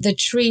 The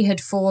tree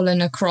had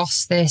fallen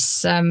across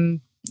this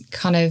kind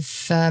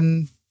of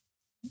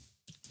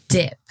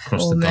dip,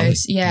 across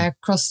almost,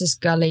 across this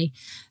gully,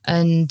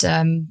 and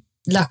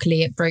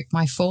luckily it broke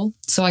my fall.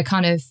 So I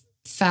kind of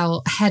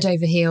fell head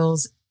over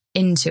heels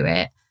into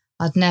it.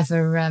 I'd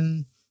never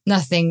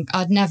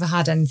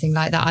had anything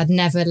like that. I'd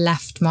never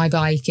left my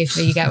bike, if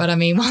you get what I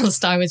mean,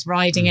 whilst I was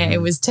riding it.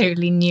 It was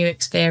totally new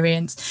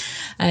experience.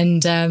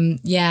 And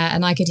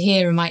and I could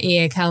hear in my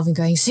ear Kelvin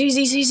going,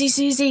 Suzie, Suzie,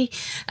 Suzie.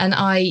 And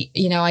I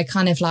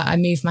kind of like, I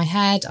moved my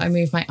head, I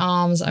moved my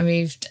arms, I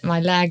moved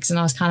my legs, and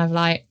I was kind of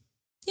like,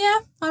 yeah,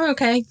 I'm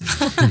okay.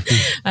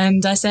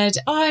 And I said,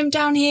 I'm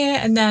down here.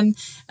 And then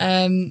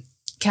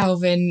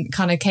Kelvin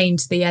kind of came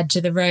to the edge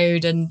of the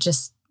road and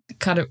just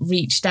kind of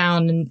reached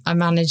down, and I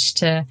managed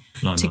to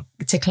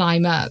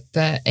climb up.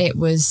 But it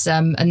was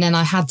and then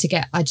I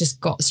just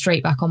got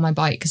straight back on my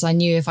bike, because I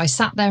knew if I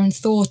sat there and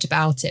thought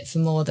about it for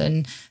more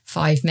than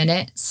 5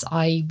 minutes,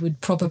 I would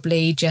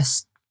probably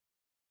just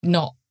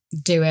not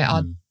do it.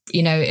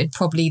 It'd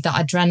probably,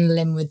 that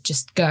adrenaline would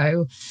just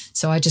go.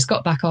 So I just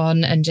got back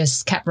on and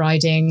just kept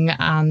riding,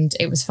 and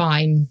it was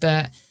fine.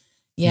 But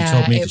yeah, you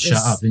told me to shut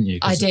up, didn't you?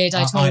 I did.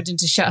 I told him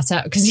to shut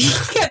up, because he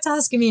kept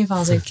asking me if I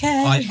was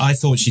okay. I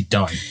thought she'd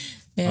died.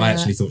 Yeah. I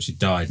actually thought she'd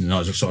died, and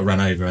I just sort of ran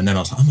over, and then I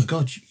was like, oh my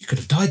God, you could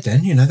have died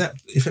then. That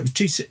if it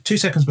was 2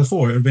 seconds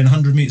before, it would have been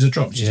 100 metres of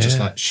drop. She's just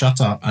like, shut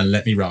up and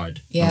let me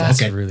ride. Yeah.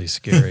 That's really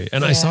scary.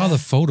 And I saw the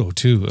photo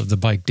too of the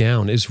bike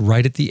down. It's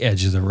right at the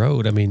edge of the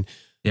road. I mean,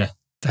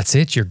 that's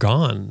it. You're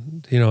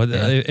gone.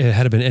 It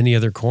had been any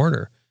other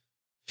corner.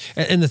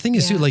 And the thing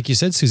is too, like you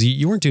said, Suzie,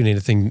 you weren't doing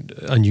anything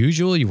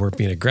unusual. You weren't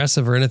being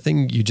aggressive or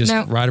anything. You just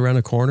ride around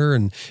a corner,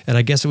 and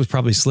I guess it was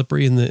probably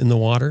slippery in the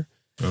water.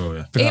 Oh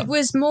yeah. It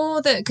was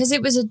more that, because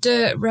it was a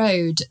dirt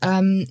road,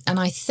 and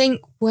I think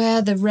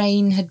where the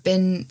rain had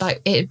been,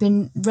 like, it had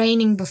been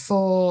raining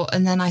before,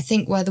 and then I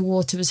think where the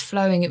water was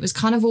flowing, it was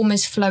kind of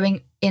almost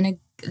flowing in a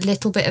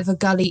little bit of a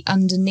gully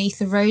underneath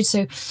the road.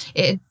 So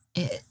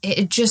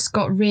it just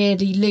got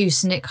really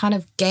loose, and it kind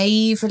of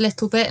gave a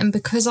little bit. And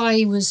because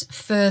I was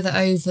further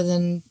over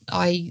than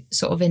I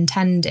sort of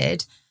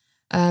intended,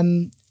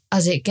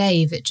 as it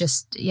gave, it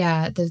just,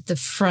 the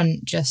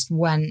front just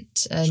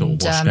went, and sort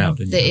of washed out,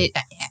 didn't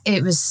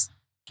you?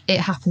 It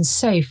happened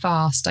so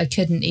fast. I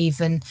just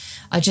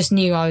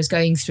knew I was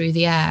going through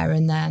the air,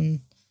 and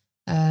then,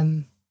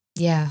 and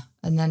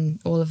then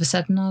all of a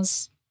sudden I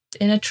was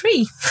in a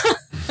tree.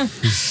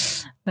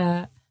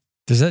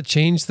 Does that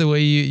change the way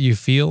you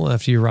feel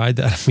after you ride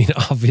that? I mean,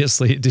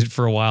 obviously it did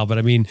for a while, but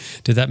I mean,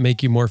 did that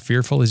make you more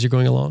fearful as you're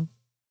going along?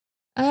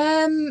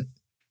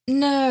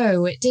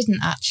 No, it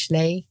didn't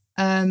actually.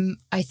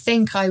 I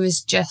think I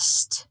was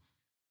just,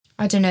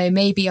 I don't know,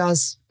 maybe I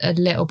was a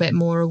little bit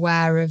more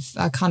aware of,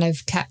 I kind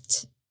of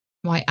kept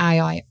my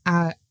eye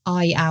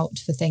out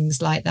for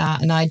things like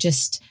that. And I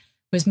just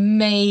was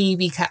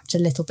maybe kept a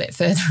little bit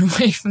further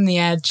away from the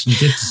edge. You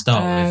did to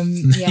start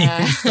with.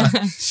 Yeah.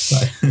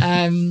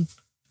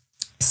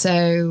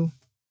 So,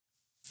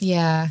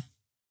 yeah,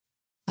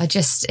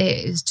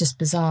 it was just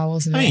bizarre,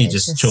 wasn't it? I mean, you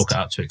just chalk it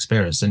up to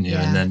experience, didn't you?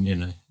 Yeah. And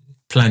then,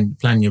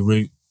 plan your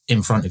route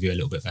in front of you a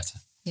little bit better.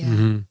 Yeah.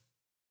 Mm-hmm.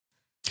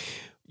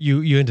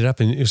 You ended up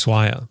in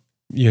Ushuaia.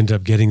 You ended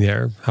up getting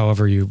there.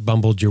 However, you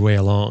bumbled your way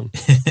along.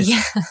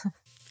 Yeah.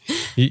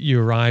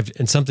 You arrived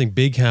and something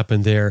big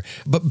happened there.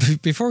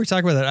 But before we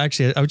talk about that,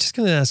 actually, I was just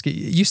going to ask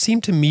you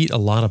seem to meet a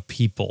lot of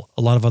people,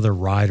 a lot of other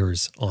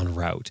riders en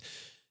route.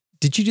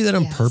 Did you do that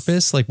on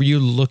purpose? Like, were you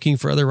looking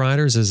for other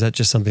riders? Or is that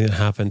just something that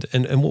happened?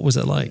 And what was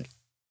it like?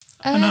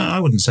 I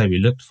wouldn't say we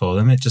looked for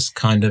them. It just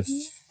kind of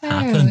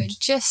happened.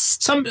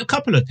 A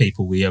couple of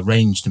people we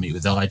arranged to meet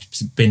with that I'd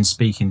been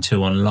speaking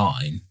to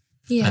online.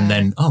 Yeah. And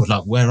then,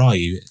 where are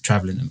you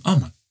traveling? Oh,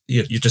 no,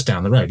 you're just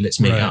down the road. Let's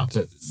meet up.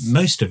 But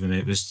most of them,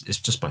 it's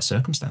just by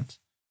circumstance.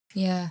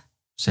 Yeah.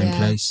 Same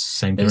place,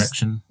 same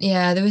direction.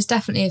 Yeah, there was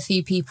definitely a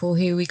few people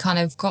who we kind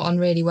of got on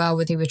really well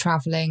with, who were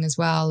traveling as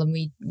well. And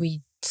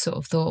we sort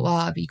of thought,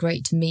 well, it'd be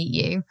great to meet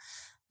you.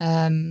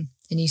 And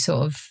you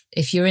sort of,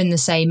 if you're in the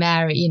same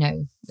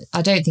area,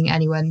 I don't think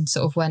anyone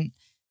sort of went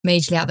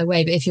majorly out of the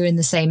way, but if you're in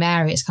the same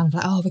area, it's kind of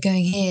like, oh, we're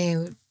going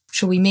here,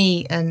 shall we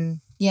meet? And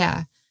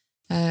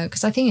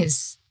because I think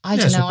I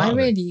don't it's a know, part of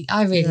it.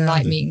 I really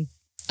like meeting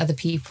other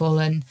people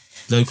and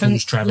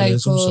Locals,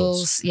 travellers, all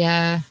sorts.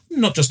 Yeah.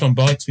 Not just on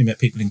bikes, we met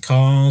people in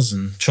cars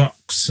and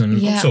trucks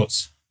and all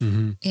sorts.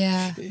 Mm-hmm.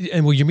 Yeah.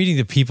 And when you're meeting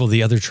the people,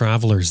 the other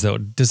travelers, though,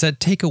 does that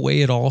take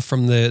away at all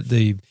from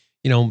the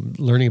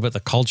learning about the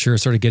culture,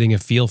 sort of getting a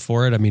feel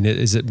for it? I mean,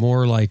 is it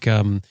more like,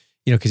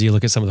 because you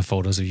look at some of the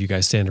photos of you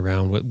guys standing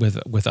around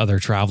with other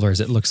travelers,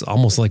 it looks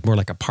almost like more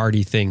like a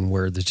party thing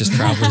where there's just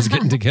travelers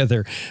getting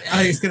together.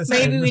 I was going to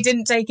say, maybe we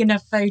didn't take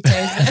enough photos.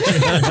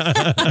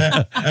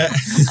 I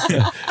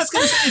was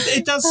going to say,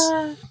 it does.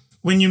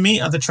 When you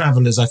meet other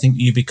travellers, I think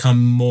you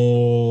become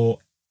more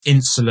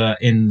insular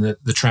in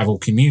the travel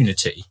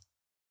community.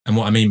 And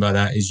what I mean by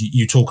that is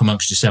you talk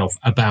amongst yourself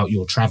about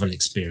your travel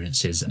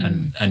experiences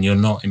and you're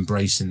not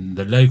embracing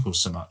the locals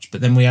so much.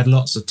 But then we had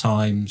lots of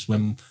times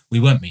when we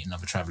weren't meeting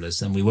other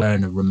travellers and we were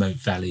in a remote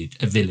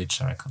village,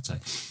 sorry, I can't say.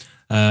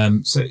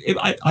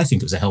 I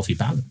think it was a healthy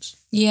balance.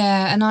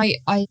 Yeah, and I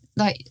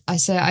like I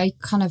say, I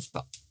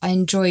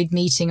enjoyed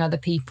meeting other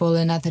people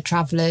and other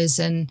travellers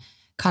and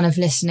kind of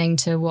listening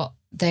to what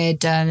they had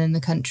done in the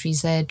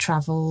countries they had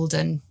travelled,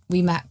 and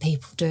we met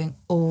people doing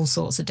all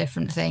sorts of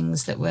different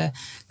things that were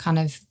kind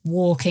of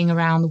walking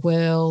around the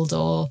world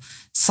or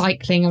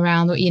cycling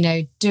around,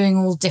 doing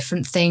all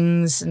different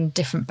things and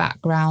different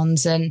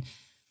backgrounds, and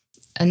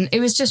it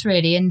was just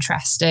really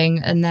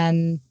interesting. And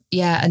then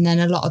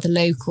a lot of the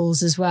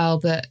locals as well,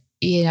 but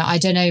I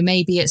don't know,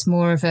 maybe it's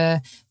more of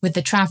with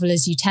the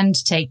travellers you tend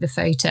to take the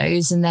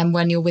photos, and then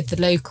when you're with the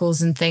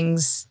locals and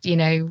things,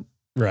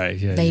 right,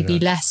 yeah, maybe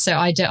less. So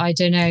I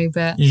don't know,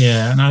 but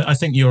yeah, and I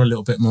think you're a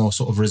little bit more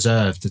sort of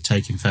reserved to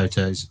taking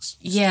photos.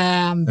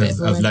 Yeah, I'm a bit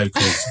of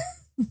locals,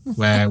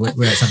 where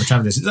it's other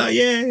travellers. It's like,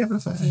 have a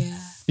photo.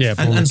 Yeah,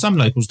 and some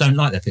locals don't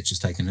like their pictures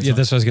taken. Yeah,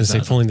 that's what I was going to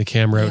say. Pulling the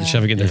camera out and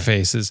shoving it in their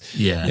faces.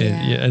 Yeah,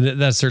 and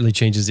that certainly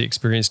changes the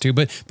experience too.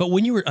 But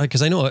when you were,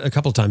 because I know a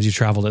couple of times you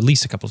traveled, at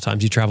least a couple of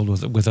times you traveled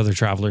with other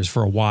travelers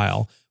for a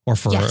while or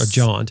for a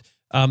jaunt.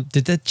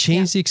 Did that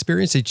change the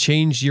experience? Did it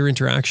change your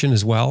interaction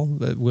as well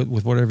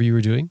with whatever you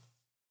were doing?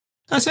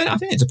 I think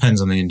it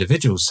depends on the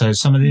individuals. So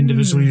some of the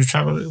individuals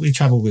we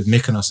travelled with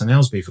Mykonos and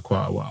Ellesby for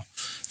quite a while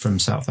from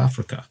South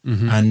Africa,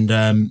 and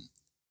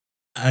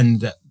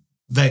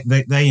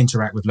they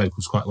interact with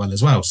locals quite well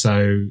as well.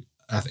 So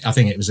I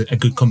think it was a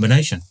good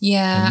combination.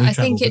 Yeah, I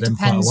think it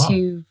depends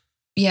who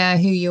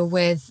you're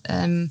with.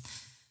 And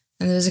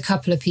there was a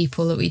couple of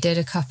people that we did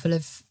a couple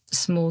of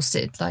small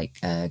like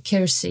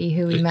Kirsty,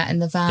 who we met in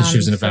the van. She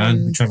was in a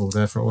van. We travelled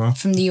there for a while.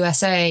 From the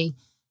USA.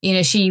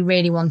 She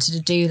really wanted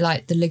to do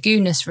like the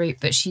Lagunas route,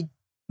 but she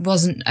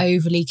wasn't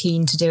overly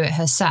keen to do it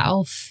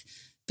herself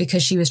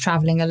because she was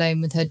travelling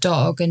alone with her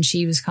dog. And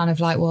she was kind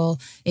of like, well,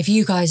 if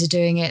you guys are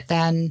doing it,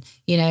 then,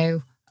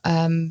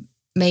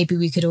 maybe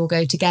we could all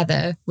go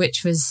together,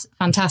 which was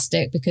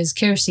fantastic because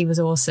Kirsty was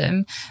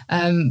awesome.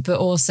 But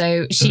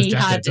also she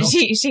had a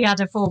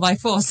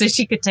 4x4 so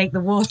she could take the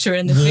water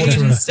and the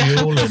food and stuff.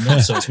 Fuel and all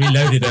sorts. We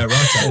loaded her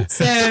right up.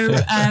 So,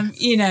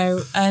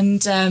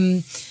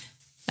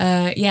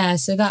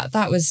 so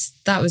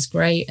that was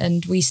great.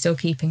 And we still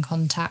keep in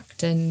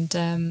contact. And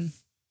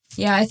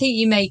I think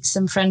you make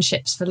some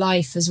friendships for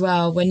life as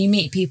well. When you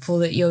meet people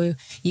that you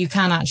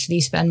can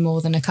actually spend more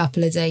than a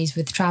couple of days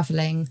with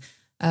travelling,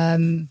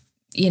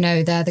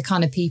 they're the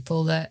kind of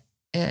people that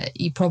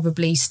you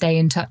probably stay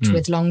in touch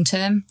with long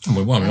term.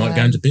 We might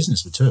go into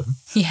business with two of them.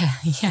 Yeah.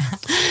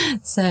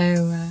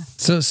 So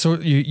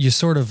you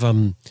sort of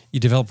you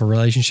develop a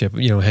relationship,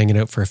 hanging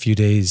out for a few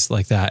days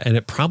like that, and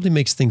it probably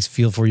makes things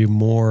feel for you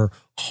more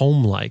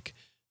home-like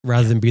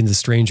rather than being the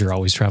stranger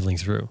always traveling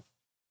through.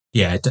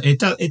 Yeah,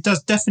 it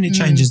does definitely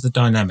changes the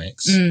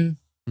dynamics. And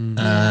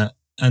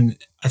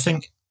I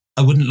think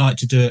I wouldn't like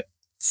to do it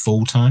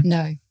full time.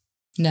 No.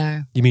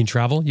 You mean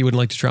travel? You wouldn't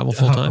like to travel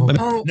full time?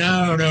 No.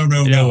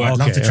 I'd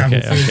love to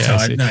travel full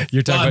time. No,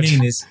 You're talking what I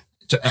mean is,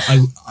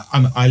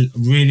 I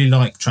really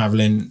like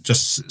traveling.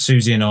 Just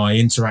Suzie and I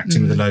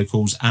interacting with the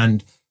locals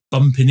and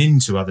bumping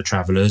into other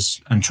travellers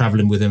and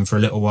traveling with them for a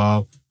little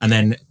while. And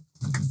then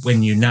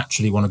when you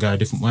naturally want to go a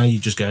different way, you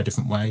just go a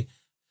different way.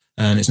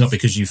 And it's not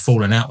because you've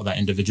fallen out with that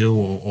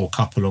individual or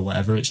couple or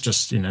whatever. It's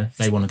just,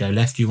 they want to go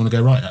left, you want to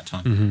go right that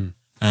time.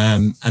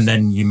 And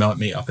then you might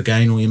meet up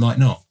again or you might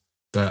not.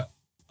 But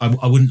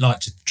I wouldn't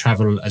like to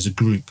travel as a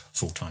group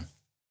full time.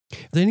 Are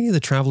there any of the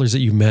travelers that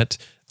you met,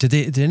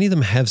 did any of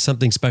them have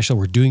something special,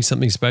 were doing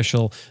something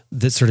special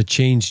that sort of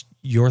changed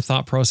your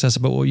thought process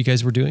about what you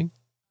guys were doing?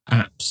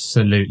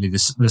 Absolutely.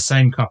 The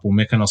same couple,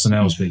 Mykonos and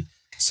Ellesby.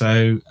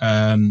 So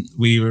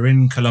we were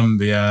in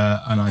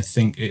Colombia and I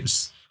think it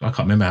was, I can't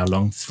remember how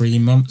long, 3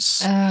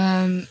 months?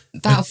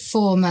 About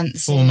 4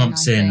 months. 4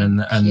 months in, and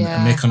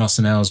Mykonos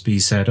and Ellesby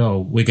said, "Oh,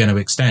 we're going to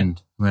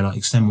extend." And we're like,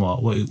 "Extend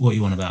what? What are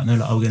you on about?" And they're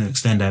like, "Oh, we're going to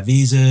extend our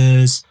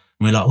visas."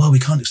 And we're like, "Well, we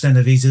can't extend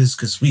our visas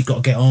because we've got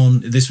to get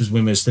on." This was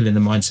when we were still in the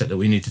mindset that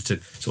we needed to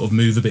sort of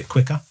move a bit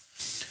quicker.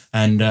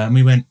 And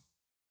we went,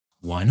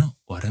 "Why not?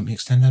 Why don't we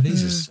extend our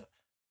visas?"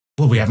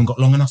 well, we haven't got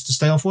long enough to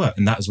stay off work.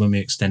 And that was when we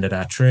extended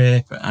our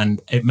trip.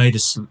 And it made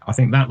us, I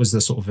think that was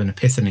the sort of an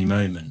epiphany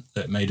moment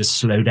that made us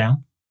slow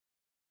down.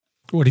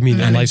 What do you mean?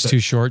 And Life's too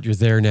short. You're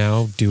there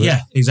now. Do it.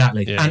 Yeah,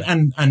 exactly. Yeah.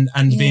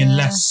 And being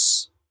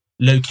less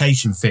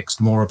location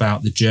fixed, more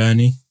about the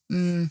journey.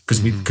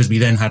 Because we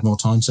then had more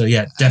time. So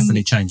yeah, it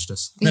definitely changed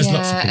us. There's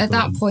lots of people at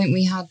that point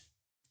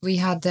we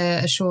had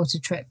a shorter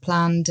trip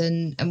planned,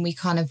 and we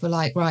kind of were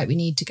like, right, we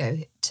need to go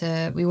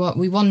to we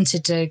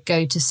wanted to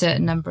go to a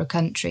certain number of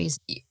countries.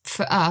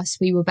 For us,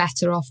 we were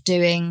better off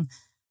doing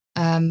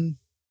a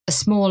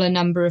smaller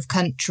number of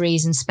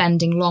countries and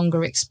spending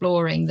longer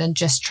exploring than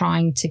just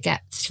trying to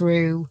get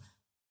through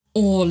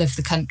all of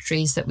the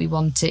countries that we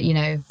wanted,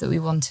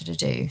 to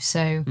do.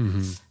 So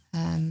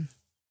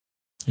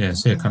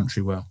see a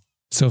country well.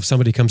 So if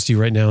somebody comes to you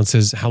right now and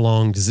says, how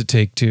long does it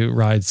take to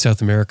ride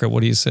South America?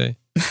 What do you say?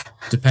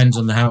 Depends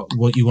on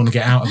what you want to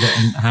get out of it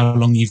and how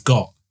long you've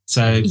got.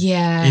 So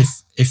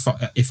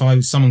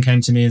if someone came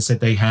to me and said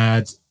they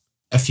had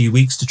a few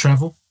weeks to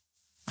travel,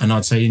 and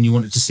I'd say, and you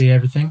wanted to see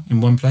everything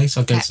in one place,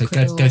 I'd go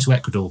to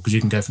Ecuador, because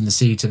you can go from the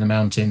sea to the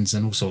mountains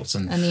and all sorts,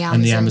 and the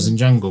Amazon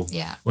jungle.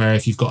 Yeah. Where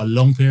if you've got a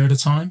long period of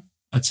time,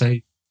 I'd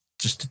say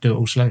just to do it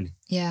all slowly.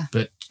 Yeah.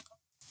 But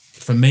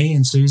for me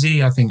and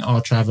Suzie, I think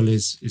our travel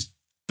is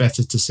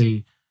better to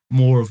see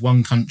more of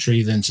one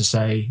country than to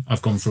say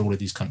I've gone through all of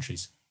these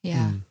countries.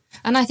 Yeah.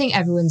 And I think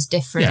everyone's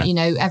different.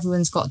 Yeah.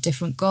 Everyone's got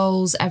different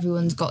goals.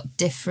 Everyone's got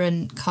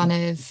different kind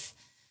of,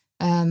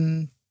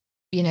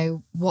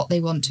 what they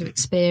want to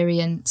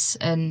experience.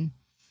 And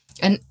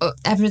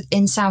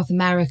in South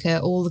America,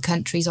 all the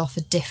countries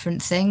offer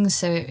different things.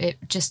 So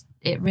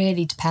it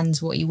really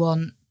depends what you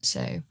want.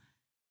 So.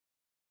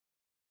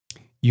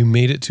 You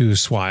made it to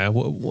Ushuaia.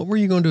 What were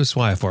you going to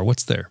Ushuaia for?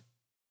 What's there?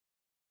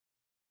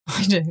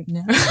 I don't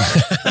know.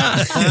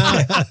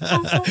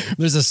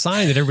 There's a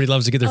sign that everybody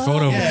loves to get their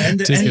photo.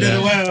 End of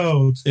the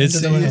world.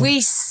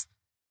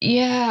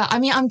 I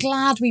mean, I'm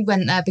glad we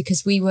went there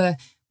because we were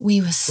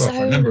so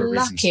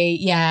lucky.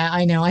 Yeah,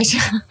 I know.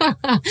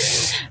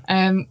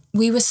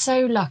 We were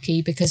so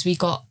lucky because we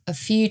got a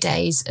few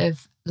days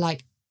of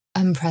like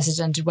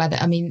unprecedented weather.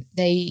 I mean,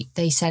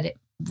 they said it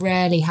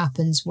rarely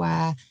happens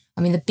where,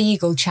 I mean, the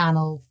Beagle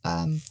Channel,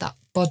 that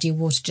body of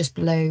water just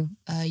below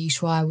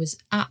Ushuaia was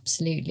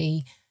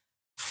absolutely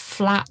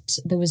flat.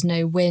 There was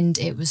no wind.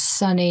 It was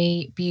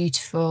sunny,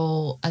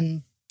 beautiful,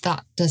 and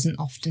that doesn't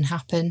often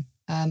happen,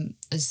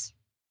 as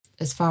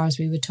far as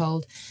we were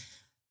told.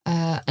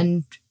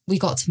 And we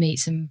got to meet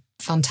some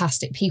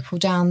fantastic people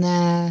down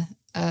there,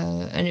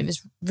 and it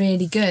was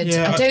really good.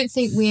 Yeah, I don't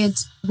think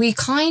we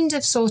kind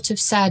of sort of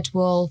said,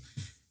 well,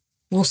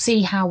 we'll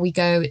see how we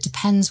go. It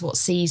depends what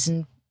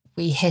season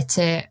we hit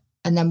it.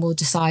 And then we'll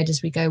decide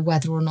as we go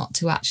whether or not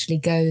to actually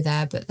go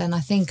there. But then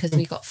I think as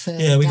we got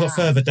further got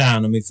further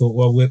down and we thought,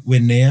 well, we're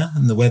near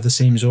and the weather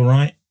seems all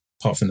right,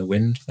 apart from the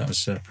wind. That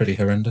was pretty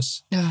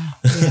horrendous. Oh,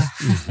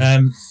 yeah.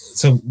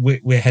 So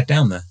we head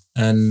down there.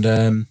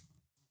 And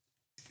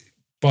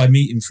by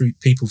meeting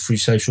people through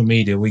social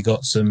media, we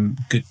got some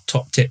good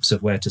top tips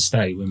of where to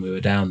stay when we were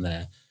down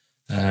there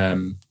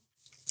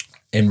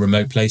in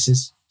remote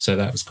places. So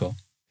that was cool.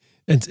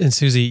 And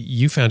Suzie,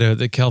 you found out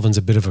that Kelvin's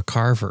a bit of a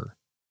carver.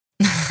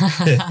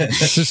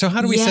 So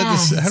how do we set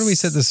this? How do we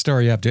set this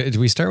story up? Do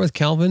we start with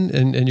Kelvin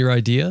and your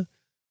idea?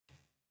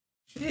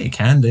 Yeah, you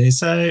can do.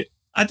 So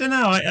I don't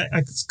know.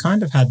 I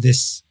kind of had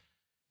this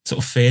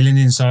sort of feeling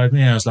inside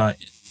me. I was like,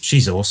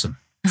 she's awesome.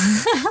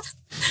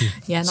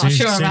 Yeah, not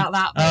sure about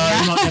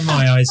that. In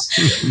my eyes,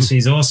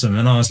 she's awesome.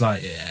 And I was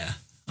like, yeah,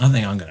 I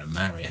think I'm going to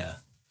marry her.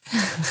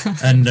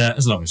 And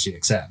as long as she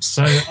accepts.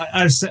 So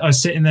I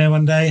was sitting there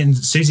one day, and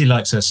Suzie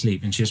likes her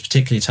sleep, and she was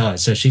particularly tired.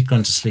 So she'd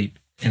gone to sleep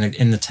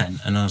in the tent,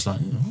 and I was like,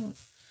 oh.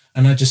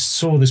 And I just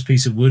saw this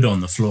piece of wood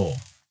on the floor,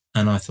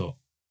 and I thought,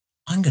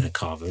 I'm going to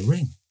carve a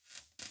ring.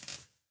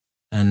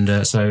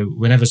 And so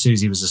whenever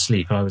Suzie was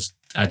asleep, I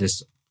had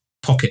this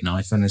pocket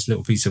knife and this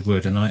little piece of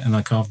wood, and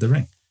I carved the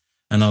ring.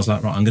 And I was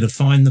like, right, I'm going to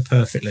find the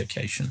perfect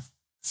location.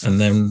 And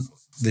then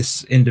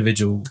this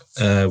individual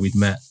we'd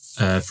met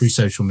through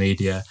social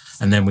media,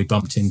 and then we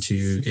bumped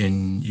into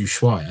in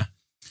Ushuaia,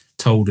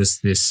 told us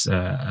this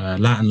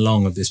Latin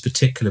long of this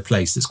particular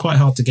place that's quite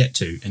hard to get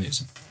to, and it's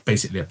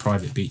basically a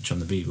private beach on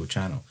the Beagle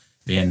Channel,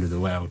 the end of the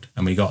world.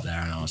 And we got there,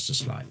 and I was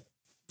just like,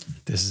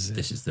 this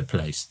is the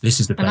place.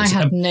 This is the place. And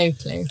I had no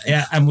clue.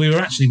 Yeah, and we were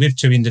actually with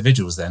two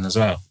individuals then as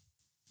well.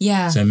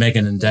 Yeah. So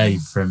Megan and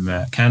Dave from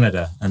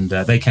Canada, and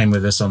they came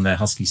with us on their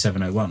Husky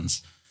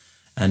 701s.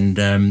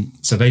 And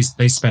so they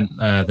spent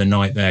the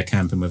night there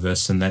camping with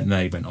us, and then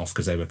they went off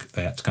because they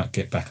had to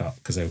get back up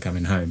because they were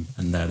coming home.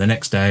 And the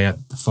next day, I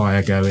had the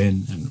fire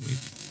going, and we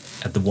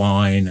had the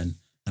wine, and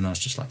I was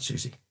just like,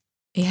 Suzie.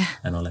 Yeah.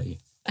 And I'll let you.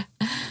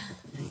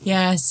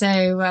 Yeah.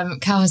 So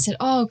Calvin said,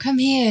 "Oh, come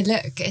here!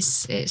 Look,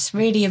 it's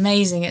really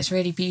amazing. It's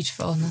really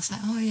beautiful." And I was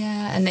like, "Oh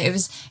yeah." And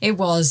it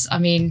was. I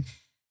mean,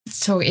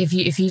 so if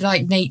you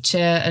like nature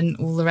and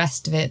all the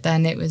rest of it,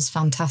 then it was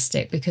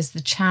fantastic because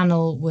the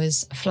channel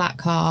was flat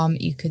calm.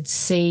 You could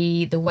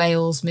see the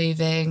whales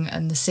moving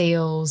and the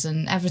seals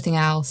and everything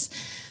else.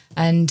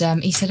 And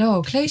he said,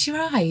 "Oh, close your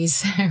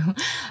eyes."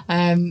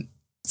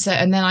 So,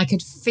 and then I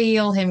could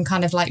feel him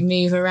kind of like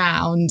move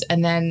around,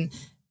 and then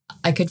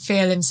I could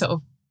feel him sort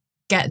of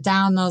get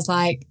down, and I was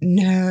like,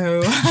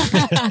 "No."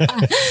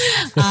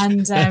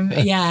 And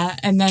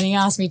and then he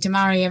asked me to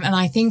marry him, and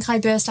I think I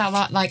burst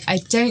out like, I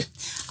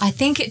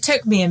think it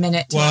took me a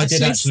minute to I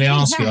did actually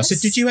ask you. I said,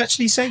 "Did you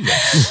actually say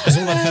yes?" Because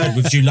all I heard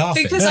was you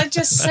laughing. Because I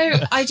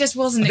just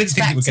wasn't I didn't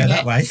think it would go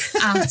that way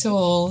at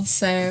all.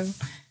 So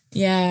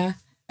yeah,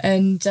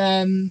 and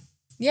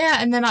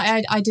and then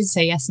I did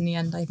say yes in the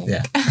end, I think.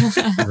 Yeah.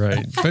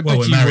 Right. But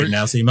we're married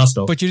now, so you must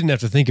have. But you didn't have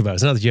to think about it.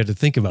 It's not that you had to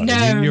think about it.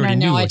 You already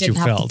knew I what didn't you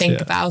have felt. to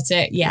think about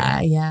it.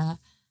 Yeah.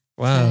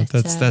 Wow,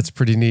 But, that's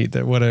pretty neat.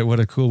 What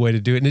a cool way to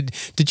do it. And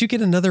did you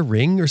get another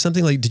ring or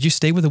something? Like, did you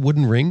stay with a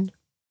wooden ring?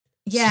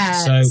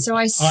 Yeah. So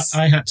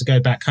I had to go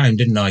back home,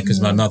 didn't I?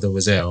 Because my mother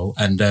was ill,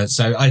 and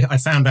so I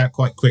found out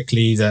quite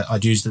quickly that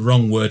I'd used the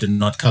wrong wood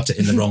and I'd cut it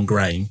in the wrong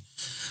grain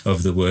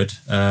of the wood,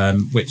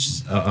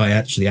 which I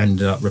actually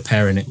ended up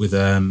repairing it with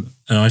an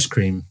ice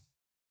cream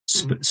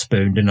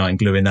spoon, didn't I, and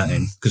gluing that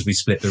in because we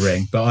split the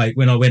ring. But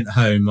when I went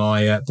home,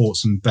 I bought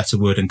some better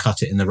wood and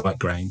cut it in the right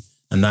grain,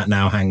 and that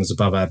now hangs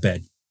above our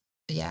bed.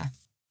 Yeah.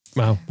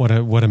 Wow, what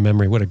a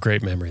memory! What a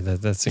great memory!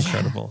 That's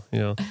incredible.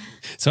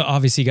 So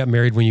obviously you got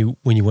married when you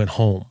went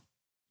home.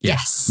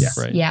 Yes.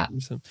 Yeah. Right. Yeah.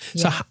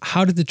 So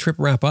how did the trip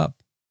wrap up?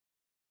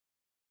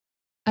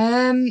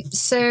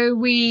 So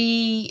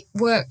we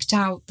worked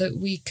out that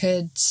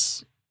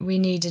we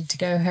needed to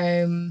go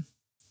home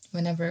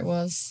whenever it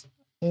was,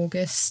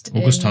 August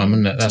time,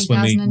 wasn't it? That's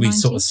when we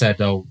sort of said,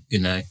 on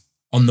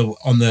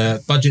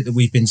the budget that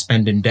we've been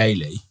spending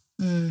daily,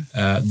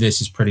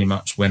 this is pretty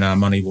much when our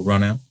money will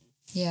run out.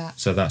 Yeah.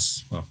 So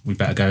we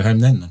better go home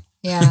then.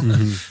 Yeah.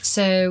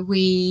 So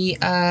we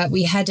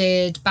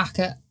headed back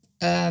at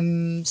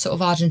sort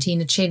of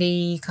Argentina,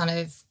 Chile, kind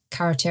of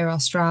Carretera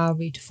Austral,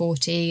 Route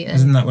 40.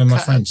 Isn't that where my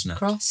frame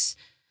snapped? Across.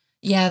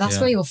 Yeah, that's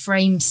where your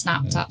frame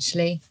snapped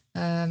actually.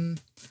 And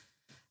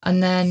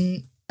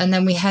then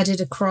we headed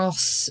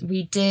across.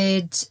 We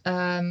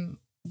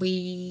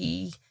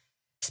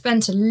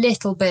spent a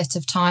little bit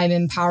of time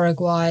in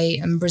Paraguay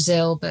and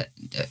Brazil, but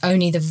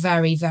only the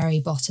very, very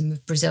bottom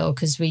of Brazil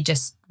because we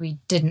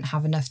didn't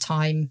have enough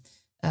time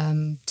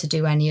to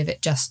do any of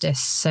it justice.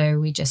 So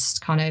we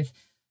just kind of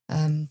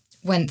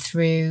went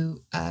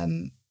through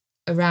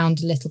around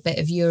a little bit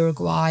of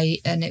Uruguay,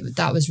 and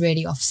that was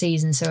really off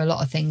season, so a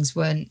lot of things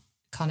weren't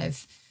kind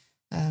of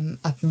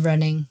up and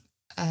running.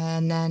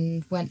 And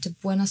then went to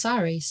Buenos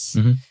Aires.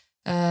 Mm-hmm.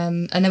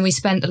 And then we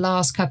spent the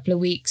last couple of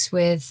weeks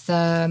with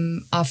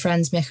our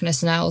friends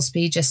Michaelis and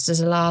Elsby, just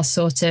as a last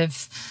sort of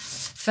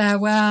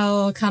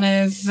farewell kind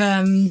of,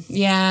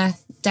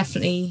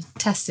 definitely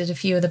tested a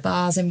few of the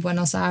bars in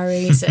Buenos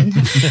Aires and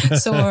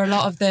saw a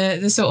lot of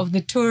the sort of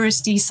the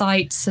touristy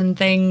sites and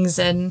things,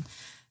 and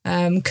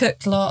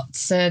cooked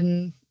lots,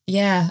 and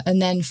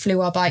then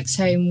flew our bikes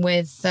home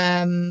with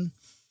Dakar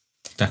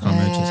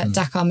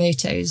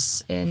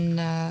Motos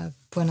in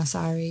Buenos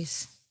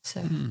Aires.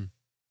 So.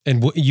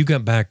 And you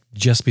got back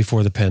just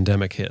before the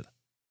pandemic hit.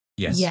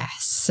 Yes.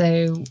 Yes.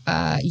 So,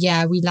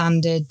 we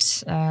landed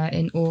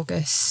in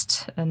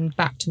August and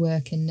back to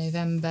work in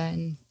November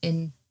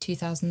in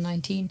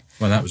 2019.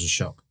 Well, that was a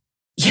shock.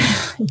 Yeah.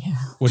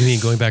 What do you mean,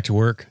 going back to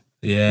work?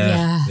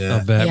 Yeah.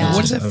 I'll bet. Yeah.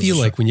 What does that feel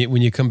like when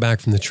you come back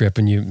from the trip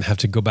and you have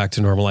to go back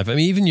to normal life? I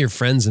mean, even your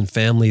friends and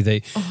family,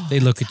 they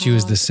look at you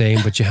as the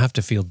same, but you have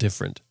to feel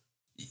different.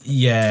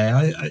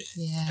 Yeah.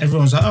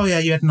 Everyone's like, "Oh yeah,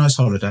 you had a nice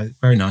holiday.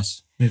 Very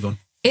nice. Move on."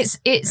 It's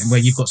where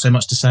you've got so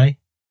much to say.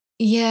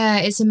 Yeah,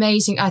 it's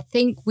amazing. I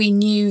think we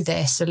knew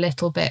this a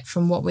little bit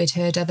from what we'd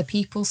heard other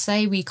people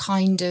say. We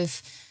kind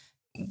of,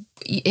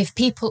 if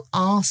people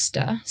asked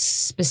us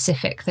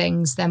specific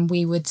things, then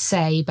we would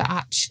say, but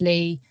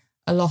actually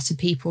a lot of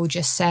people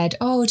just said,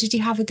 "Oh, did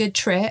you have a good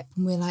trip?"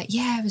 And we're like,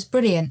 "Yeah, it was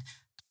brilliant."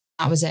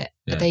 That was it.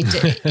 Yeah. They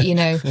did,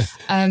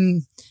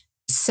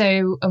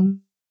 so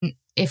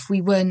if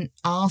we weren't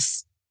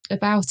asked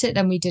about it,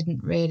 then we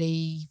didn't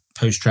really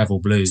post-travel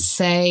blues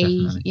say,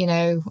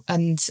 definitely.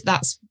 And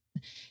that's,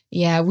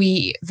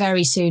 we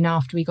very soon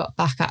after we got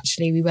back,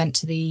 actually, we went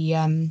to the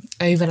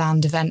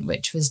Overland event,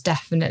 which was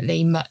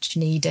definitely much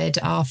needed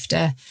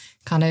after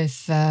kind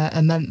of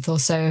a month or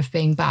so of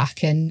being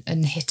back and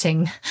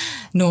hitting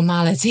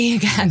normality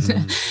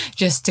again,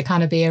 just to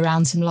kind of be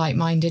around some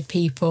like-minded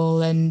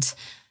people. And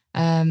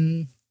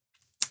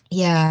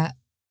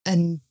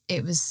and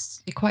it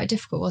was quite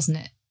difficult, wasn't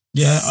it?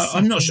 Yeah,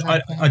 I'm not sure.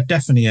 I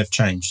definitely have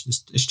changed.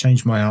 It's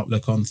changed my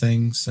outlook on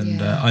things, and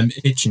I'm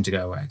itching to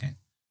go away again.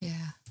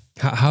 Yeah.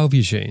 How have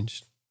you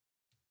changed?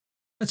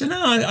 I don't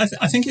know.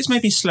 I think it's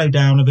made me slow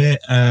down a bit,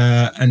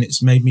 and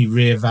it's made me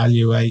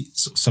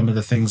reevaluate some of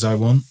the things I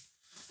want.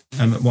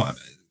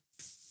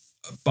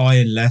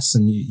 Buying less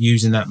and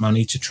using that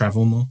money to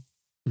travel more,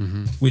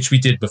 which we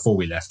did before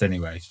we left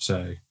anyway.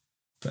 So,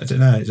 but I don't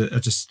know.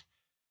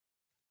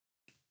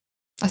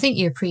 I think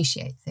you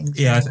appreciate things.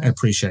 Yeah, I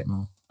appreciate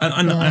more.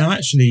 And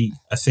actually,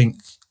 I think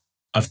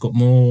I've got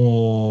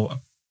more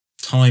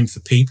time for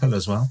people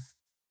as well.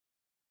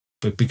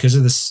 But because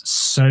of the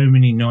so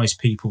many nice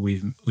people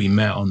we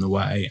met on the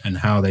way and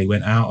how they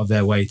went out of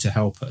their way to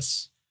help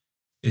us,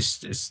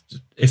 it's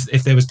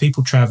if there was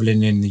people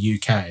traveling in the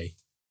UK,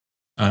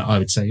 I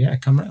would say, yeah,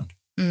 come round.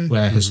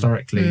 Where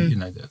historically, you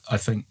know, I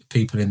think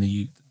people in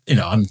the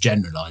I'm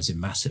generalising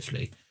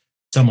massively.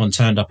 Someone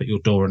turned up at your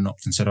door and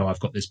knocked and said, "Oh, I've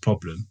got this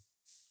problem.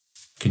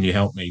 Can you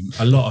help me?"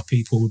 A lot of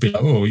people would be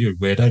like, "Oh, you're a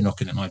weirdo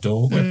knocking at my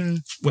door." Well,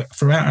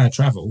 throughout our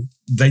travel,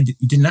 you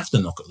didn't have to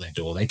knock at their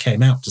door. They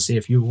came out to see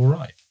if you were all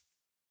right.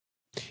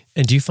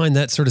 And do you find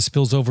that sort of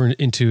spills over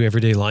into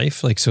everyday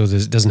life? Like, so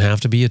it doesn't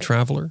have to be a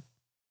traveller?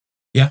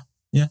 Yeah.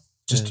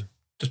 Just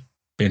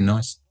being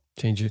nice.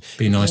 Change it.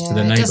 Be nice to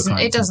the neighbour.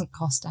 It doesn't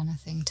cost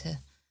anything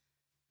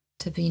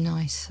to be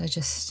nice. I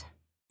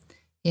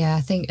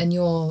think, and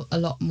you're a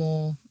lot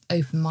more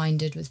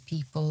open-minded with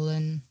people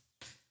and...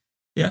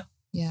 Yeah.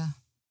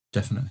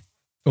 Definitely.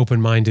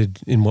 Open-minded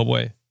in what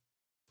way?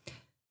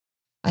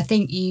 I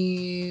think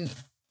we're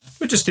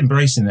just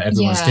embracing that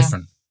everyone's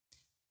different.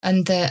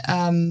 And that...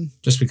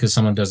 just because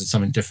someone does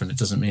something different, it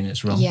doesn't mean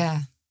it's wrong. Yeah.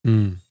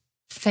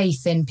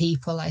 Faith in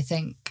people, I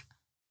think.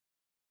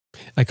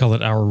 I call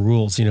it our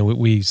rules. You know,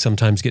 we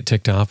sometimes get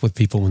ticked off with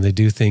people when they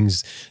do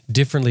things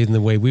differently than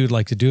the way we would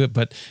like to do it.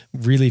 But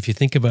really, if you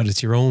think about it,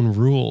 it's your own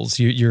rules.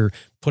 You're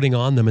putting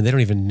on them and they don't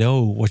even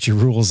know what your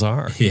rules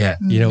are. Yeah.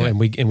 You know, and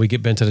we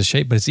get bent out of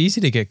shape, but it's easy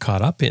to get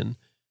caught up in.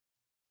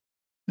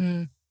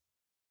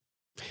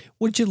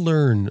 What did you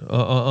learn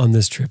on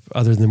this trip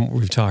other than what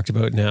we've talked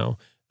about now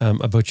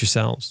about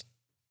yourselves?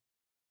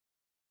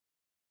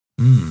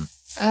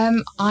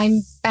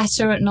 I'm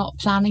better at not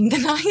planning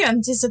than I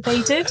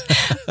anticipated.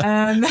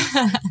 That's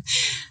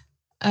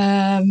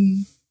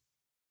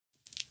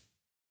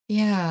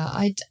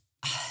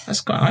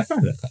quite. I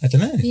found it. I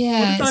don't know.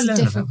 Yeah, it's a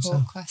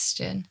difficult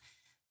question.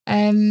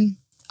 I'm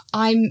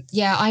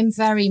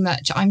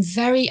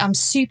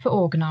super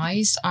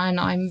organised and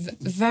I'm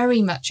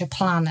very much a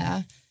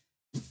planner.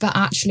 But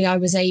actually, I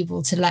was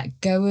able to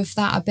let go of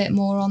that a bit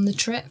more on the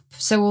trip.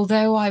 So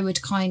although I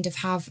would kind of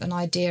have an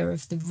idea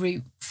of the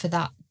route for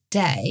that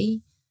day,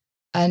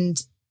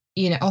 and,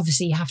 you know,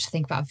 obviously you have to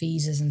think about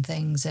visas and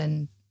things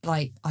and,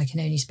 like, I can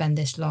only spend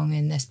this long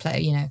in this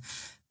place, you know.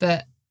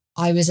 But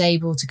I was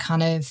able to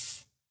kind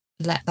of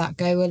let that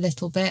go a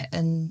little bit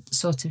and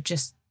sort of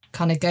just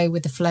kind of go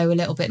with the flow a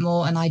little bit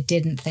more. And I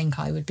didn't think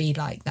I would be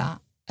like that.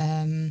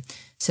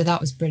 So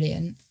that was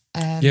brilliant.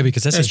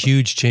 Because that's a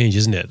huge change,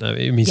 isn't it?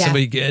 I mean,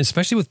 somebody,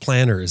 especially with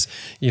planners,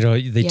 you know,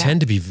 they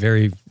tend to be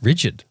very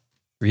rigid,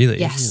 really.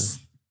 Yes.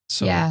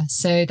 You know,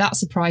 so that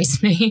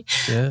surprised me.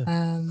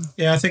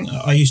 I think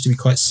I used to be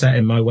quite set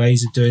in my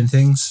ways of doing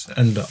things,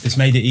 and it's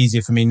made it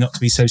easier for me not to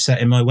be so set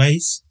in my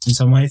ways in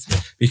some ways,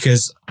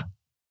 because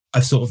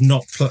I've sort of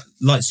not,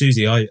 like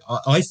Suzie,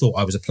 I thought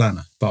I was a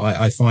planner, but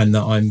I find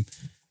that I'm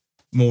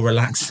more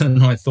relaxed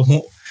than I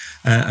thought,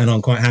 and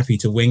I'm quite happy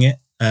to wing it.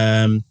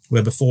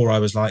 Where before I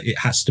was like, it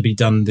has to be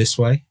done this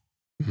way.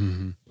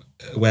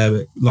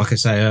 Where, like I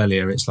say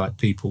earlier, it's like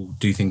people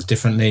do things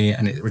differently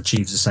and it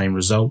achieves the same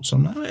results. So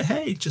I'm like,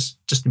 hey,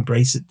 just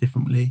embrace it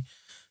differently.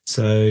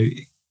 So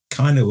it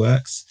kind of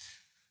works.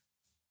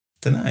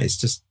 Don't know. It's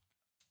just,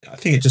 I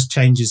think it just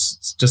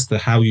changes just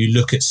how you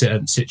look at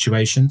certain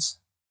situations,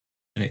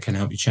 and it can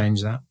help you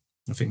change that.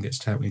 I think it's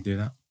to help me do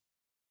that.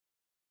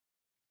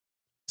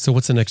 So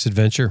what's the next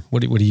adventure?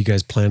 What are you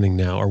guys planning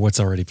now, or what's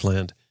already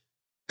planned?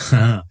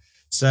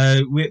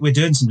 So we're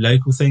doing some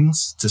local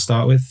things to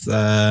start with,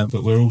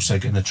 but we're also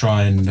going to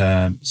try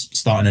and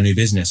starting a new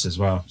business as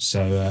well.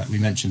 So we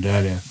mentioned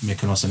earlier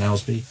Mykonos and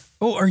Ellesby.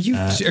 Oh, are you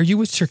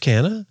with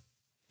Turkana?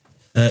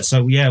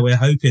 We're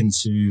hoping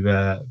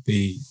to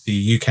be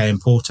the UK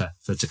importer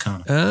for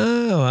Turkana.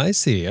 Oh, I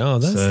see. Oh,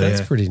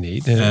 that's pretty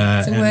neat.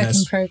 It's a work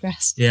in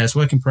progress. Yeah, it's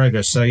work in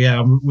progress. So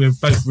we're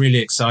both really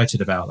excited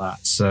about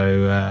that.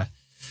 So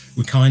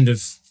we kind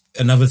of,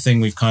 another thing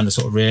we've kind of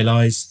sort of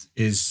realised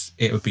is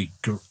it would be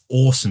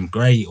awesome,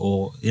 great,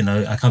 or, you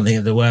know, I can't think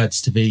of the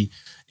words, to be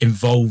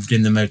involved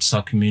in the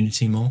motorcycle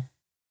community more.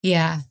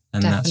 Yeah,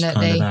 and definitely. That's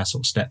kind of our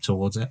sort of step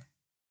towards it.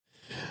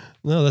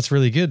 No, that's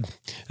really good.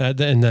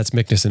 And that's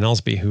Mykonos and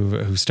Ellesby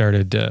who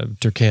started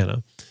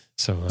Turkana.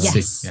 So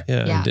yes.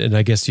 And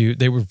I guess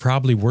they were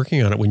probably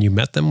working on it when you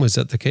met them. Was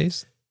that the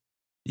case?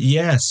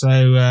 Yeah.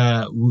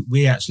 So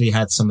we actually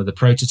had some of the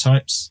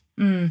prototypes.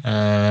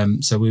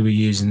 So we were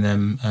using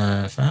them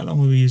for how long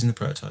were we using the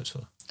prototypes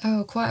for?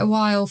 Oh, quite a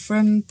while,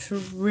 from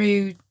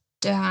Peru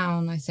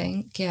down, I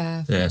think.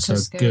 Yeah. Yeah, so a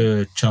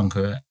good chunk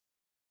of it.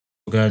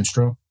 We're going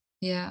strong.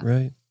 Yeah.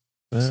 Right.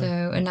 Wow.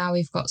 So, and now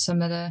we've got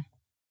some of the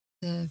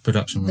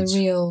production ones.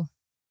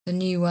 The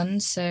new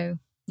ones. So,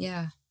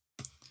 yeah.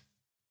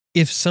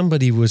 If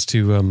somebody was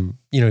to,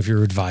 if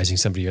you're advising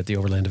somebody at the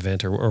Overland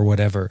event or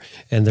whatever,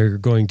 and they're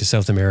going to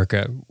South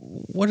America,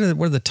 what are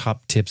the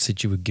top tips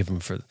that you would give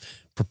them for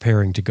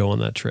preparing to go on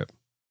that trip?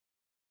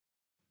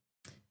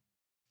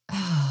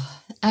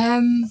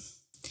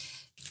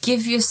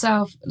 Give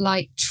yourself,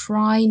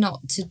 try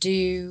not to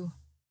do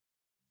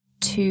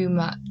too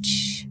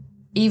much,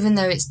 even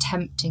though it's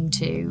tempting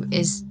to,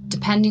 is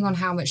depending on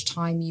how much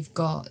time you've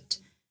got.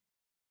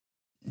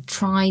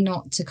 try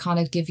not to kind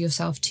of give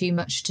yourself too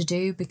much to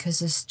do, because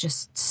there's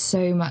just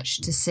so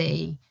much to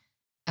see.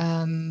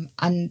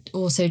 And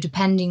also,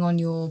 depending on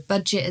your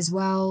budget as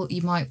well,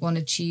 you might want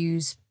to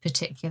choose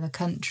particular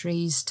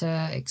countries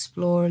to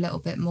explore a little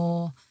bit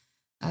more.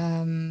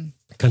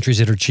 Countries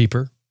that are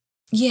cheaper?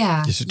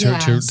 Yeah.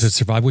 To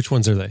survive, which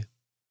ones are they?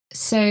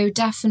 So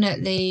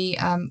definitely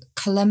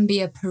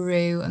Colombia,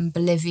 Peru and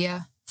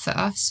Bolivia for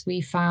us.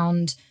 We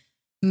found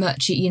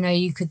much,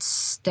 you could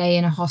stay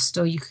in a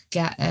hostel, you could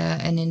get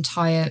an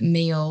entire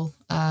meal,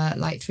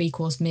 like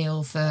 3-course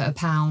meal for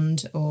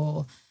 £1,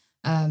 or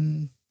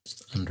under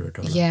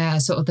 $1. Yeah,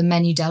 sort of the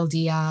menu del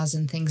dias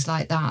and things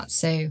like that.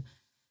 So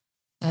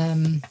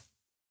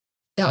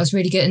that was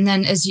really good. And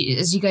then as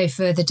you go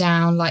further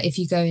down, like if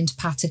you go into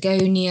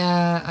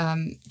Patagonia,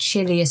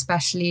 Chile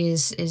especially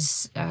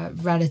is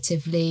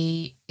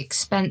relatively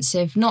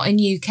expensive, not in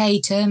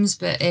UK terms,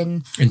 but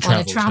on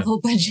a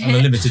travel budget. On a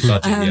limited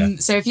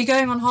budget, So if you're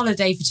going on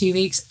holiday for 2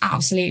 weeks,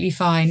 absolutely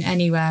fine,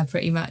 anywhere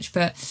pretty much.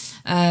 But,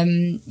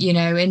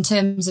 in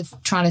terms of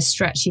trying to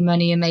stretch your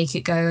money and make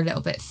it go a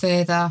little bit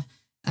further,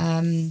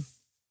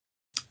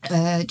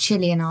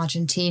 Chile and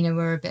Argentina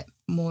were a bit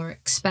more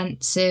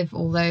expensive,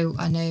 although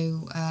I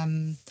know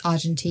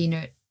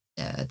Argentina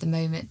at the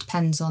moment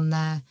depends on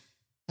their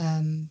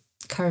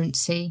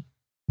currency,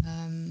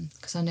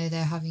 because I know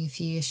they're having a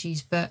few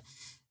issues. But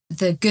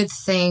the good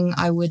thing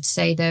I would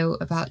say though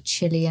about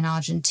Chile and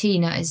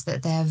Argentina is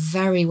that they're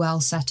very well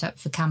set up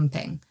for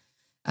camping,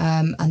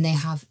 and they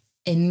have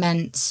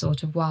immense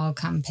sort of wild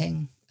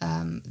camping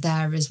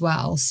there as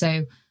well.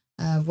 So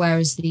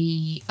whereas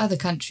the other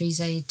countries,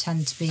 they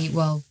tend to be,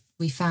 well,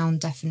 we found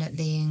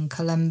definitely in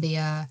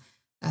Colombia,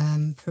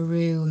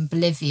 Peru and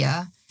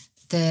Bolivia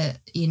that,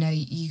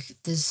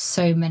 there's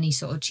so many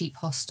sort of cheap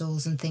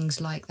hostels and things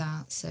like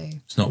that. So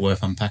it's not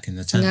worth unpacking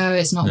the tent. No,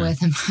 it's not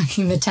worth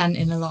unpacking the tent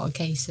in a lot of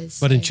cases.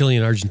 But in Chile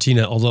and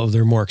Argentina, although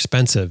they're more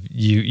expensive,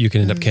 you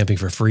can end up camping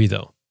for free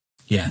though.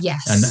 Yeah.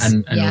 Yes.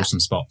 And awesome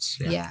spots.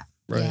 Yeah.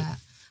 Right. Yeah.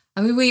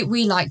 I mean,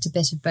 we liked a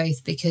bit of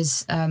both,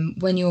 because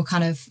when you're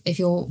if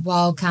you're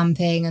wild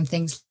camping and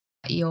things,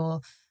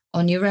 you're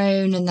on your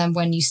own, and then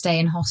when you stay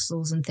in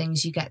hostels and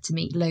things, you get to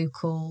meet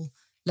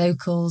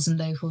locals and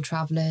local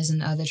travellers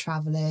and other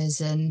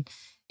travellers, and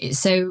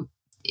so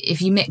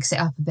if you mix it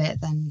up a bit,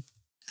 then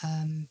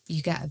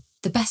you get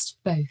the best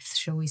of both,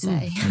 shall we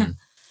say?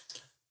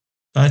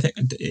 I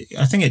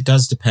think it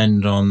does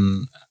depend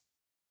on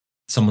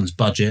someone's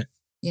budget,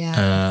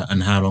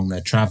 and how long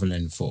they're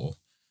travelling for.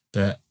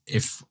 But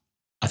if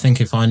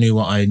I knew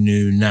what I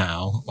knew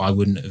now, I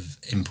wouldn't have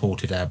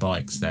imported our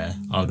bikes there.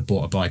 I would have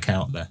bought a bike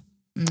out there.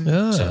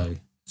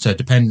 So it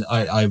depends.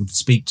 I would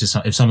speak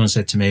to if someone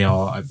said to me,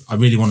 I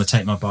really want to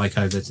take my bike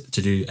over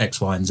to do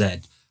X, Y, and Z.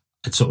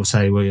 I'd sort of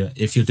say, well,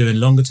 if you're doing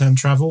longer term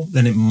travel,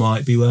 then it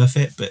might be worth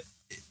it. But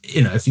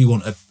if you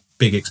want a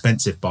big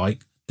expensive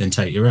bike, then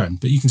take your own.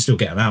 But you can still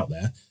get them out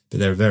there, but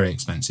they're very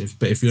expensive.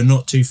 But if you're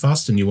not too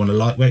fussed and you want a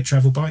lightweight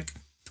travel bike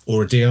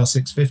or a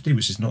DR650,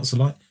 which is not so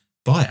light,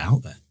 buy it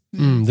out there.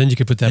 Then you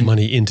could put that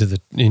money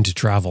into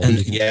travel and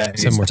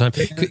spend more time.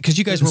 Because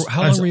you guys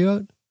how long were you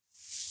out?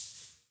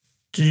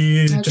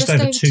 Just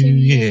over 2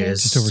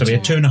 years. So we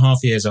had 2.5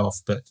 years off,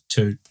 but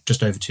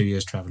just over 2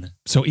 years traveling.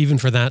 So even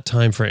for that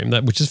time frame,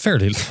 which is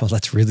fairly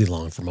that's really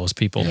long for most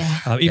people.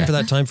 Even for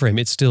that time frame,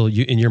 it's still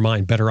in your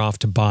mind better off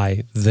to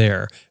buy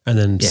there and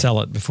then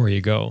sell it before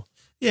you go.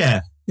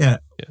 Yeah.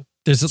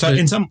 In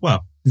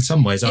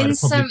some ways, I'd have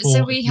probably bought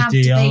so we have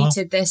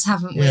debated this,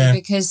 haven't we?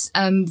 Because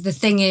the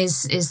thing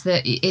is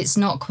that it's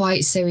not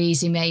quite so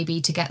easy maybe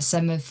to get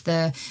some of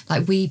the,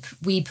 like we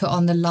put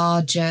on the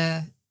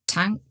larger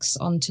tanks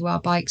onto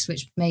our bikes,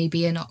 which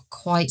maybe are not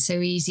quite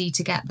so easy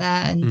to get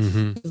there,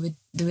 and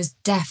there was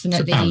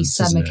definitely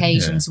some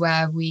occasions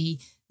where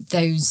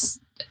those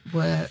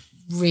were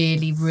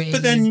really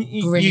but then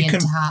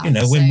brilliant to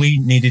have. When we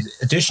needed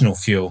additional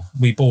fuel,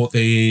 we bought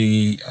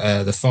the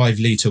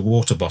 5-litre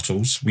water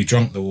bottles. We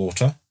drank the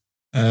water,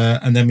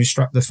 and then we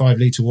strapped the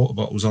 5-litre water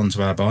bottles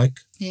onto our bike,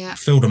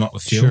 filled them up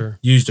with fuel,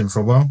 used them for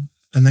a while,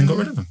 and then got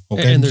rid of them.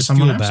 And there's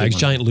fuel bags.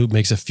 Giant Loop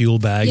makes a fuel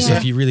bag, so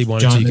if you really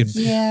wanted to, you could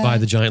buy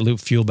the Giant Loop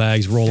fuel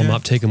bags, roll them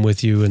up, take them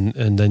with you, and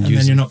then use them. And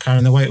then you're not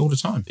carrying the weight all the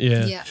time.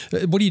 Yeah.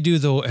 What do you do,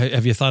 though?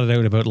 Have you thought it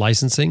out about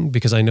licensing?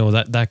 Because I know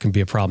that can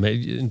be a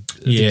problem.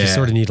 You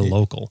sort of need a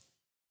local.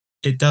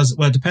 It does.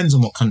 Well, it depends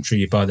on what country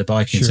you buy the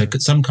bike in. So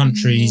some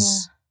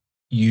countries,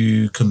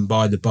 you can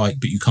buy the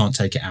bike, but you can't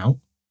take it out.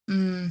 I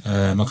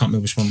can't remember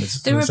which one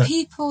was. There are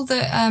people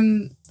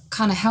that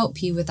kind of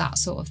help you with that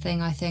sort of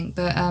thing, I think.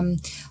 But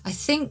I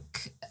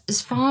think,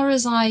 as far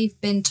as I've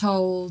been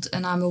told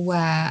and I'm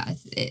aware,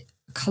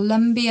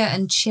 Colombia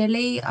and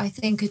Chile, I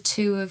think, are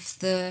two of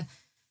the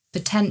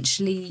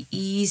potentially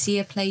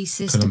easier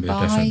places to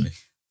buy. Definitely.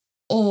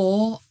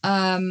 Or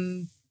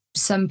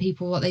some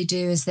people, what they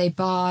do is they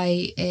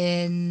buy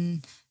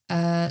in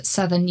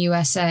southern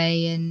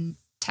USA, in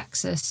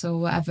Texas or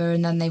whatever,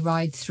 and then they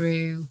ride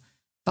through,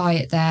 buy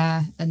it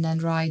there, and then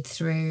ride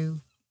through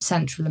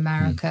Central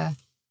America.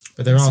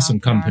 But there in are South some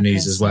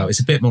companies America, as well. so- It's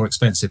a bit more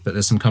expensive, but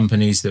there's some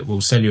companies that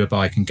will sell you a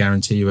bike and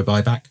guarantee you a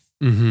buyback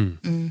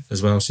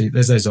as well. So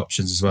there's those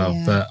options as well.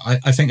 Yeah. But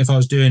I think if I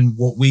was doing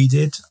what we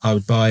did, I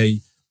would buy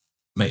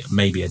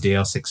maybe a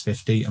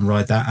DR650 and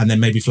ride that, and then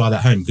maybe fly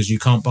that home, because you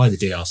can't buy the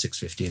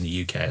DR650 in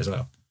the UK as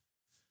well.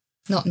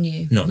 Not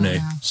new. Not new.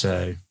 now.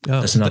 So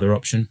that's another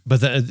option.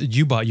 But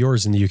you bought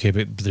yours in the UK,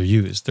 but they're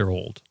used. They're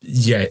old.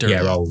 Yeah, They're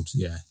yeah, old. old.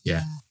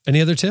 Yeah.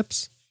 Any other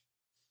tips?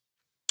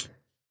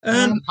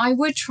 I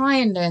would try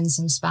and learn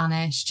some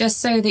Spanish just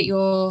so that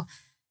you're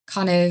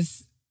kind of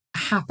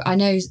happy. I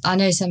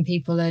know some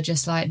people are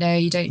just like, no,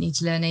 you don't need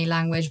to learn any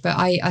language, but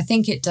I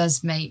think it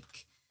does make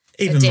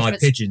Even a my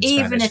difference. pigeon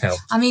Spanish if,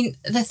 helped. I mean,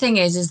 the thing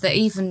is that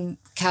even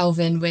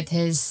Kelvin with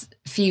his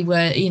few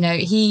words,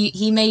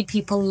 he made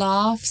people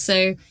laugh.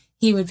 So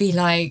he would be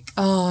like,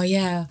 oh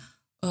yeah,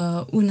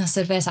 una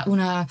cerveza,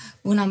 una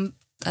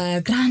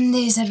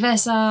grande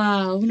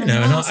cerveza. Una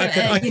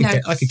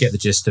and I could get the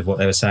gist of what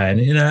they were saying,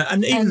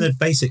 and even the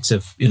basics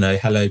of,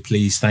 hello,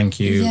 please, thank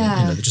you,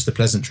 Yeah. and, just the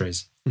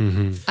pleasantries.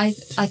 I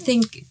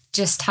think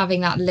just having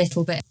that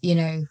little bit,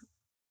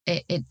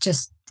 it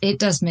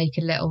does make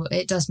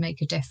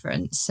a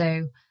difference.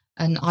 So,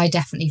 and I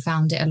definitely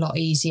found it a lot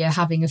easier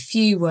having a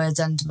few words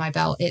under my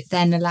belt. It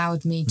then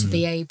allowed me to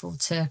be able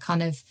to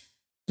kind of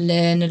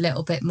learn a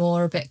little bit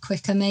more, a bit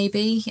quicker,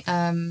 maybe.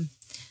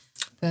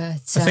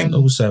 But I think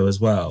also as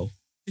well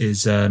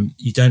is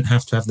you don't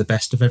have to have the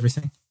best of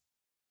everything.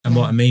 And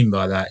what I mean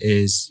by that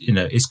is,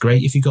 it's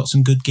great if you got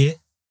some good gear.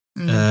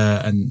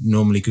 And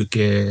normally good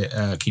gear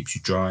keeps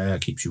you drier,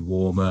 keeps you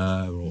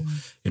warmer, or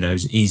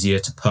it's easier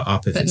to put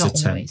up if But it's a not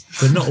tent. always.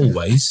 But not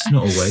always,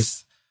 not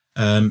always.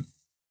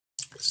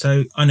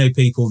 So I know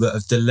people that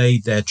have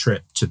delayed their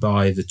trip to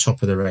buy the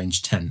top of the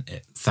range tent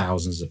at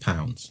thousands of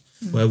pounds,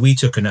 where we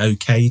took an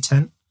okay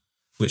tent,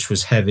 which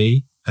was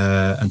heavy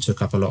and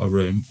took up a lot of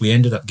room. We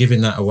ended up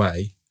giving that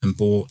away and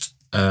bought,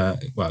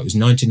 it was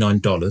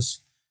 $99,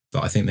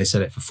 but I think they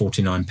sell it for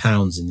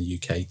 £49 in the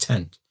UK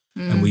tent.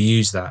 And we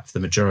used that for the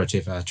majority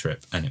of our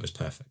trip, and it was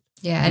perfect.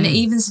 yeah, and it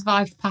even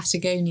survived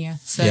Patagonia.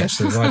 So Yeah,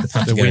 so ride the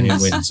Patagonian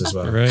winds as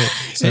well. Right.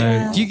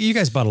 So, You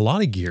guys bought a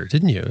lot of gear,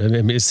 didn't you? I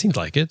mean, it seemed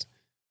like it.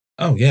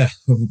 oh yeah,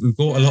 we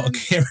bought a lot of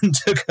gear and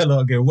took a lot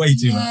of gear, way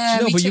too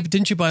much. No, we but took-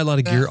 didn't you buy a lot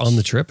of gear on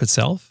the trip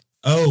itself?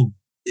 Oh,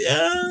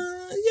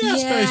 I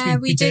suppose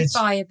we did did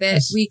buy a bit.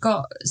 Yes. We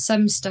got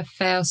some stuff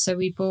fail, so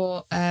we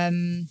bought.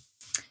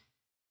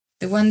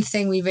 The one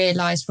thing we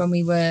realised when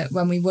we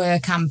were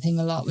camping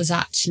a lot was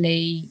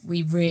actually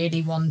we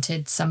really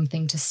wanted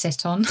something to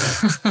sit on,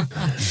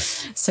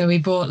 so we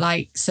bought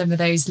like some of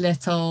those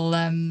little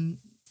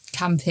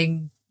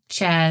camping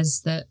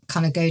chairs that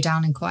kind of go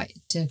down in quite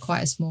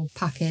a small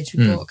package.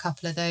 We bought a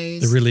couple of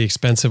those. The really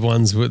expensive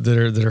ones that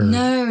are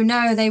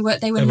No, they were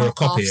They were a knockoffs.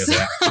 copy of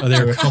that. Oh,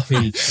 they were a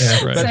copy.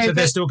 Yeah. Right. But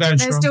they're still going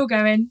They're strong. still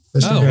going.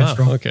 They're still Oh going wow,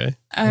 strong. okay.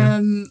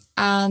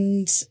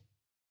 And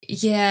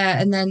yeah,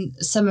 and then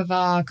some of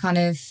our kind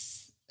of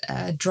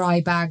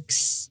dry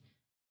bags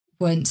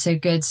weren't so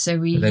good, so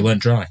But they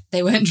weren't dry.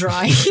 they weren't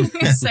dry.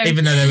 So,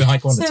 Even though they were high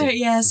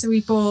quality. so we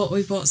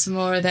bought some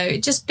more of those,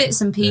 just bits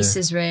and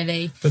pieces,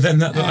 really. But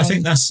then I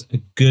think that's a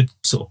good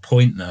sort of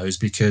point, though, is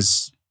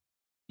because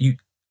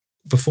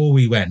before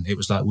we went, it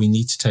was like, we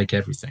need to take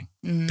everything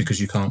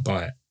because you can't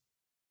buy it.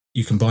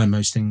 You can buy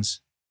most things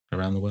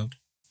around the world.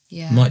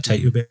 Yeah, It might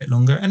take you a bit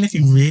longer. And if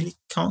you really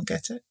can't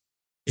get it,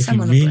 if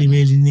Someone will you really, bring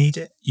it. really need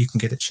it, you can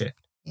get it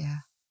shipped. yeah.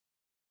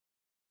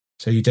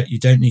 So you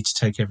don't need to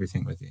take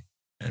everything with you.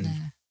 And No.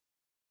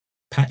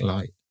 pack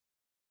light.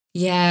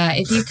 Yeah,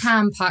 if you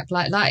can pack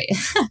like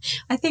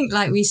I think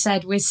like we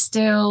said, we're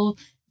still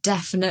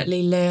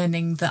definitely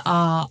learning the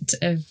art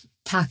of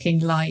packing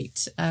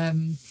light.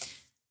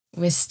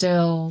 We're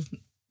still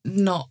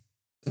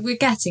we're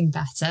getting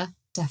better,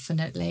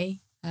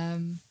 definitely.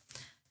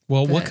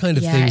 Well, what But, kind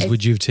of yeah, things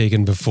would you have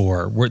taken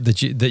before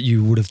that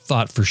you would have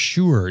thought for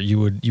sure you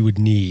would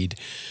need,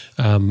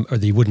 or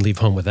that you wouldn't leave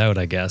home without,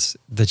 I guess,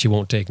 that you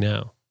won't take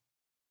now?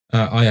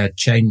 I had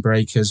chain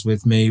breakers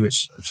with me,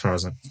 which, as far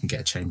as I can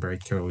get a chain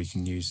breaker, or you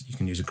can use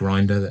a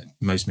grinder that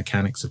most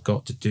mechanics have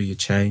got to do your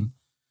chain.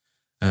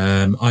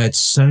 I had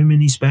so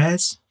many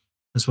spares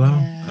as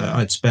well. Yeah. I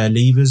had spare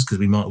levers because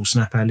we might all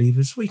snap our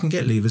levers. We can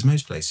get levers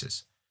most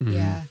places.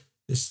 Yeah.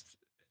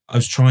 I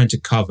was trying to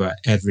cover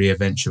every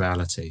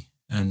eventuality,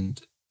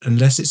 and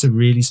unless it's a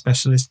really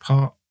specialist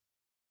part,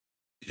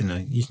 you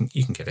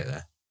can get it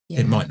there.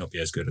 Yeah. It might not be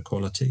as good a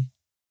quality.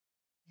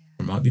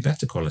 It might be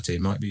better quality.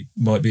 It might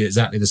be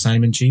exactly the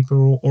same and cheaper,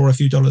 or a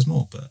few dollars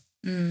more. But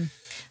And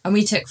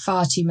we took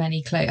far too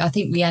many clothes. I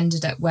think we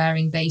ended up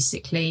wearing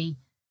basically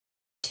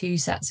 2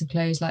 sets of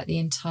clothes like the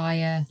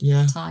entire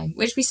time,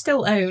 which we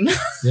still own.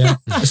 yeah,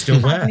 I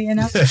still wear. Funnily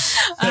enough.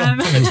 I'm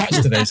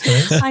attached to those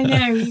clothes. I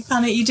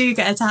know you do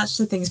get attached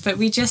to things, but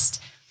we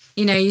just,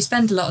 you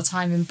spend a lot of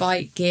time in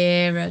bike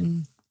gear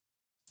and,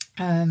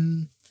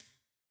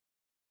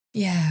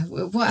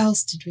 what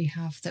else did we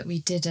have that we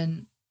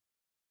didn't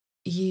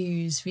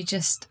use?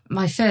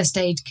 My first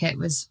aid kit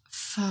was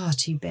far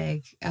too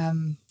big.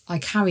 I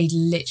carried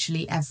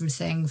literally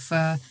everything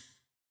for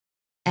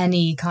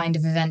any kind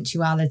of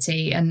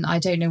eventuality. And I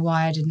don't know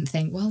why I didn't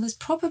think, well, there's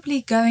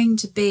probably going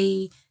to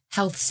be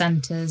health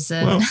centres.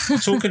 And Well,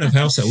 talking of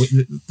health,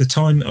 the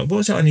time, what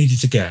was it I needed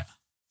to get?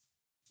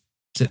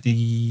 Was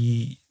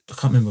it I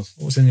can't remember,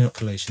 what was the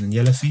inoculation?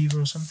 Yellow fever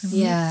or something?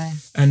 yeah.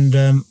 And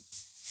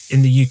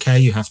in the UK,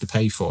 you have to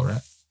pay for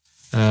it.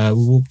 We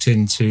walked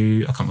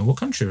into, I can't remember what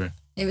country we're in.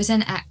 It was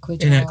in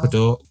Ecuador. In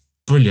Ecuador.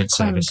 Brilliant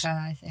service. Cuenca,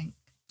 I think.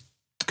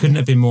 Couldn't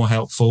have been more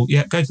helpful.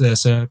 Yeah, go to there,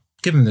 sir.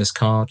 Give them this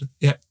card.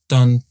 Yep,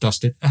 done,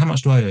 dusted. How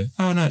much do I owe?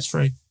 Oh, no, it's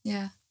free.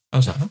 Yeah. I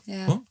was like, huh?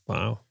 Yeah. What?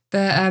 Wow.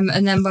 But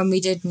and then when we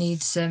did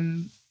need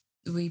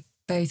we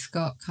both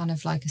got kind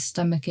of like a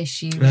stomach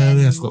issue I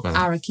in forgot about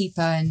that.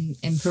 Arequipa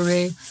in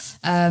Peru.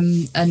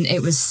 And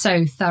it was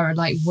so thorough,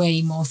 like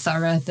way more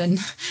thorough than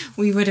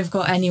we would have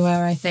got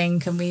anywhere, I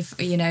think. And we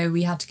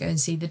had to go and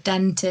see the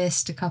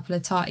dentist a couple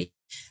of times,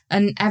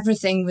 and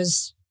everything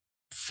was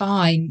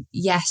fine.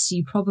 Yes,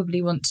 you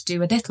probably want to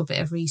do a little bit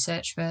of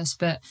research first,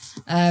 but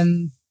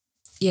we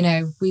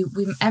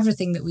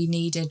everything that we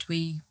needed,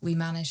 we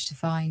managed to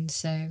find.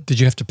 So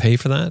Did you have to pay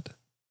for that?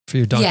 For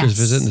your doctor's Yes.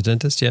 visit and the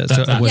dentist? Yeah.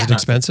 That- So was yeah. it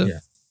expensive?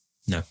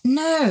 Yeah.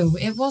 no,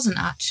 it wasn't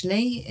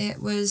actually.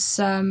 It was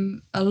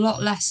a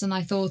lot less than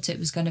I thought it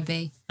was going to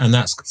be. And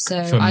that's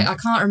So from, I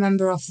can't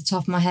remember off the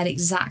top of my head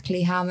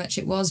exactly how much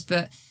it was,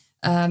 but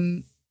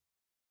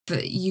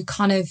you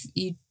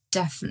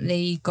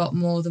definitely got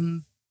more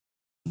than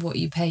what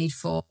you paid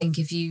for. I think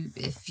if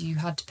you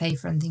had to pay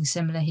for anything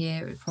similar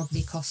here, it would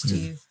probably cost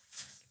you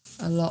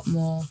a lot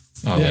more.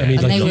 Oh, Yeah, I mean,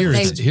 And like they were-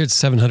 here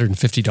it's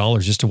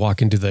 $750 just to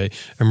walk into the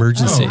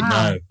emergency. Oh,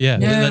 no. Yeah,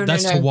 No,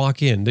 that's no. to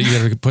walk in. You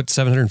have to put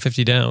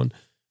 $750 down.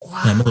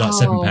 Wow. No, more like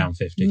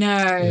 £7.50.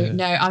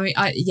 No. I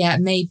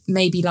mean,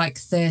 maybe like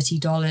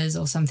 $30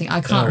 or something.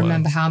 I can't Oh, wow.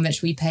 remember how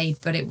much we paid,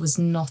 but it was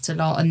not a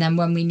lot. And then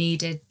when we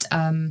needed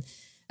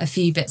a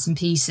few bits and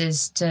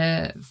pieces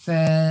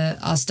for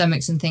our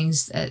stomachs and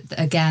things,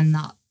 again,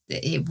 that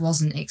it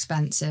wasn't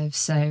expensive.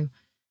 So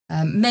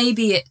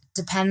maybe it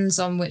depends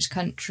on which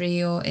country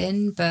you're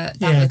in, but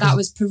that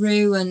was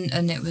Peru,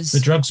 and it was The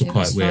drugs were it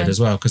quite was weird fine. as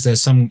well, because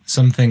there's some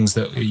things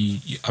that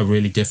are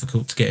really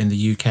difficult to get in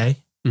the UK,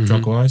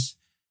 drug-wise.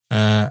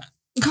 Oh,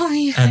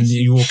 yeah. And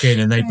you walk in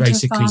and they Go to a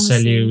basically sell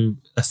pharmacy. you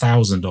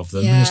 1,000 of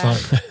them. And it's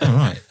like, all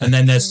right. And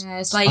then there's, Yeah,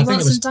 it's like, I you think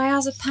want it was, some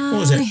diazepam? what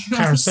was it? You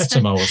want some-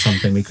 Paracetamol or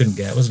something we couldn't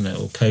get, wasn't it?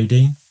 Or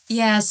codeine.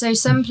 Yeah, so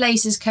some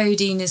places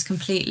codeine is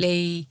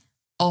completely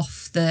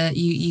off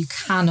you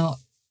cannot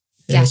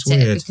Yeah, get it's it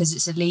weird. because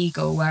it's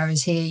illegal,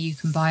 whereas here you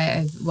can buy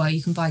it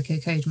you can buy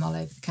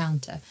cocodamol over the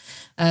counter.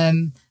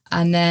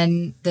 And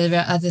then there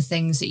are other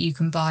things that you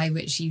can buy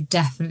which you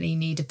definitely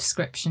need a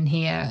prescription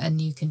here,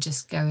 and you can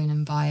just go in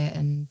and buy it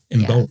In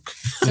yeah. bulk.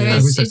 So Yeah,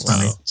 it's that's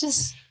funny.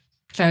 just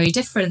very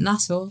different,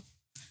 that's all.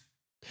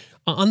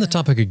 On the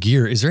topic of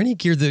gear, is there any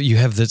gear that you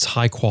have that's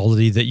high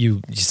quality that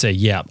you say,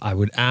 yeah, I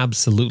would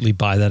absolutely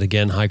buy that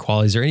again, high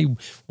quality? Is there any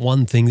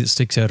one thing that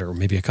sticks out, or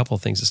maybe a couple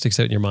of things that sticks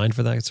out in your mind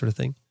for that sort of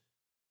thing?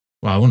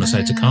 Well, I want to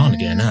say to Khan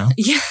again now.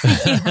 Yeah.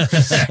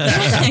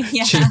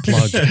 Yeah. Cheap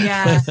plug.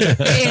 Yeah. It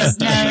is.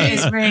 No, it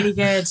is really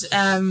good.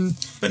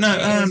 But no,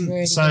 It is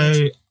really so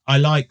good. I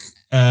like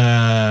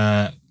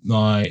my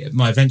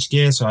adventure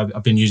gear. So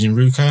I've been using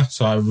Ruka.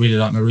 So I really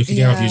like my Ruka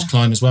gear. I've Yeah. used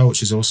Climb as well,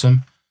 which is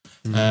awesome.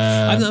 I'm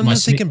my not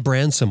thinking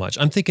brand so much.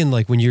 I'm thinking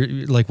like when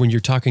you're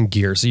talking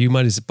gear. So you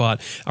might have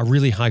bought a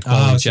really high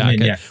quality that's what I mean,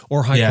 jacket yeah.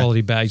 or high Yeah.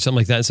 quality bag, something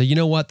like that, and say, you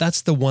know what,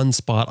 that's the one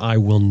spot I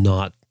will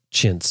not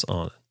chintz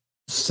on.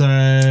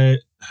 So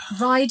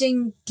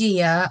Riding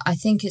gear, I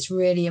think it's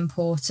really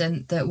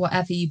important that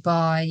whatever you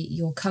buy,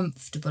 you're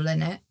comfortable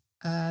in it.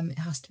 It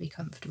has to be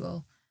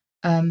comfortable.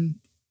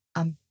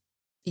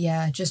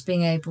 Just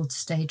being able to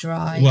stay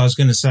dry. well, I was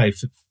going to say,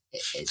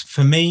 It's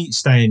for me,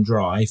 staying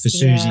dry. For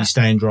Suzie, Yeah.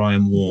 staying dry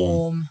and warm.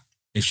 warm.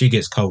 If she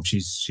gets cold,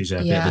 she's a bit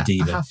of Yeah, a I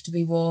diva. have to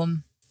be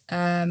warm.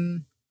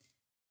 And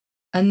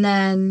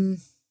then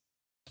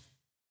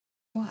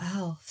what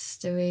else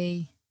do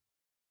we?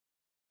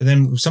 But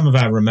then some of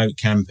our remote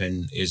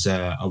camping is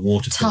a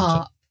water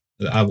Tarp.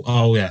 filter.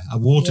 A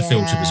water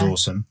filter was Yeah.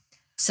 awesome.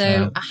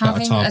 So Put a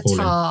having a tarpaulin.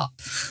 tarp,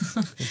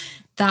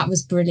 that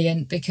was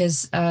brilliant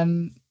because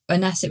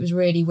unless it was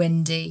really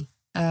windy,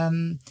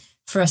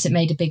 for us it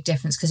made a big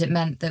difference because it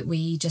meant that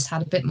we just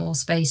had a bit more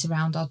space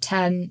around our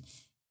tent,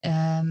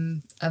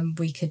 and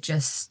we could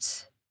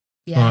just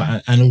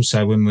And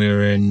also when we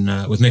were in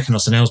with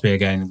Mykonos and Ellesby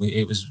again,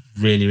 it was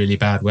really, really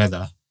bad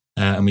weather,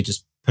 and we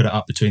just put it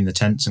up between the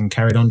tents and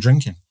carried on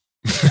drinking.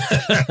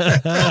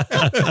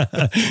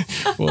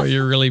 Boy,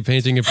 you're really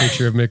painting a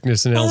picture of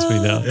Mykonos and Ellesby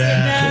now.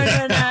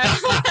 No.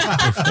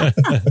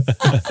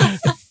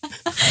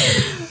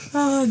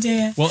 Oh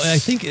dear. Well, I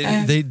think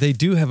they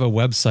do have a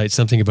website,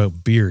 something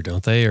about beer,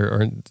 don't they?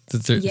 Or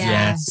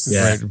Yes.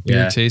 right,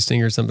 beer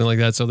tasting or something like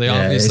that. So they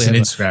obviously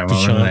it's an have Instagram a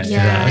one, penchant isn't it? for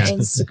Yeah, that.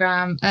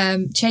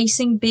 Instagram.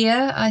 Chasing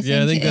beer, I think.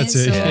 Yeah, I think that's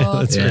is, it. Yeah,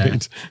 or, that's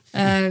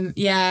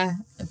Yeah. right.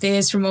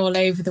 beers from all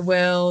over the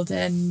world,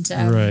 and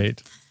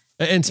Right.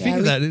 And speaking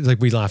of that, like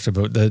we laughed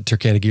about the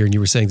Turkana gear, and you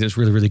were saying that it's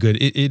really, really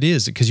good. It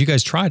is, because you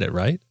guys tried it,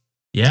 right?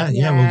 Yeah.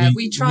 Well,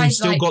 we've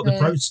still got the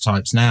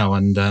prototypes now,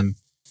 and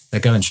they're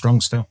going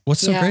strong still.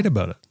 What's so great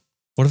about it?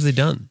 What have they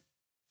done?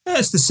 Yeah,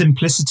 it's the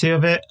simplicity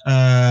of it,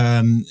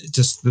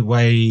 just the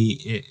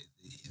way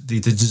the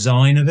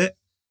design of it.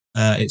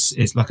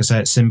 It's like I say,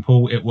 it's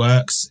simple. It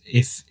works.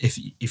 If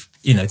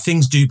you know,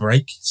 things do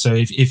break. So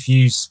if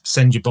you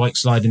send your bike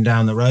sliding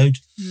down the road,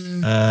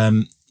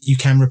 you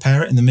can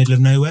repair it in the middle of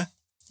nowhere.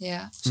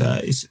 Yeah. So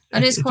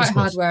it's quite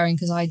hard wearing,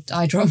 because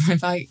I dropped my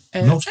bike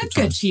a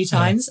good few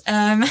times.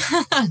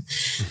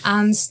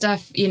 And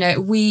stuff, you know,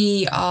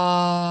 we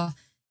are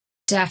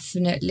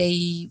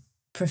definitely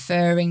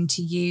preferring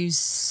to use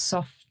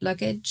soft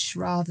luggage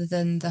rather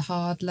than the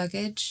hard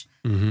luggage.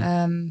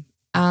 And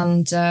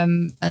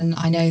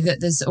I know that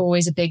there's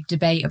always a big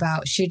debate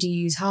about should you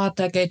use hard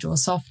luggage or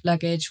soft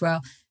luggage.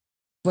 Well,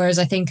 whereas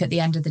I think at the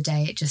end of the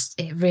day,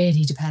 it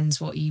really depends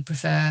what you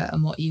prefer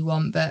and what you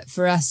want. But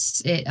for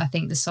us, I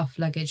think the soft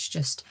luggage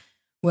just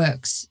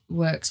works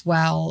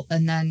well.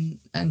 And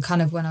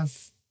kind of when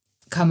I've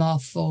come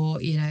off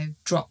or, you know,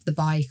 dropped the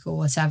bike or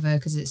whatever,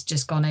 because it's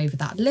just gone over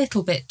that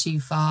little bit too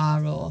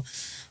far, or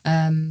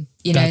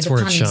you know, the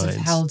panniers have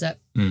held up.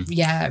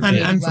 Yeah,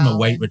 really and from a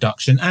weight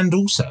reduction, and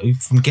also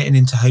from getting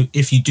into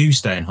if you do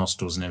stay in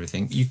hostels and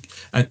everything, you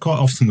quite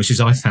often, which is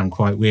I found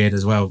quite weird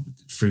as well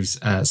through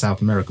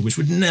South America, which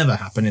would never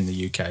happen in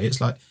the UK.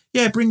 It's like,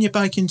 bring your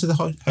bike into the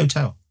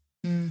hotel,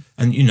 and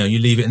you know, you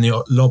leave it in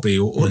the lobby,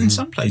 or in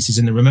some places,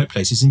 in the remote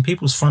places, in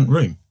people's front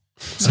room.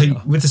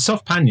 So with the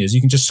soft panniers,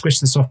 you can just squish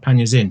the soft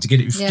panniers in to get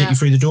you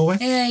through the doorway.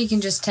 Yeah, you can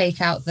just take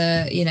out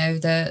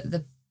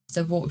the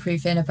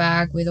waterproof inner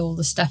bag with all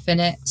the stuff in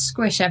it,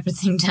 squish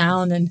everything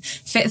down and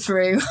fit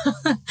through.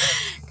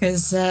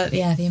 Because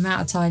the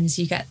amount of times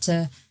you get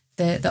to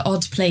the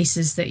odd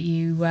places that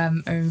you are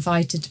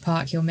invited to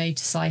park your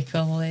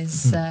motorcycle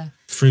is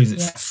through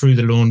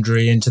the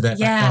laundry into their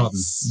back garden.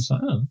 It's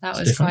like, that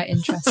was quite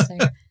interesting.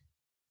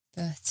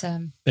 But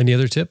any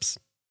other tips?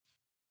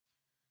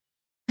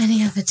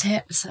 Any other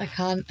tips? I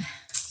can't.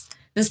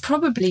 There's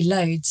probably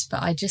loads,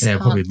 but I just can't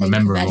probably think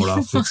remember of them all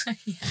afterwards.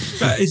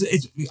 But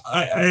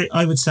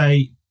I would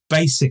say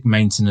basic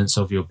maintenance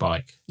of your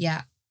bike.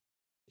 Yeah.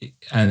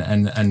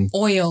 And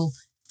oil.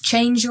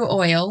 Change your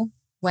oil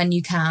when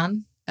you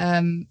can.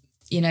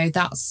 You know,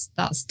 that's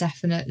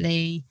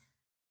definitely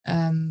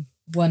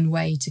one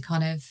way to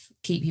kind of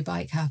keep your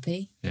bike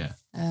happy. Yeah.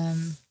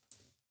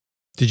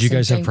 Did you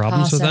guys have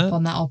problems with that?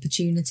 On that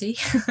opportunity.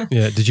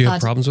 Yeah. Did you have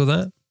problems with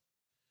that?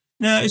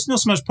 No, it's not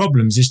so much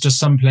problems. It's just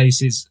some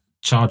places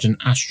charge an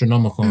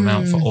astronomical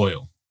amount for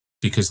oil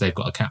because they've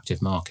got a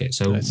captive market.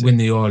 So when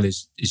the oil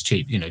is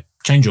cheap, you know,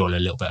 change your oil a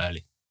little bit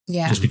early.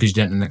 Yeah. Just because you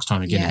don't the next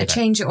time again. Yeah,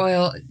 change your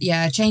oil.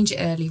 Yeah, change it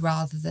early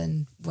rather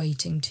than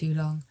waiting too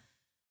long.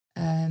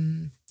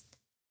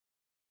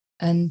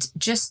 And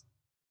just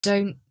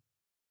don't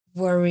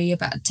worry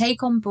about,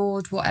 take on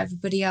board what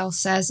everybody else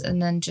says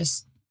and then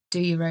just do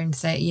your own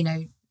thing, you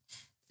know.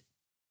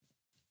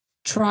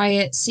 Try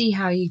it, see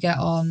how you get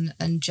on,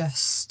 and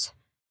just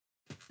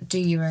do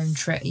your own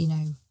trip, you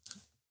know.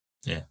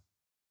 Yeah.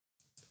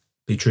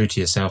 Be true to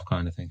yourself,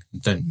 kind of thing.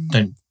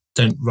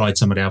 Don't ride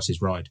somebody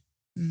else's ride.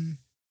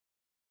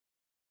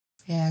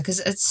 Yeah,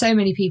 because so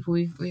many people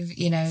we've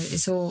you know,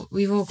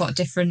 we've all got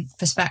different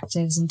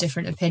perspectives and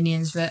different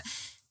opinions, but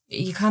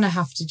you kind of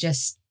have to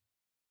just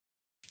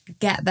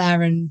get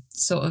there and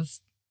sort of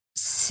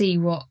see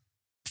what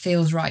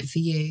feels right for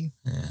you.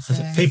 Yeah. So.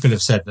 People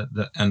have said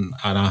that and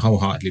I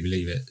wholeheartedly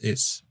believe it.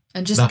 It's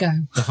and just go.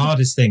 The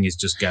hardest thing is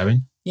just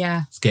going.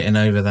 Yeah. It's getting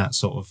over that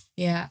sort of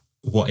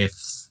what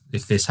if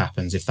this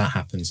happens, if that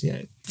happens,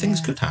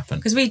 things could happen.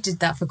 Because we did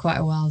that for quite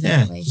a while,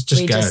 didn't we?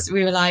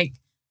 We were like,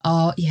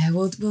 oh yeah,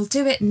 we'll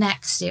do it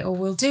next year, or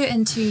we'll do it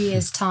in 2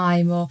 years'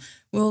 time, or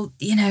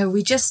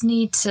we just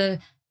need to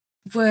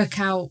work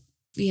out,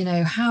 you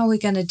know, how we're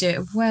going to do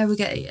it, where we're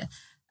going to.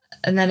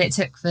 And then it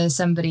took for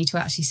somebody to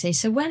actually say,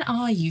 so when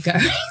are you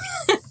going?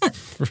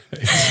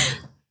 Right.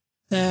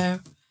 So,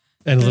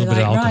 and a little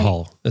bit of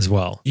alcohol as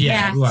well.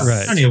 Yeah, well,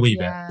 right. Only a wee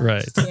bit.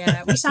 Right.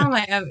 Yeah, we sound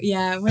like,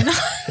 we're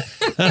not.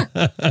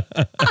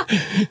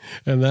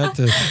 And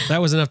that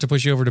was enough to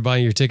push you over to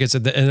buying your tickets.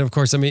 And of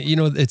course, I mean, you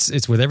know,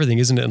 it's with everything,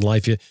 isn't it, in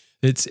life?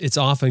 It's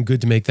often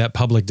good to make that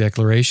public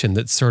declaration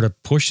that sort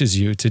of pushes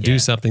you to do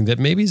something that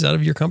maybe is out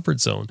of your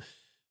comfort zone,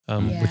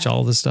 which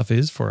all this stuff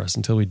is for us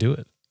until we do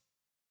it.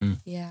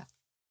 Yeah,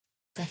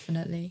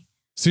 definitely.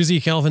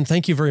 Suzie, Kelvin,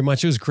 thank you very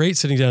much. It was great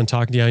sitting down and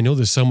talking to you. I know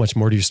there's so much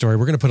more to your story.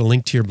 We're going to put a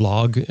link to your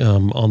blog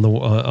on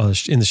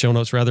the in the show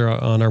notes, rather,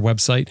 on our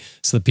website,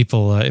 so that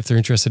people, if they're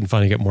interested in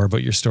finding out more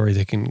about your story,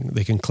 they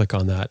can click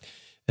on that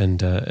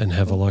and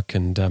have a look.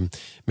 And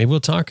maybe we'll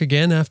talk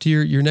again after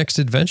your next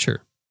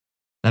adventure.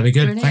 That'd be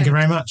good. Brilliant. Thank you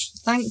very much.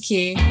 Thank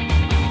you.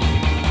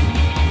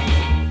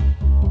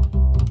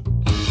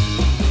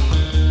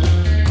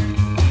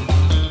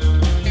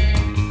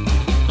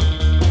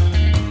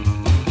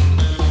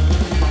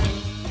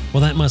 Well,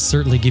 that must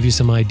certainly give you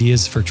some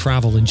ideas for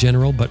travel in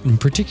general, but in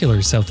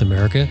particular South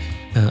America.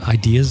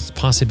 ideas,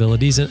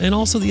 possibilities, and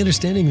also the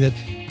understanding that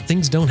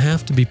things don't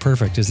have to be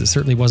perfect, as it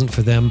certainly wasn't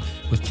for them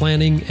with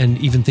planning, and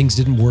even things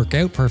didn't work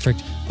out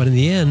perfect. But in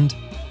the end,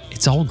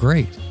 it's all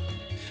great.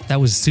 That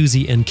was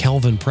Suzie and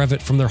Kelvin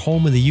Prevett from their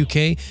home in the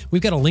UK.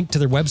 We've got a link to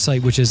their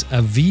website, which is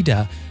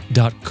avida.co.uk,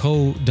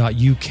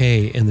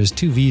 and there's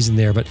 2 V's in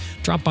there. But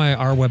drop by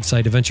our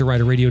website,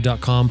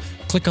 adventureriderradio.com,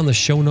 click on the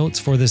show notes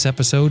for this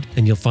episode,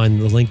 and you'll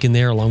find the link in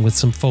there along with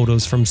some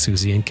photos from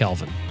Suzie and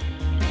Kelvin.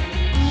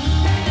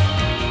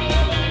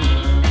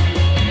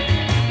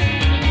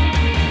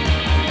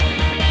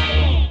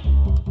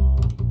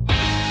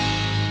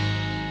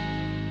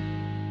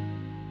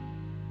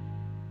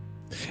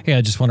 Hey,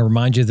 I just want to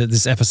remind you that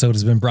this episode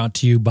has been brought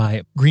to you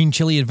by Green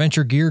Chili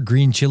Adventure Gear,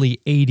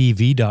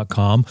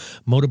 greenchiliadv.com,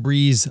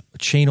 Motobreeze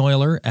Chain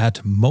Oiler at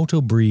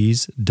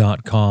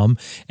motobreeze.com,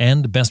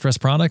 and Best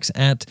Rest Products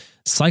at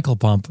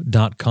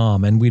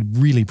cyclepump.com. And we'd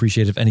really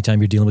appreciate it if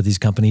anytime you're dealing with these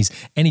companies,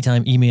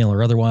 anytime email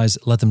or otherwise,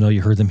 let them know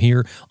you heard them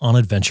here on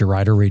Adventure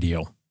Rider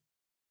Radio.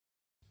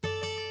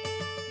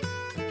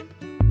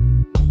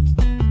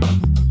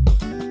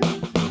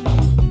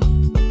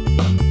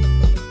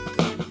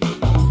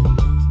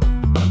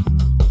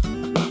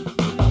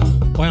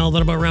 Well,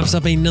 that about wraps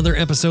up another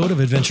episode of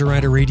Adventure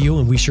Rider Radio,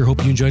 and we sure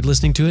hope you enjoyed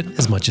listening to it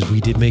as much as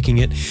we did making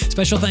it.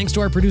 Special thanks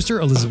to our producer,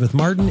 Elizabeth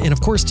Martin, and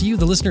of course to you,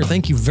 the listener.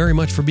 Thank you very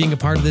much for being a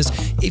part of this.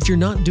 If you're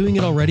not doing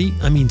it already,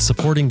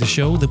 supporting the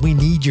show, then we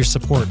need your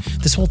support.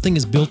 This whole thing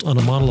is built on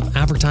a model of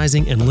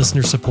advertising and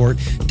listener support.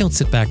 Don't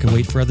sit back and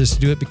wait for others to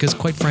do it, because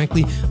quite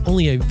frankly,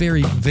 only a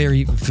very,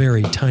 very,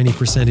 very tiny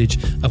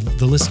percentage of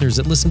the listeners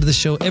that listen to the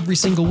show every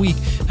single week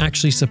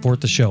actually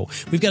support the show.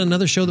 We've got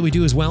another show that we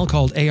do as well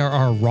called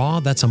ARR Raw.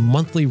 That's a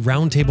monthly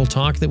roundtable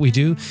talk that we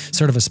do,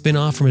 sort of a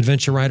spin-off from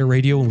Adventure Rider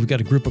Radio, and we've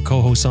got a group of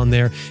co-hosts on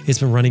there. It's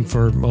been running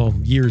for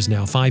years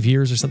now, 5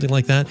 years or something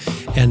like that,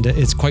 and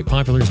it's quite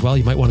popular as well.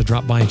 You might want to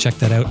drop by and check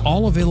that out.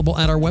 All available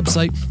at our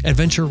website,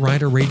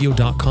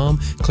 adventureriderradio.com.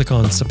 Click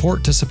on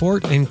support to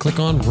support, and click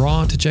on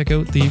Raw to check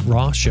out the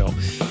Raw show.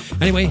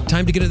 Anyway,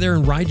 time to get out there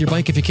and ride your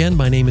bike if you can.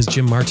 My name is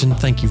Jim Martin.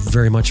 Thank you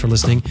very much for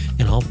listening,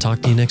 and I'll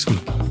talk to you next week.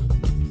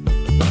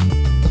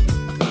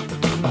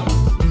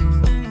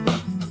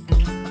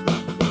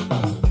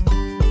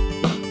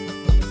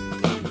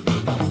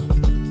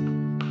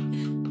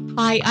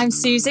 Hi, I'm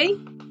Suzie.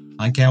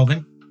 I'm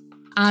Kelvin.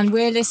 And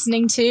we're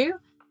listening to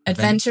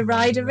Adventure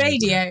Rider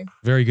Radio.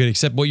 Very good,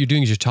 except what you're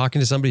doing is you're talking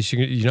to somebody, so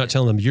you're not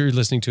telling them you're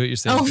listening to it. You're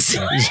saying, Oh,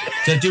 sorry.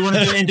 So do you want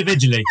to do it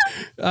individually?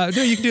 No,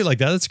 you can do it like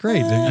that. That's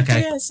great.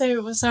 Okay. Yeah,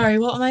 so, sorry,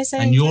 what am I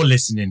saying? And you're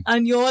listening.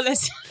 And you're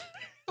listening.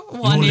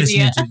 You're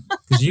listening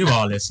because you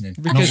are listening,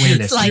 not Because we're you're,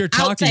 listening. like you're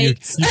talking, you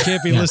outtakes.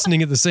 can't be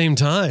listening at the same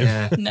time.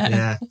 Yeah, No.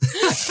 yeah.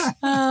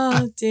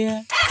 Oh,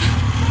 dear.